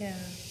didn't? Yeah.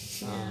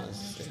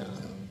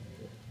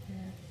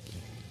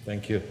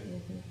 Thank you.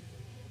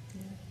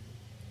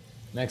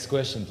 Next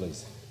question,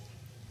 please.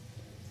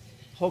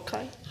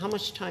 Hokai, how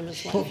much time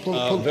is left?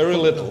 Very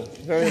little.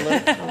 Very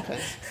little, okay.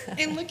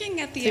 In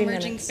looking at the 3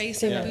 emerging minutes. face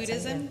 2 of minutes,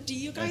 Buddhism, do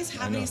you guys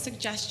have any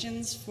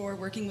suggestions for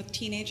working with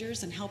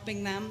teenagers and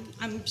helping them?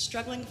 I'm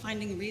struggling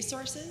finding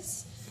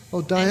resources.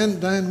 Oh,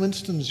 Diane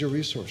Winston's your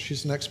resource.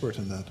 She's an expert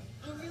in that.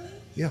 Oh, really?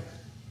 Yeah.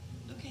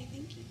 Okay,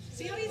 thank you.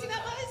 See how easy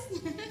that was?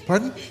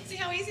 Pardon? See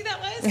how easy that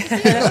was?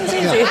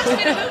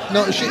 Yeah.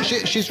 No,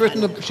 she's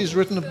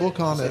written a book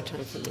on it,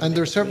 and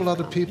there are several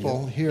other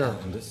people here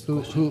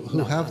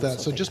who have that.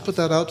 So just put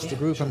that out to the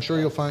group. I'm sure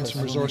you'll find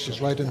some resources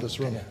right in this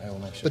room.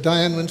 But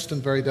Diane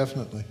Winston, very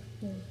definitely.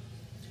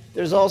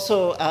 There's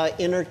also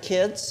Inner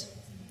Kids.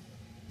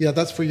 Yeah,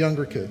 that's for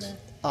younger kids.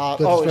 But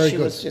it's very she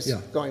good. was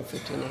just going for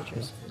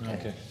teenagers.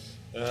 Okay.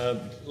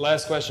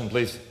 Last question,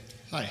 please.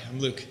 Hi, I'm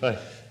Luke. Hi.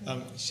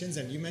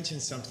 Shinzen, you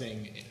mentioned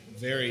something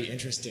very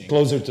interesting.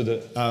 Closer to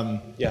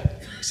the, yeah.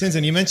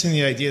 Shinzen, you mentioned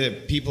the idea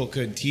that people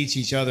could teach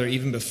each other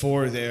even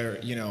before they're,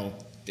 you know,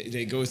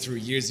 they go through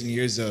years and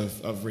years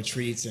of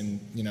retreats, and,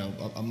 you know,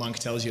 a monk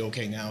tells you,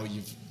 okay, now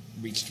you've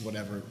reached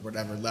whatever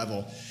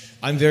level.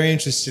 I'm very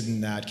interested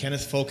in that.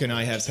 Kenneth Folk and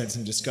I have had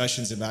some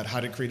discussions about how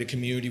to create a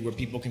community where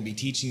people can be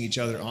teaching each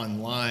other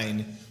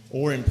online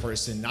or in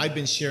person. I've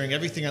been sharing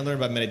everything I learned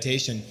about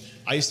meditation.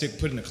 I used to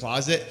put in a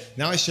closet.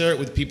 Now I share it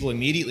with people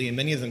immediately, and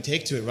many of them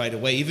take to it right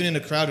away. Even in a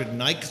crowded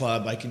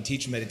nightclub, I can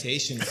teach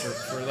meditation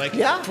for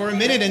a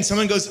minute, and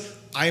someone goes,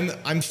 I'm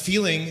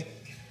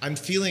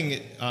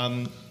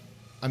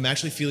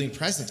actually feeling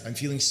present. I'm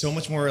feeling so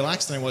much more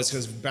relaxed than I was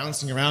because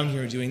bouncing around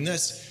here doing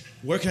this.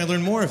 Where can I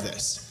learn more of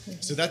this?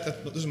 So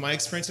those are my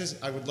experiences.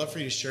 I would love for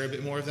you to share a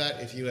bit more of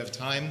that if you have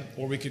time,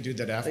 or we could do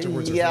that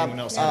afterwards or for anyone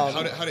else.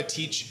 How to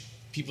teach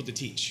people to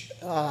teach.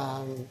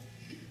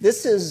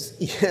 This is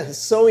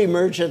so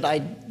emergent,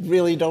 I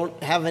really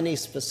don't have any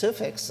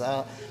specifics.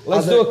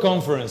 Let's do a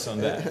conference on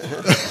that.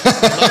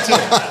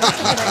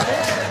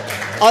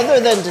 Other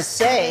than to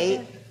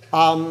say,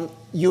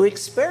 you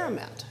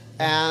experiment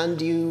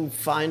and you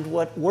find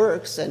what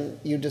works, and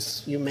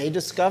you may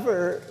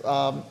discover,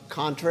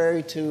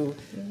 contrary to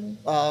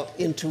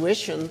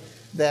intuition,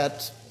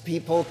 that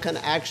people can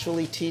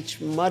actually teach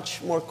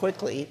much more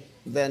quickly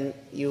than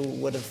you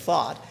would have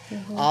thought.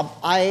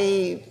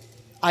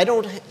 I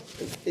don't.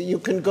 You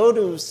can go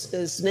to,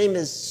 his name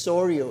is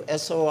Soryu,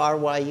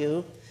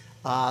 S-O-R-Y-U,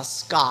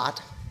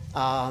 Scott,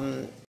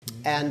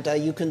 and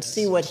you can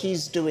see what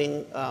he's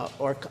doing,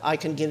 or I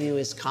can give you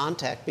his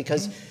contact,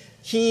 because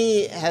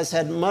he has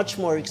had much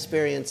more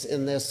experience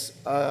in this,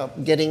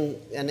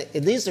 and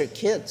these are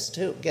kids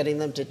too, getting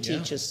them to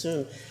teach as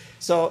soon.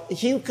 So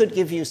he could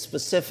give you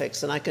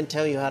specifics, and I can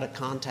tell you how to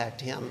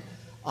contact him.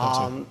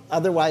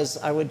 Otherwise,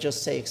 I would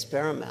just say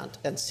experiment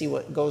and see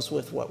what goes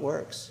with what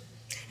works.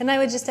 And I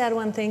would just add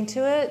one thing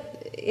to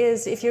it,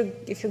 is if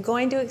you're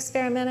going to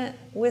experiment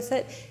with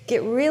it,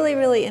 get really,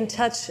 really in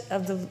touch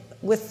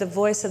with the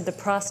voice of the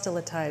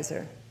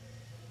proselytizer.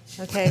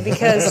 Okay,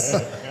 because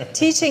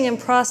teaching and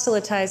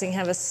proselytizing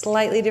have a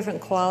slightly different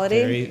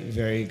quality. Very,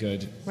 very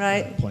good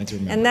point to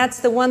remember. And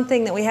that's the one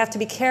thing that we have to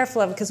be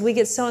careful of, because we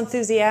get so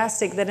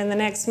enthusiastic that in the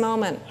next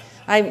moment,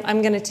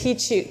 I'm going to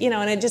teach you,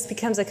 and it just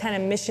becomes a kind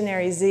of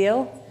missionary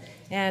zeal.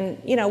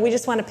 And, we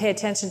just want to pay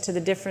attention to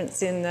the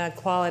difference in the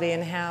quality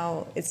and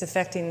how it's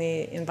affecting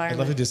the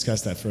environment. I'd love to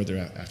discuss that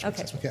further after.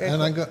 Okay,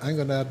 and I'm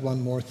going to add one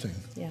more thing.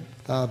 Yeah.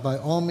 By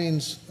all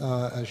means,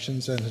 as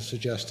Shinzen has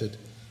suggested,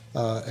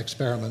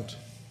 experiment,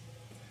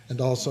 and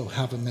also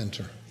have a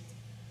mentor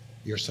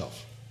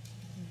yourself.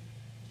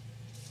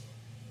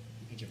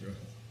 Thank you, bro.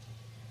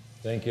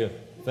 Thank you.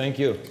 Thank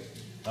you.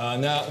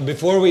 Now,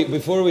 before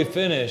we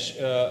finish,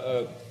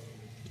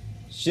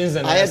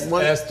 Shinzen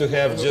asked to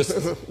have just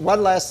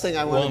one last thing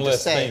I wanted to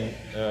say.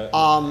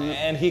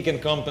 And he can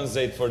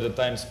compensate for the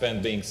time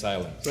spent being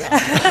silent. Yeah.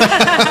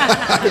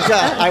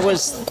 I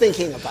was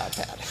thinking about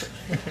that.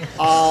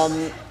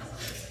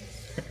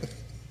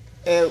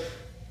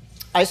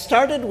 I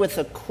started with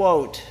a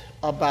quote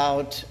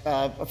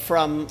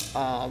from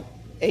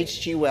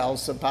H.G.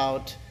 Wells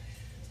about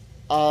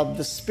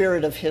the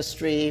spirit of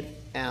history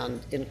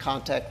and in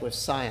contact with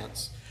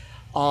science.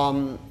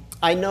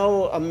 I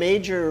know a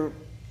major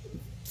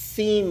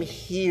theme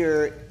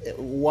here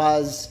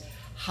was,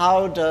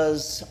 how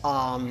does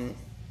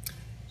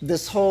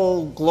this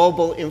whole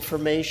global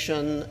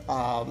information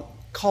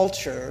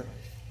culture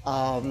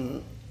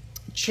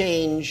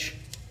change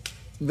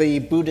the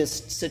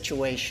Buddhist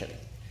situation?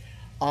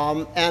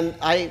 And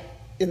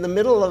in the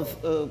middle of,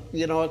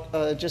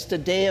 just a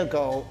day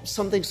ago,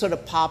 something sort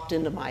of popped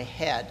into my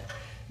head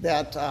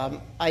that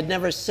I'd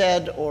never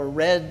said or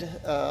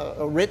read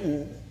or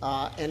written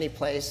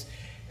anyplace.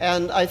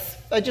 And I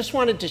just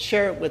wanted to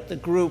share it with the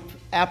group,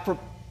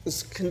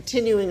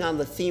 continuing on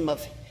the theme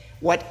of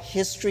what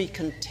history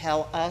can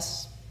tell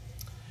us.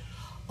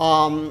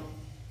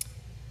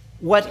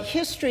 What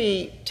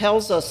history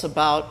tells us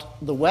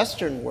about the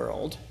Western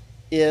world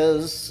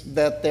is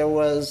that there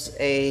was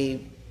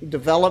a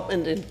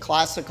development in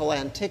classical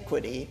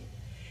antiquity,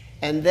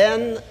 and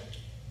then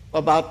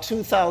about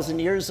 2,000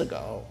 years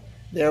ago,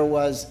 there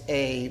was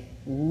a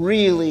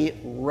really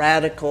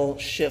radical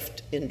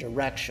shift in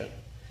direction,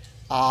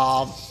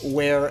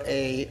 where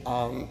a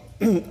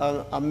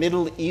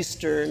Middle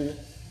Eastern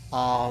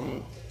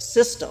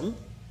system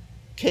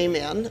came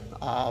in,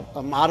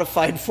 a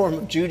modified form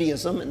of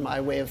Judaism, in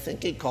my way of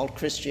thinking, called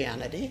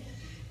Christianity,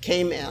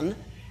 came in,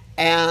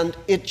 and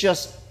it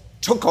just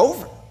took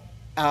over,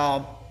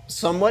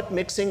 somewhat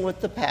mixing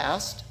with the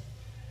past,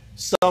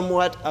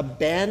 somewhat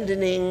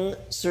abandoning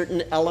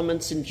certain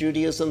elements in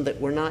Judaism that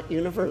were not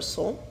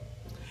universal,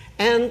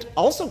 and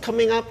also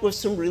coming up with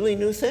some really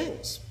new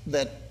things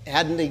that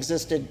hadn't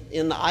existed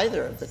in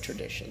either of the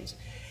traditions.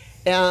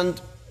 And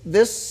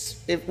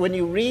this, when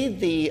you read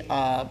the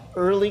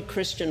early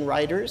Christian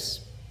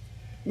writers,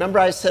 remember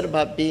I said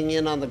about being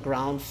in on the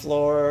ground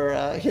floor,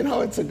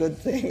 it's a good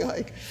thing,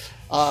 like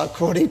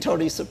quoting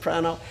Tony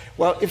Soprano.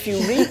 Well, if you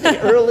read the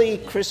early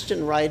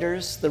Christian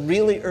writers, the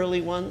really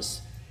early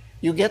ones,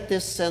 you get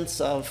this sense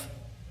of,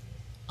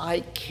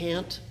 I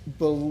can't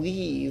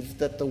believe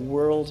that the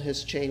world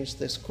has changed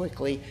this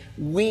quickly.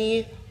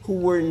 We who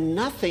were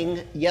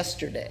nothing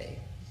yesterday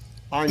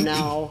are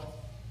now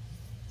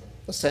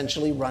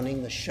essentially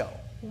running the show.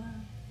 Wow.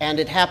 And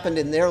it happened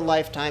in their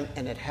lifetime,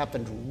 and it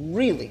happened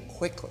really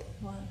quickly.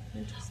 Wow,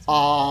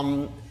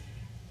 interesting.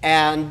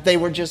 And they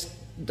were just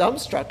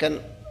dumbstruck.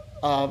 And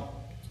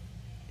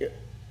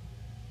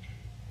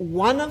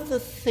one of the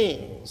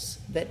things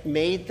that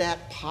made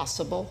that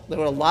possible, there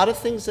were a lot of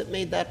things that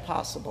made that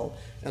possible,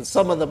 and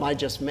some of them I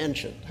just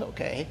mentioned,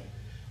 okay?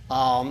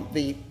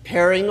 The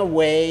paring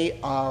away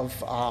of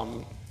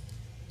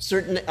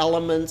certain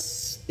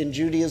elements in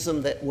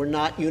Judaism that were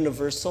not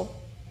universal,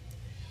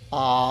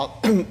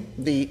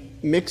 the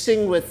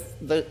mixing with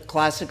the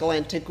classical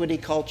antiquity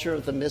culture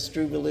of the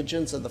mystery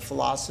religions and the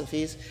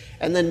philosophies,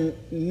 and then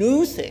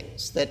new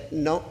things that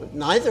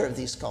neither of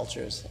these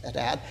cultures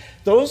had,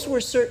 those were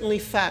certainly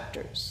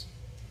factors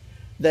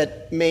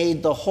that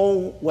made the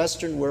whole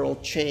Western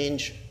world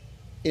change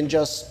in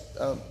just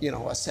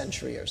a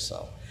century or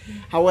so.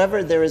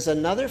 However, there is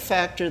another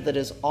factor that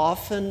is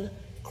often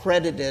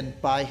credited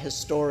by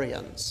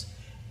historians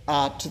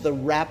to the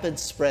rapid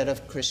spread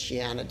of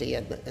Christianity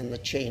and the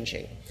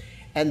changing.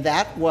 And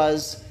that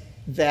was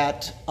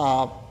that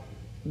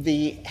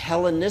the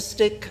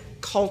Hellenistic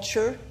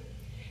culture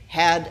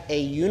had a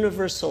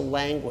universal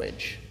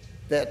language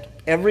that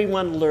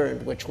everyone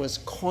learned, which was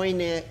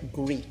Koine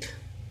Greek.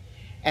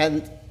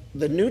 And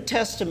the New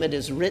Testament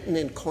is written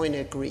in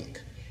Koine Greek.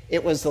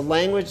 It was the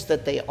language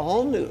that they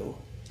all knew,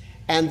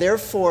 and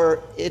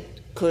therefore it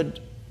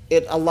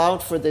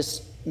allowed for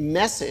this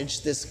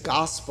message, this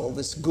gospel,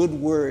 this good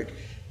word,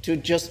 to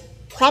just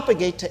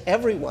propagate to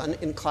everyone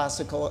in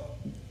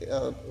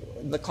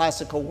the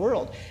classical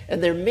world.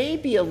 And there may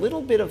be a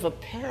little bit of a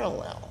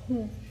parallel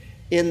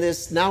in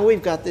this, now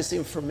we've got this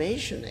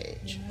information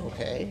age,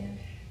 okay?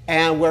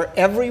 And where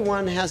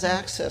everyone has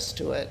access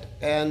to it.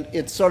 And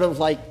it's sort of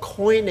like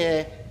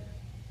Koine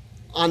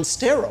on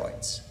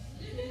steroids.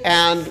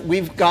 And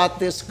we've got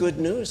this good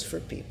news for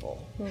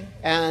people.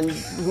 And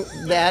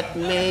that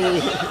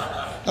may...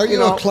 Are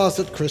you a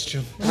closet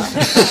Christian?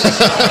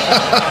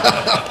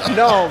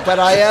 No, but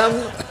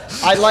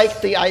I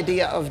like the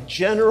idea of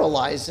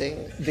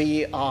generalizing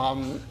the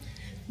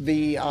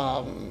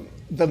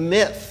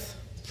myth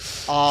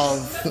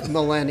of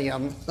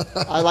millennium.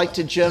 I like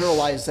to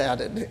generalize that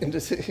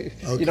into,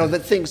 you know,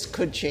 that things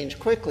could change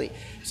quickly.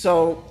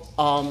 So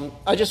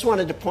I just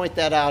wanted to point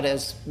that out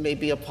as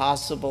maybe a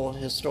possible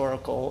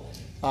historical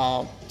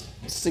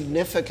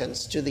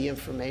significance to the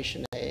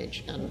information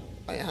age and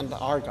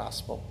our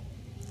gospel.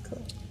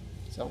 Cool.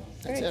 So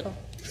that's Very it. cool.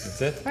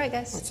 That's it? All right,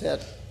 guys. That's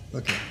it.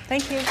 Okay.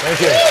 Thank you.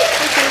 Thank you.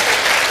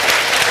 Thank you.